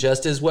good and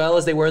just as well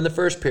as they were in the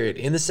first period,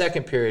 in the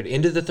second period,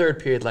 into the third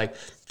period. Like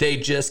they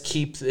just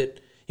keep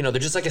it, they're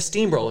just like a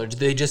steamroller.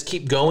 They just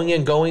keep going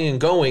and going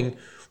and going,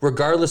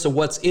 regardless of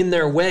what's in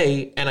their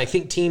way. And I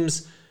think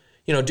teams,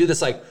 do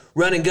this like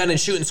run and gun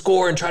and shoot and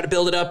score and try to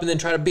build it up and then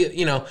try to be,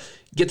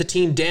 get the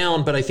team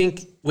down. But I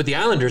think with the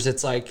Islanders,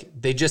 it's like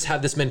they just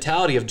have this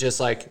mentality of just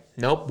like,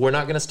 nope, we're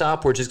not going to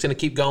stop. We're just going to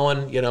keep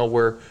going.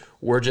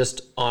 We're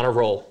just on a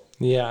roll.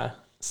 Yeah.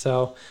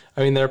 So,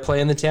 I mean, they're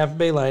playing the Tampa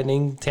Bay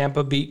Lightning.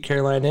 Tampa beat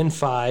Carolina in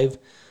 5.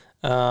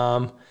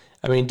 I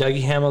mean,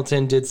 Dougie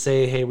Hamilton did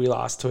say, hey, we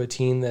lost to a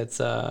team that's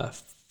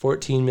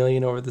 $14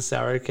 million over the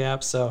salary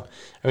cap. So,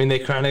 I mean, they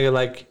kind of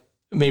like,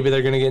 maybe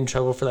they're going to get in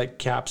trouble for like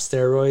cap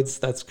steroids.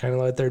 That's kind of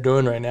what they're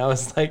doing right now.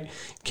 It's like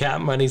cap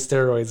money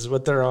steroids is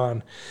what they're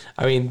on.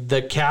 I mean,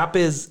 the cap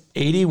is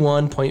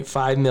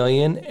 $81.5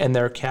 million and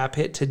their cap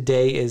hit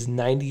today is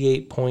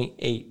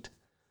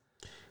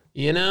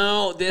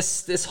 98.8.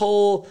 This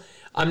whole,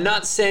 I'm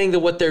not saying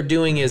that what they're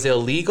doing is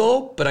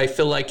illegal, but I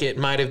feel like it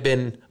might have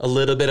been a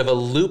little bit of a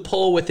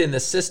loophole within the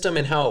system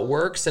and how it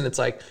works. And it's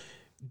like,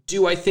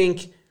 do I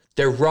think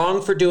they're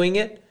wrong for doing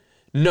it?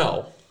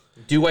 No.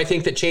 Do I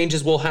think that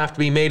changes will have to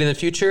be made in the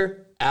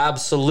future?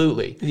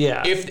 Absolutely.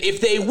 Yeah. If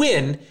they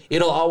win,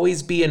 it'll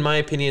always be, in my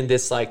opinion,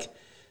 this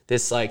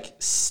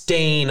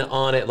stain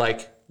on it.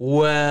 Like,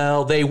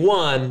 well, they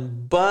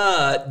won,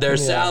 but their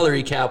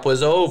salary cap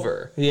was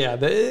over. Yeah.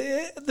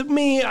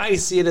 Me, I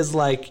see it as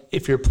like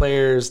if your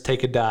players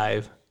take a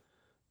dive,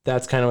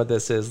 that's kind of what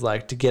this is,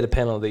 like to get a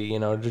penalty,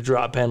 to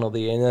draw a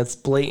penalty, and that's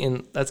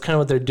blatant. That's kind of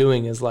what they're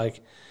doing is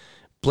like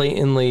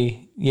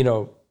blatantly,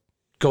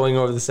 going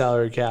over the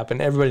salary cap,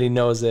 and everybody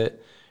knows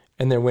it,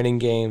 and they're winning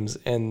games,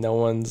 and no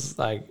one's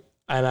like,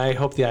 and I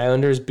hope the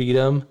Islanders beat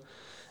them,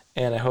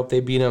 and I hope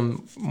they beat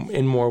them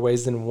in more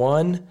ways than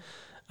one.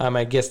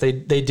 I guess they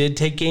did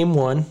take game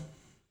one.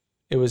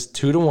 It was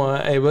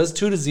 2-1. It was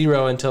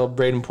 2-0 until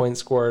Braden Point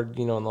scored,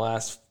 in the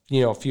last,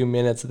 few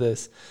minutes of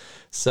this.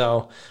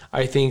 So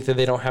I think that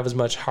they don't have as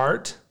much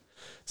heart.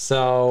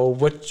 So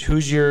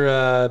who's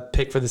your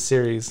pick for the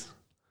series?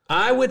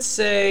 I would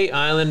say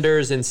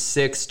Islanders in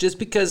 6, just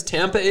because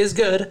Tampa is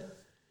good.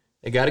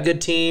 They got a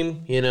good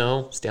team,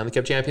 Stanley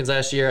Cup champions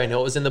last year. I know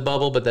it was in the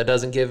bubble, but that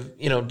doesn't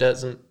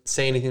doesn't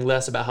say anything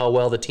less about how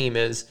well the team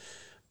is.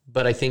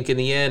 But I think in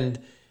the end,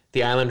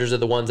 the Islanders are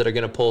the ones that are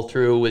going to pull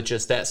through with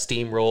just that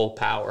steamroll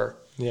power.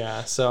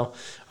 Yeah, so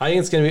I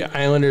think it's going to be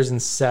Islanders in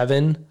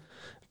 7,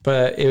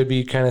 but it would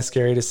be kind of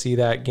scary to see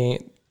that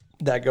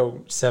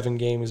go 7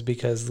 games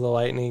because the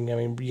Lightning,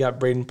 you got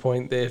Braden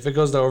Point. If it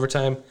goes to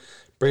overtime,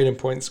 Braden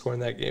Point scoring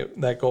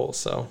that goal.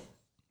 So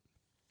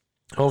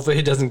hopefully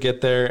it doesn't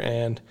get there.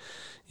 And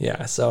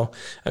yeah, so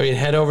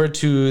head over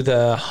to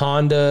the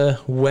Honda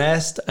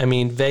West.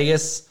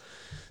 Vegas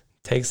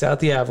takes out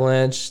the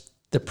Avalanche,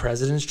 the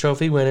President's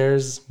Trophy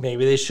winners.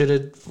 Maybe they should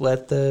have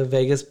let the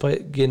Vegas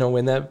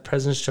win that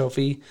President's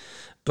Trophy.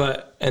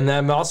 And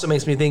that also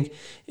makes me think,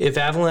 if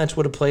Avalanche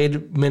would have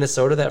played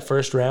Minnesota that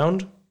first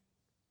round,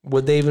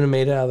 would they even have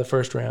made it out of the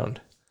first round?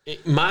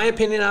 My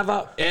opinion,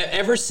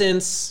 ever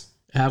since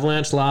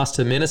Avalanche lost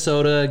to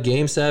Minnesota,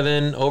 Game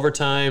 7,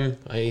 overtime,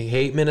 I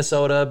hate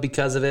Minnesota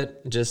because of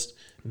it. Just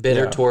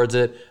bitter towards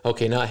it.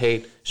 Okay, not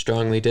hate,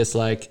 strongly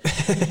dislike.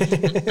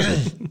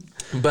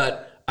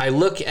 But I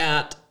look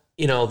at,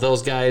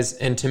 those guys,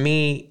 and to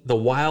me, the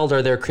Wild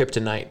are their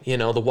kryptonite.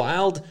 The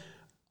Wild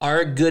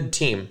are a good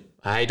team.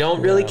 I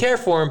don't really care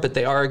for them, but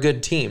they are a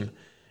good team.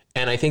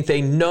 And I think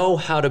they know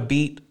how to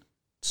beat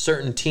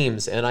certain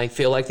teams. And I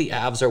feel like the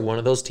Avs are one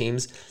of those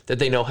teams that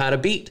they know how to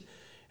beat.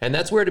 And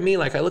that's where, to me,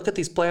 I look at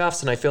these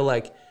playoffs and I feel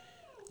like,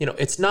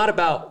 it's not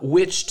about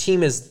which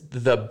team is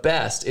the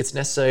best. It's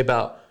necessarily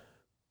about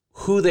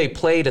who they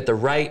played at the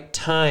right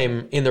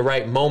time in the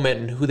right moment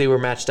and who they were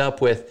matched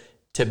up with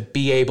to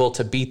be able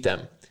to beat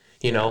them.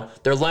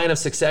 Their line of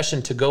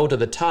succession to go to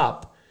the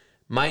top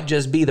might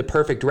just be the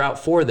perfect route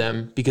for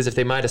them, because if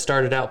they might have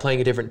started out playing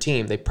a different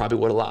team, they probably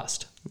would have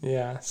lost.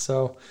 Yeah.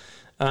 So,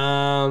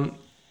 I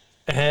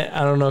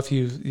don't know if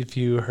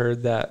you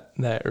heard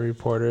that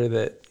reporter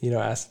that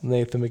asked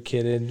Nathan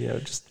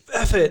McKinnon, just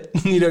F it,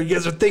 you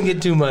guys are thinking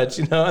too much,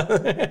 and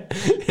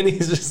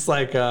he's just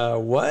like,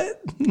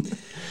 what?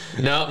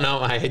 No,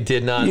 I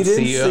did not. You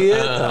didn't see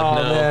it? Oh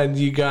no. Man,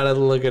 you gotta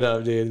look it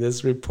up, dude.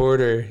 This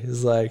reporter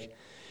is like,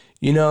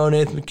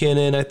 Nathan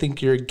McKinnon, I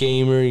think you're a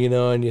gamer,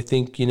 and you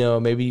think,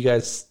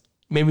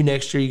 maybe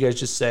next year you guys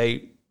just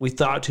say, we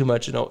thought too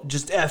much,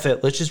 just F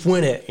it, let's just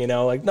win it,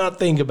 not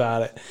think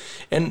about it.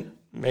 And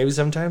maybe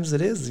sometimes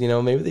it is,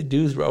 maybe they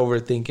do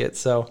overthink it.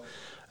 So,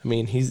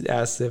 he's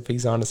asked if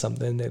he's onto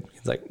something, and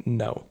he's like,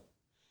 no.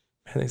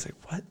 And he's like,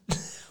 what?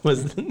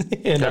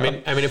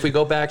 If we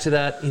go back to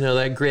that,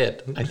 that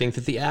grit, I think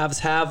that the Avs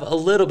have a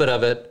little bit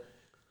of it,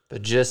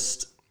 but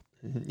just,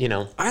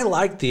 I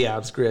like the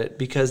Avs grit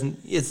because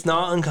it's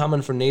not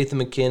uncommon for Nathan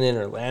McKinnon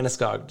or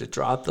Landeskog to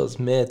drop those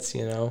mitts,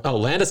 Oh,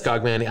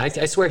 Landeskog, man. I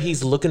swear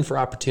he's looking for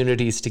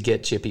opportunities to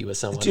get chippy with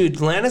someone. Dude,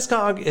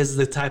 Landeskog is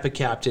the type of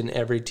captain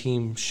every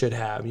team should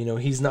have.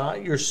 He's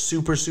not your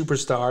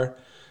superstar,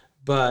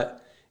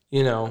 but,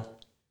 he's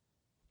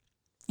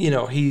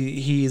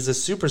a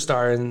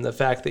superstar in the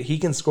fact that he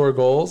can score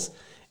goals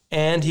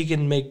and he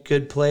can make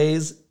good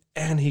plays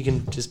and he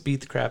can just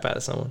beat the crap out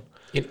of someone.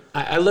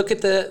 I look at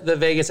the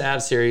Vegas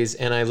Avs series,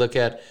 and I look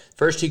at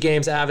first 2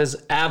 games,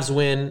 Avs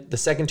win. The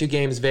second 2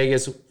 games,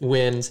 Vegas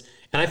wins.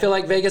 And I feel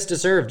like Vegas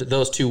deserved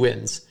those 2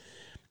 wins.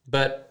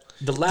 But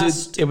the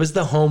last... Dude, it was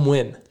the home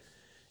win.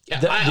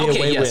 Yeah, the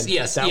away win.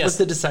 Yes. That was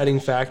the deciding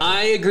factor.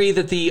 I agree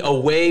that the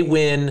away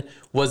win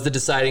was the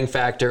deciding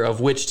factor of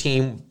which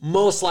team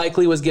most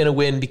likely was going to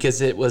win,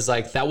 because it was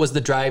like that was the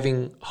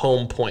driving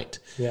home point.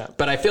 Yeah.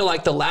 But I feel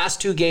like the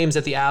last 2 games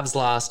that the Avs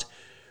lost,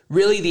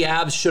 really the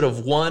Avs should have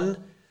won.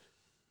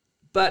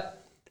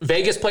 But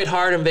Vegas played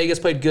hard and Vegas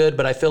played good,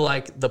 but I feel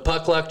like the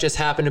puck luck just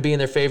happened to be in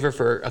their favor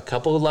for a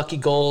couple of lucky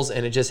goals,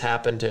 and it just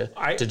happened to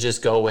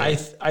just go away.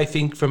 I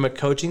think from a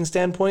coaching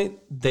standpoint,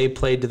 they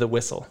played to the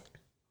whistle.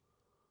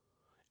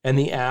 And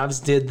the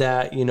Avs did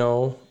that,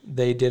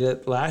 they did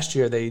it last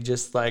year. They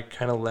just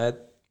kind of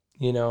let,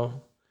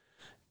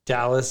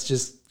 Dallas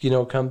just,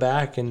 come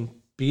back and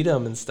beat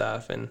them and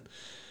stuff. And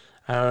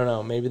I don't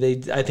know,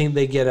 I think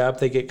they get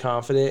up, they get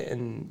confident,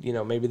 and,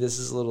 maybe this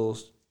is a little...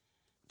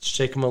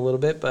 shake them a little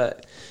bit,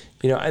 but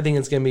I think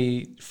it's going to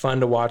be fun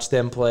to watch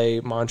them play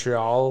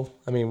Montreal.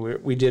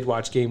 We did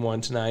watch game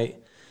 1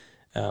 tonight.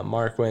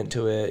 Mark went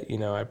to it.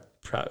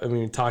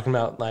 Talking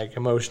about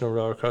emotional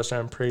roller coaster,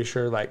 I'm pretty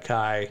sure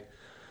Kai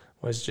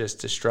was just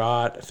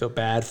distraught. I feel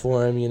bad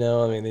for him.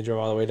 They drove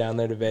all the way down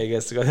there to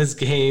Vegas to go to this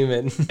game,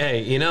 and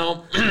hey,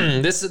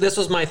 this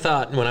was my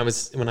thought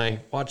when I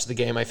watched the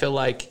game. I feel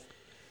like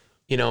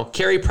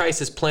Carey Price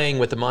is playing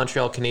with the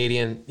Montreal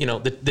Canadiens.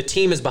 The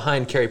team is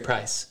behind Carey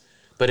Price.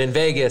 But in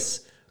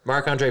Vegas,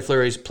 Marc-Andre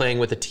Fleury is playing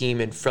with a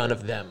team in front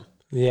of them.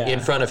 Yeah.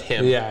 In front of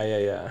him.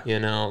 Yeah.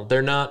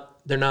 They're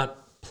not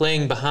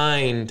playing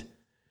behind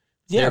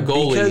their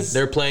goalie. Because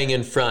They're playing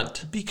in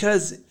front.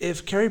 Because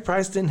if Carey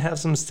Price didn't have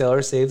some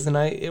stellar saves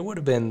tonight, it would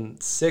have been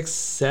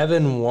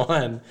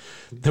 6-7-1.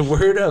 The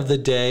word of the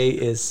day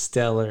is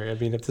stellar. I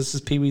mean, if this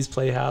was Pee Wee's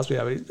Playhouse, we'd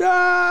have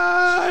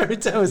every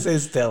time we say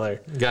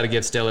stellar. Got to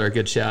give Stellar a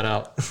good shout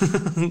out.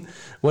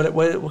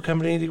 What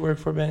company do you work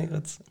for, Benny?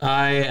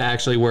 I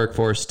actually work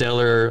for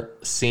Stellar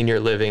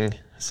Senior Living,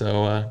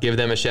 so give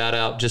them a shout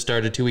out. Just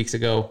started 2 weeks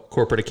ago.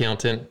 Corporate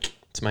accountant.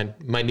 It's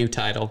my new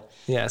title.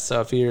 Yeah,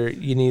 so if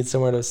you need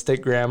somewhere to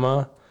stick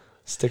grandma,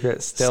 stick her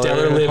at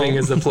Stellar Living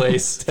is the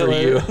place for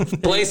you.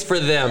 Place for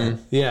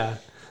them. Yeah.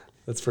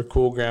 That's for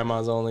cool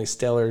grandmas only.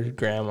 Stellar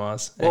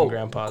grandmas and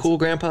grandpas. Cool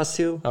grandpas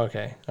too?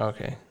 Okay.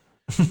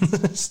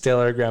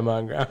 Stellar grandma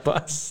and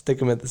grandpas. Stick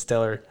them at the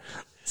Stellar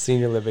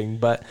Senior Living.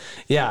 But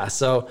yeah,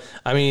 so,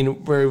 I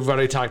mean, we've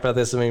already talked about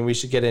this. I mean, we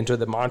should get into it.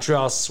 The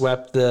Montreal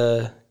swept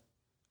the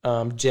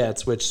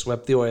Jets, which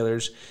swept the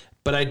Oilers.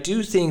 But I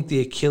do think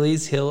the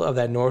Achilles heel of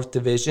that North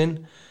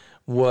Division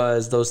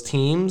was those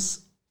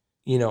teams,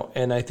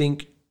 and I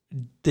think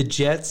the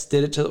Jets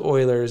did it to the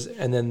Oilers,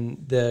 and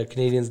then the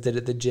Canadiens did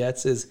it to the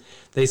Jets, is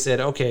they said,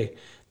 okay,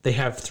 they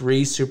have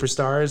 3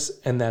 superstars,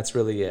 and that's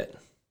really it.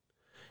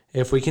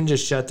 If we can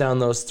just shut down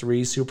those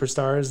 3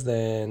 superstars,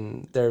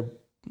 then they're,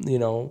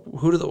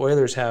 who do the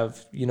Oilers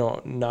have,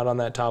 not on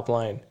that top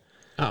line?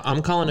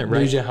 I'm calling it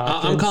right.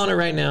 I'm calling it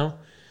right now.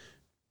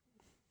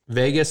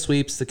 Vegas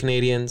sweeps the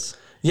Canadiens.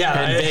 Yeah,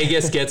 and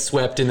Vegas gets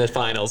swept in the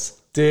finals.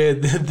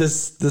 Dude, the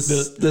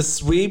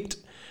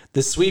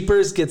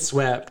sweepers get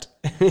swept.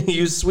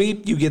 You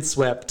sweep, you get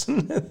swept.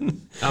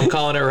 I'm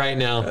calling it right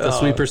now. The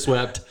sweeper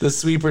swept. The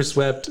sweeper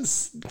swept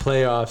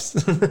playoffs.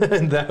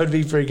 That would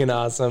be freaking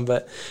awesome.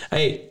 But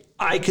hey,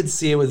 I could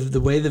see it with the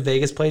way the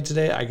Vegas played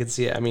today. I could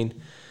see it. I mean,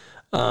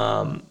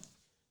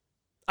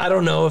 I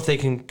don't know if they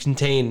can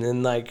contain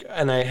and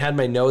I had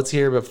my notes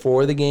here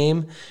before the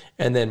game,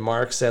 and then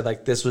Mark said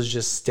this was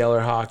just stellar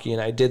hockey,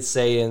 and I did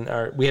say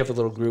we have a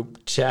little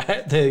group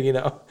chat,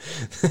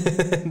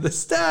 the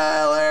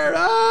stellar,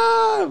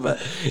 but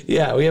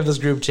yeah, we have this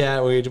group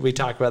chat where we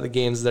talk about the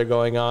games that are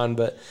going on,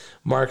 but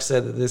Mark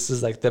said that this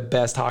is the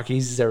best hockey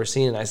he's ever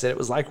seen, and I said it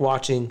was like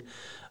watching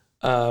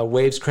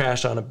waves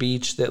crash on a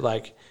beach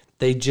that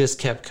they just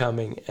kept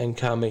coming and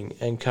coming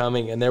and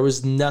coming, and there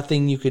was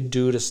nothing you could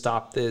do to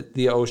stop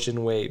the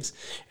ocean waves.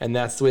 And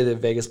that's the way that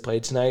Vegas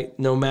played tonight.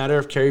 No matter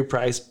if Carey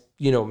Price,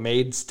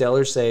 made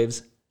stellar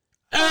saves,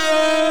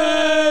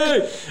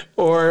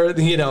 or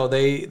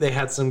they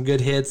had some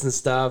good hits and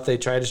stuff. They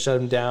tried to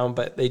shut him down,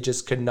 but they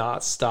just could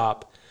not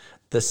stop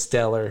the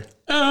stellar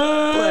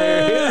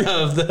player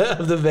of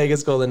the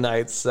Vegas Golden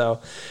Knights. So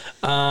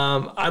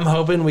I'm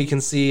hoping we can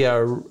see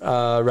a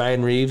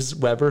Ryan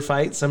Reeves-Weber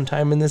fight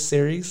sometime in this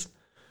series.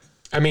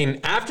 I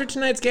mean, after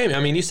tonight's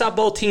game, you saw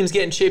both teams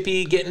getting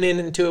chippy, getting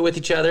into it with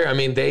each other. I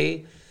mean,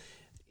 they,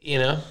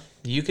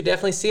 you could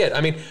definitely see it.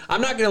 I mean,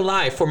 I'm not going to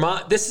lie.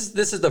 This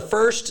is the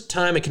first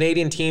time a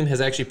Canadian team has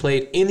actually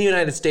played in the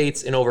United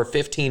States in over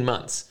 15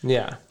 months.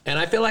 Yeah. And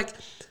I feel like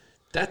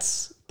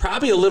that's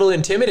probably a little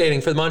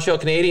intimidating for the Montreal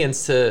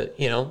Canadiens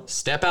to,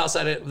 step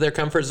outside of their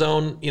comfort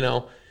zone.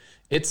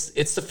 It's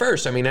the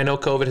first. I mean, I know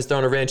COVID has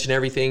thrown a wrench in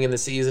everything in the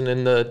season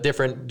and the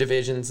different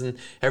divisions and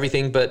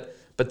everything, but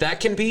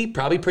that can be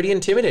probably pretty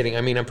intimidating.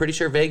 I mean, I'm pretty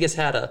sure Vegas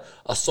had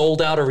a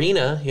sold out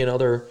arena.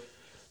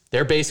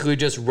 They're basically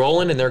just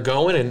rolling and they're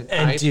going.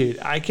 And dude,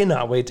 I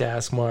cannot wait to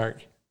ask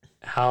Mark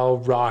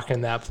how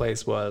rocking that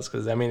place was.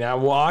 Because, I mean,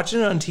 I'm watching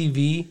it on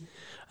TV,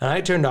 and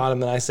I turned on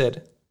him and I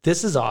said,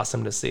 this is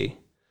awesome to see.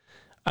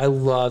 I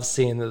love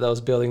seeing that those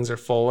buildings are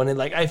full.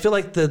 And I feel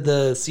like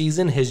the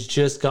season has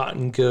just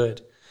gotten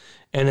good,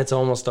 and it's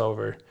almost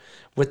over.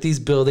 With these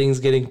buildings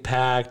getting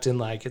packed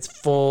and it's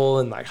full,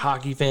 and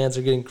hockey fans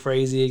are getting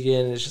crazy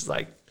again. And it's just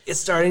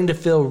it's starting to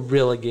feel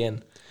real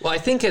again. Well, I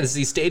think as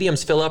these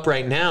stadiums fill up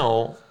right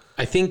now,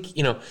 I think,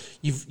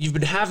 you've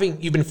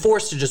been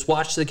forced to just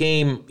watch the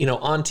game,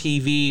 on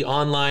TV,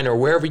 online, or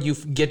wherever you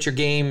get your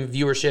game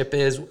viewership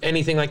is,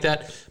 anything like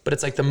that. But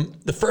it's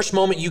the first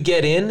moment you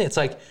get in, it's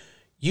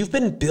you've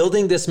been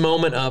building this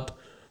moment up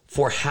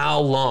for how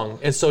long?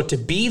 And so to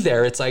be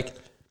there,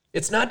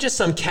 it's not just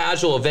some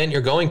casual event you're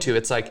going to.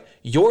 It's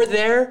you're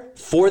there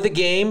for the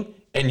game,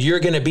 and you're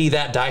going to be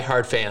that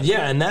diehard fan.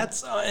 Yeah, and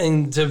that's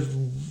and to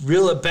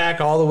reel it back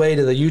all the way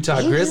to the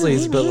Utah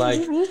Grizzlies, but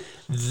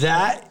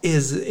that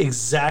is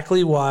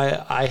exactly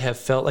why I have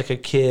felt like a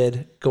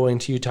kid going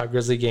to Utah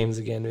Grizzly games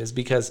again, is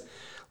because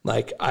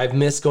I've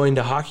missed going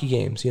to hockey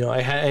games.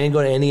 I didn't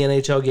go to any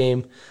NHL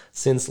game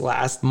since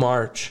last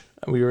March.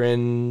 We were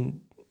in,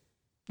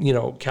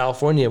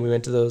 California. We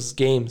went to those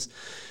games.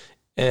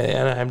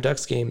 Anaheim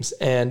Ducks games,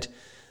 and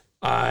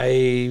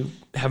I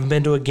haven't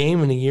been to a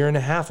game in a year and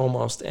a half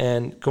almost.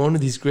 And going to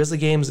these Grizzly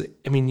games,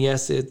 I mean,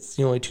 yes, it's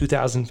only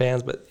 2,000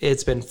 fans, but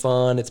it's been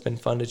fun. It's been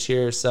fun to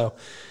cheer. So,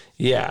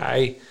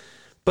 yeah,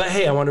 but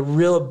hey, I want to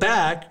reel it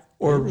back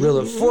or reel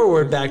it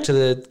forward back to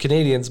the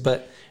Canadiens.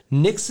 But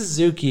Nick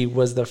Suzuki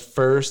was the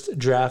first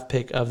draft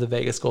pick of the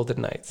Vegas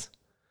Golden Knights,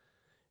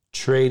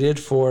 traded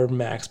for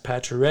Max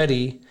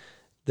Pacioretty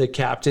the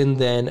captain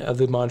then of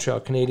the Montreal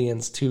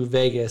Canadiens to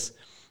Vegas.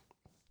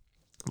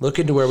 Look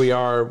into where we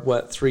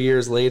are, 3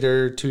 years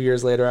later, 2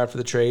 years later after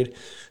the trade.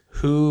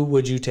 Who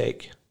would you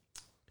take?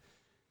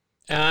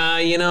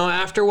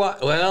 After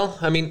what? Well,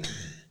 I mean,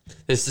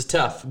 this is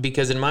tough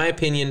because in my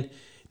opinion,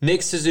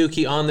 Nick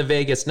Suzuki on the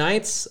Vegas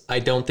Knights, I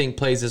don't think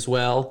plays as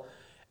well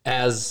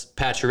as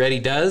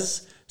Pacioretty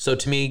does. So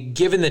to me,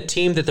 given the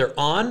team that they're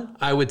on,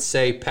 I would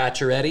say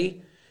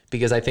Pacioretty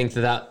because I think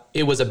that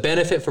it was a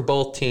benefit for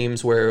both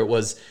teams where it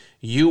was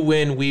you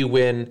win, we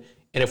win,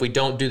 and if we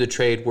don't do the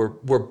trade,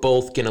 we're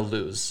both going to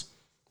lose.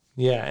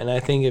 Yeah, and I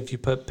think if you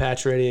put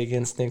Pacioretty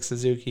against Nick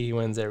Suzuki, he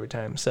wins every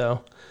time.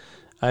 So,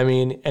 I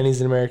mean, and he's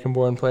an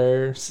American-born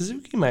player.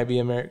 Suzuki might be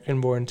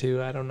American-born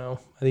too. I don't know.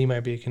 I think he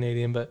might be a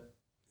Canadian, but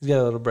he's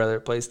got a little brother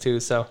that plays too.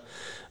 So,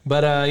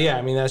 but yeah,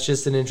 I mean, that's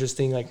just an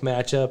interesting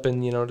matchup,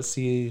 and to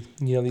see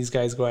these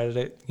guys go at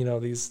it.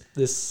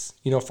 This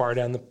far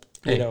down the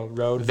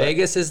road.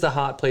 Vegas is the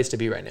hot place to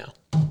be right now.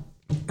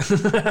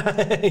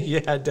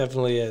 Yeah, it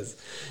definitely is.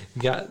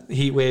 You got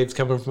heat waves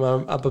coming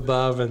from up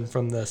above and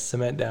from the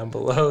cement down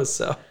below.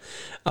 So,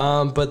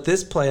 but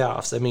this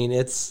playoffs, I mean,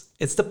 it's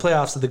the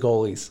playoffs of the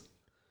goalies.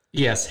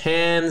 Yes,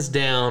 hands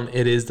down,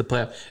 it is the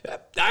playoff.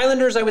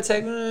 Islanders, I would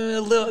say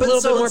a little bit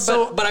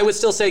more, but I would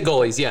still say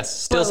goalies.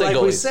 Yes, still say like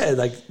goalies. We said,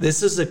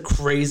 this is a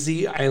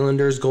crazy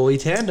Islanders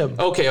goalie tandem.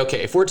 Okay.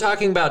 If we're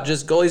talking about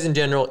just goalies in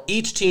general,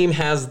 each team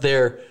has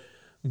their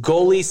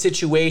goalie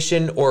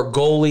situation or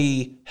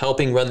goalie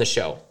helping run the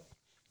show.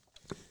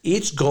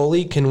 Each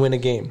goalie can win a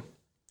game.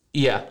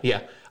 Yeah.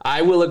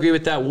 I will agree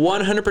with that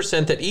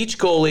 100% that each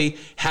goalie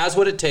has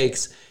what it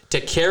takes to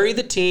carry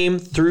the team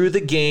through the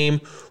game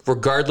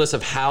regardless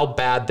of how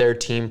bad their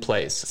team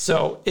plays.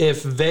 So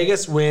if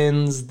Vegas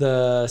wins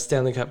the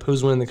Stanley Cup,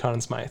 who's winning the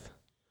Conn Smythe?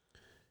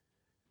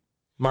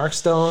 Mark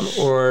Stone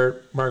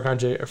or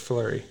Marc-Andre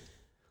Fleury?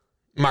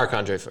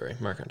 Marc-Andre Fleury.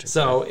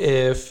 So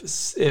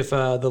if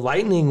the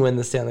Lightning win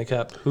the Stanley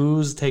Cup,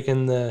 who's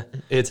taking the?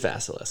 It's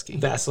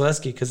Vasilevsky.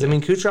 Because I mean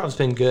Kucherov's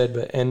been good,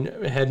 and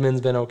Hedman's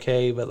been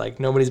okay,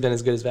 but nobody's been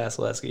as good as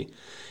Vasilevsky.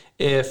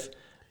 If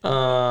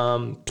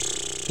Montreal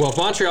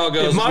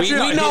goes,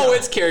 we know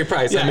it's Carey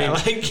Price. Yeah,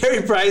 I mean,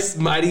 Carey Price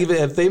might even,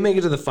 if they make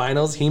it to the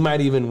finals, he might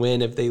even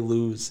win if they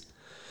lose.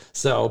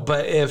 So,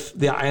 but if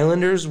the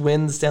Islanders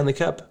win the Stanley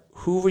Cup,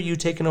 who were you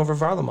taking over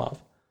Varlamov?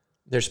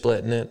 They're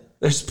splitting it.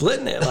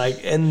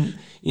 And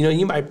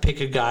you might pick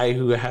a guy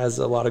who has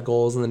a lot of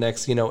goals in the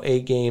next,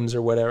 8 games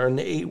or whatever, and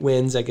 8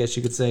 wins, I guess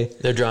you could say.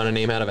 They're drawing a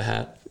name out of a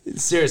hat.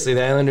 Seriously,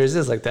 the Islanders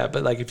is like that.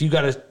 But if you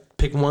got to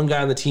pick one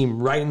guy on the team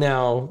right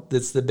now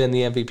that's been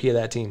the MVP of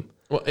that team.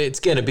 Well, it's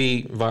going to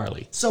be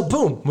Varley. So,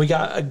 boom, we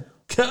got a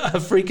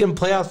freaking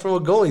playoff full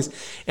of goalies.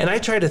 And I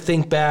try to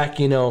think back,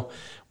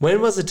 when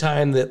was the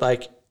time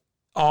that,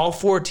 all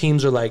 4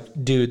 teams are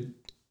dude,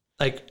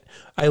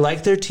 I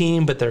like their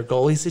team, but their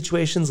goalie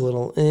situation's a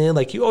little,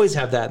 you always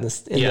have that in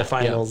the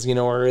finals,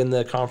 or in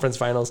the conference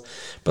finals.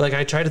 But,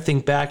 I try to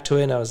think back to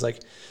it, and I was like,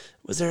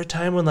 was there a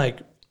time when, I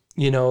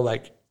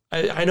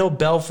know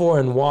Belfour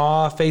and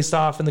Waugh faced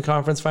off in the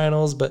conference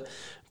finals, but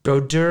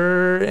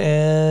Brodeur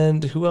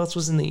and who else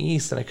was in the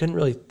East? And I couldn't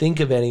really think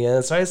of any.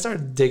 And so I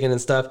started digging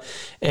and stuff.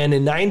 And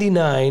in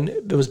 99,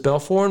 it was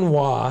Belfour and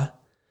Waugh,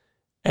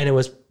 and it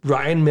was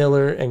Ryan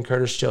Miller and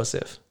Curtis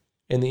Joseph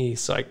in the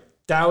East. So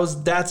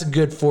that's a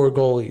good 4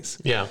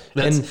 goalies. Yeah.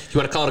 And you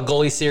want to call it a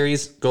goalie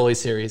series? Goalie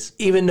series.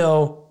 Even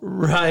though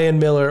Ryan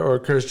Miller or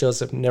Curtis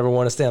Joseph never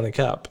won a Stanley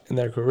Cup in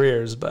their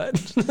careers, but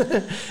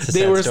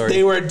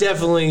they were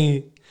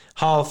definitely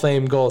Hall of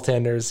Fame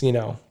goaltenders,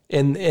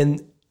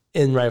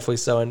 and rightfully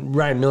so. And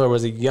Ryan Miller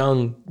was a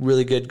young,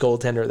 really good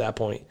goaltender at that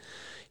point.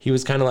 He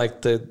was kind of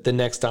like the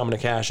next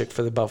Dominik Hasek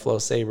for the Buffalo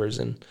Sabres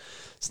and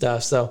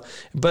stuff. So,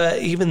 but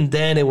even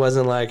then, it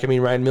wasn't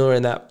Ryan Miller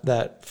in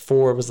that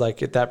 4 was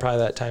at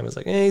that time was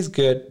he's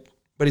good,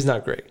 but he's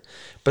not great.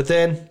 But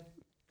then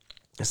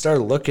I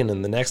started looking,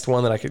 and the next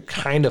one that I could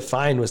kind of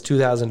find was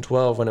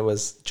 2012 when it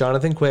was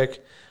Jonathan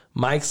Quick,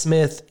 Mike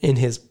Smith in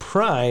his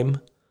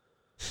prime.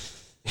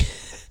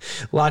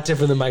 A lot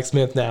different than Mike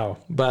Smith now,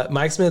 but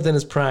Mike Smith in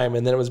his prime,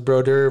 and then it was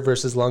Brodeur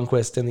versus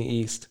Lundqvist in the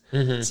East.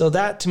 Mm-hmm. So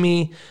that to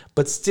me,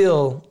 but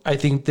still, I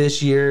think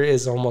this year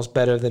is almost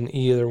better than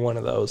either one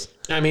of those.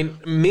 I mean,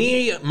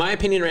 my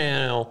opinion right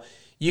now,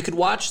 you could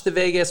watch the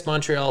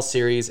Vegas-Montreal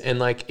series,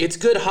 and it's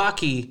good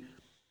hockey,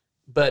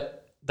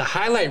 but the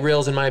highlight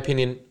reels, in my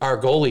opinion, are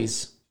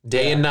goalies.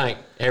 Day and night,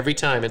 every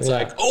time. It's did you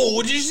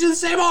see the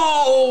same?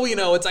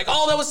 It's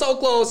that was so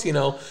close,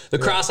 the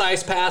cross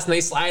ice pass and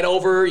they slide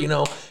over,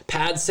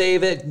 pad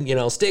save it,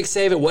 stick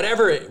save it,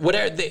 whatever.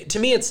 To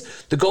me,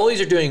 it's the goalies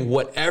are doing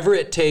whatever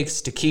it takes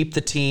to keep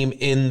the team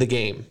in the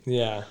game.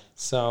 Yeah.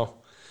 So,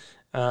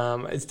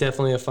 it's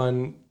definitely a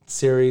fun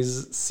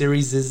series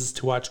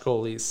to watch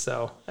goalies.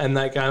 So, and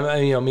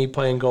I'm, me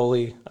playing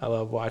goalie, I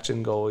love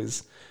watching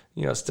goalies,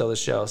 still the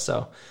show.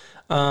 So,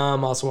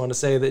 also want to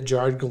say that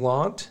Gerard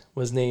Gallant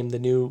was named the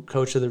new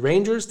coach of the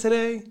Rangers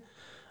today.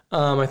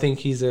 I think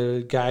he's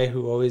a guy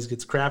who always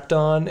gets crapped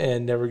on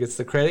and never gets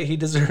the credit he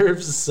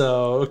deserves.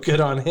 So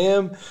good on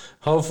him.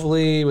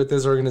 Hopefully with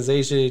this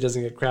organization, he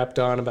doesn't get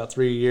crapped on about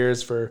 3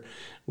 years for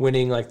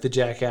winning like the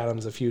Jack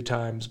Adams a few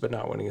times, but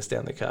not winning a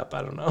Stanley Cup.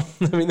 I don't know.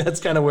 I mean,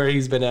 that's kind of where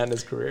he's been at in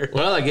his career.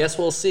 Well, I guess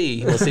we'll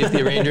see. We'll see if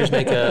the Rangers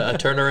make a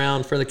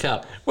turnaround for the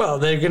Cup. Well,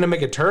 they're going to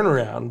make a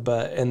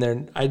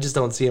turnaround, I just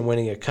don't see him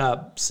winning a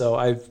Cup. So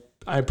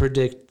I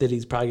predict that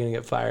he's probably going to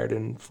get fired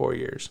in 4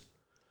 years.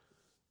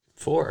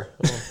 4.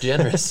 Oh,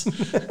 generous.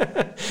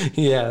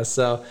 Yeah.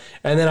 So,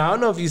 and then I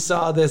don't know if you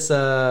saw this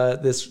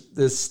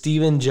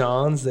Stephen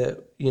Johns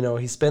that,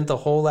 he spent the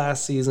whole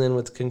last season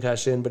with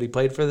concussion, but he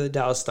played for the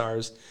Dallas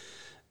Stars,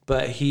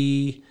 but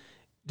he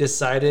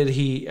decided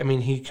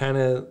he kind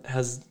of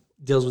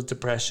deals with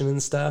depression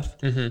and stuff.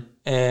 Mm-hmm.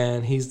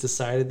 And he's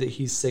decided that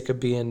he's sick of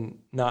being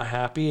not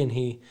happy. And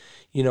he,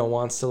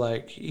 wants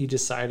to he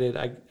decided,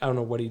 I don't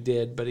know what he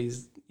did, but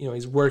he's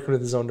working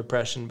with his own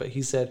depression, but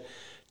he said,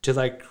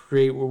 to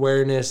create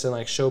awareness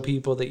and show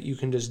people that you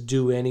can just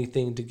do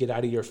anything to get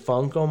out of your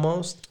funk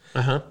almost.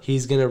 Uh-huh.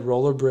 He's going to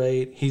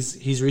rollerblade.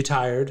 He's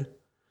retired.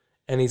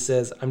 And he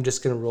says, I'm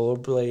just going to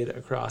rollerblade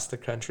across the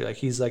country.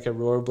 He's like a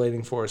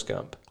rollerblading Forrest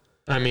Gump.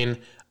 I mean,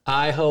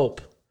 I hope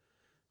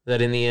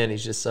that in the end,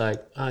 he's just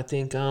like, I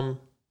think I'm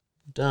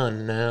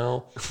done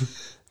now.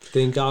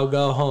 Think I'll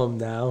go home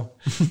now.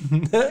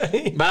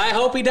 But I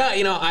hope he does.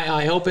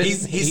 I hope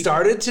it's... He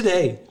started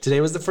today.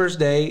 Today was the first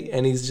day,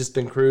 and he's just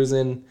been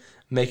cruising,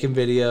 making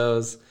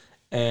videos,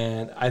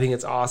 and I think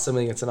it's awesome. I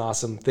think it's an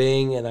awesome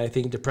thing, and I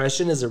think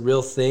depression is a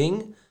real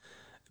thing,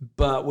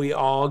 but we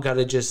all got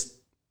to just,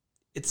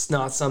 it's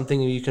not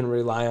something you can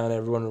rely on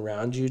everyone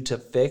around you to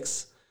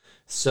fix.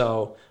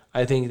 So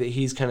I think that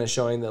he's kind of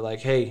showing that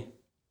hey,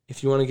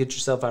 if you want to get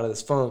yourself out of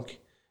this funk,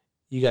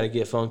 you got to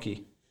get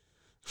funky.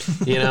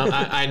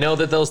 I know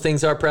that those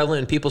things are prevalent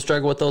and people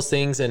struggle with those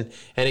things, and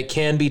it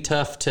can be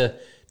tough to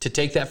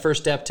take that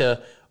first step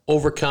to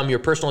overcome your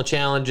personal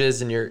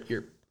challenges and your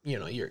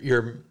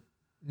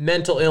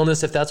mental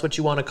illness, if that's what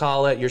you want to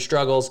call it, your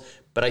struggles.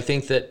 But I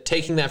think that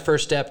taking that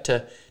first step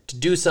to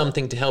do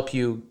something to help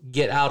you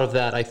get out of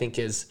that, I think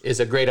is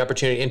a great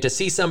opportunity. And to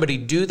see somebody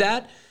do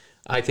that,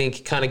 I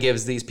think kind of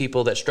gives these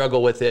people that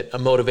struggle with it a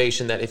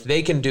motivation that if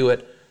they can do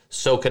it,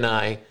 so can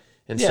I.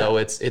 And so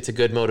it's a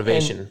good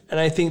motivation. And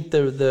I think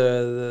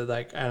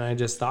the and I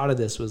just thought of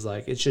this was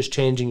it's just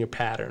changing your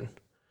pattern.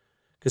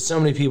 Because so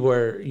many people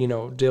are,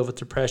 deal with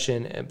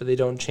depression, but they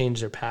don't change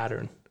their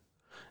pattern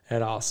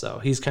at all. So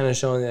he's kind of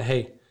showing that,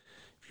 hey,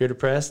 if you're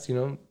depressed,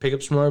 pick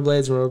up some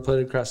rollerblades and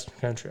rollerblade across the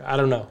country. I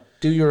don't know.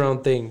 Do your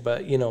own thing,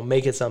 but,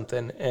 make it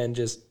something and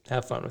just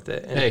have fun with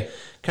it. And hey,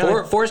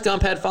 Forrest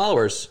Gump had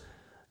followers.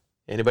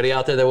 Anybody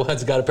out there that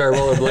once got a pair of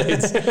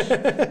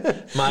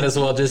rollerblades, might as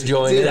well just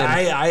join in.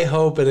 I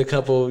hope in a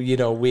couple,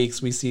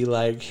 weeks we see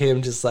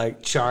him just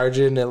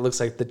charging. It looks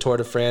like the Tour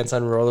de France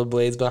on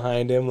rollerblades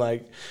behind him,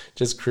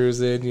 just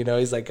cruising.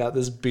 He's got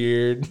this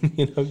beard,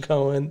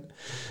 going.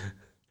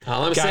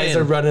 Guys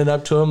are running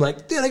up to him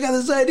dude, I got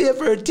this idea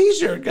for a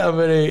T-shirt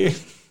company.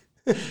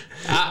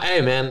 Hey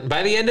man,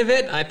 by the end of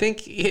it, I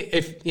think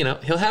if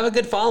he'll have a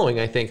good following.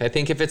 I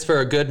think if it's for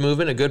a good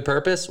movement, a good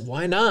purpose,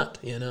 why not?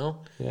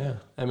 Yeah.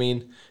 I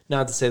mean,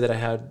 not to say that I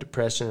had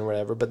depression or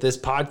whatever, but this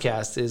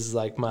podcast is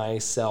my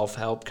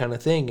self-help kind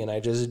of thing, and I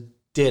just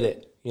did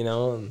it. And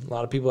a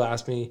lot of people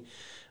ask me,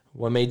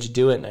 "What made you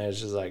do it?" And I was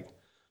just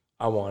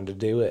I wanted to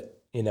do it.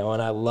 And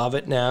I love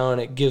it now,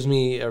 and it gives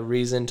me a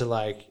reason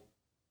to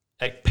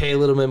pay a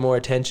little bit more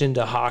attention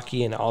to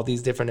hockey and all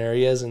these different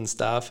areas and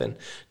stuff. And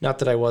not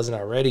that I wasn't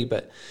already,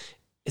 but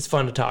it's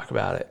fun to talk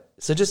about it.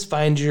 So just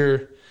find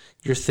your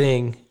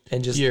thing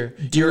and just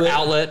your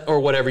outlet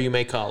or whatever you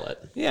may call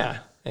it. Yeah.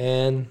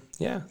 And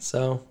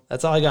so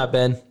that's all I got,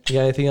 Ben. You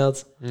got anything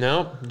else?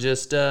 No,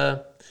 just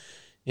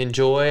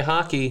enjoy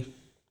hockey.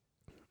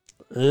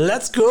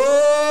 Let's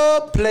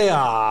go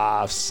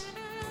playoffs.